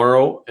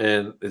tomorrow,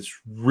 and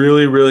it's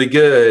really, really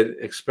good,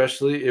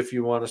 especially if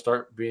you want to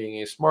start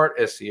being a smart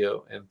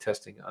SEO and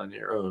testing on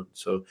your own.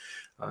 So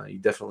you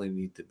definitely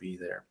need to be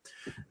there.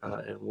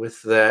 And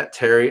with that,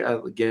 Terry,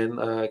 again,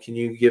 can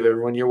you give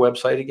everyone your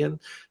website again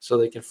so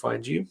they can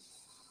find you?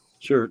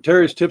 Sure.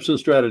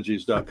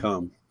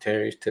 Terry'sTipsAndStrategies.com.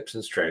 Terry's Tips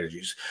and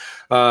Strategies.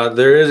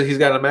 He's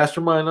got a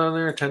mastermind on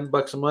there,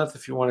 $10 a month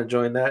if you want to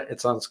join that.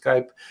 It's on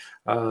Skype.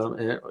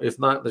 And if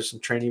not, there's some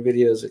training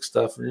videos and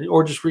stuff,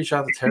 or just reach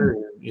out to Terry,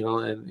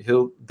 and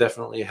he'll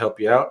definitely help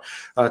you out.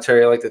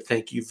 Terry, I'd like to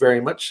thank you very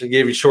much. I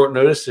gave you short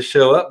notice to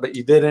show up, but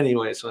you did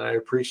anyway, so I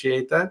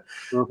appreciate that.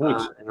 Well,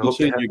 thanks. And I hope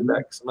to have you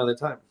back some other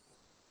time.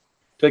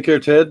 Take care,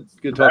 Ted.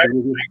 Good talking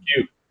with you. Thank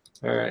you.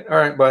 All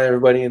right. Bye,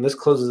 everybody. And this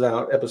closes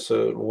out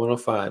episode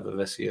 105 of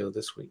SEO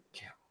This Week.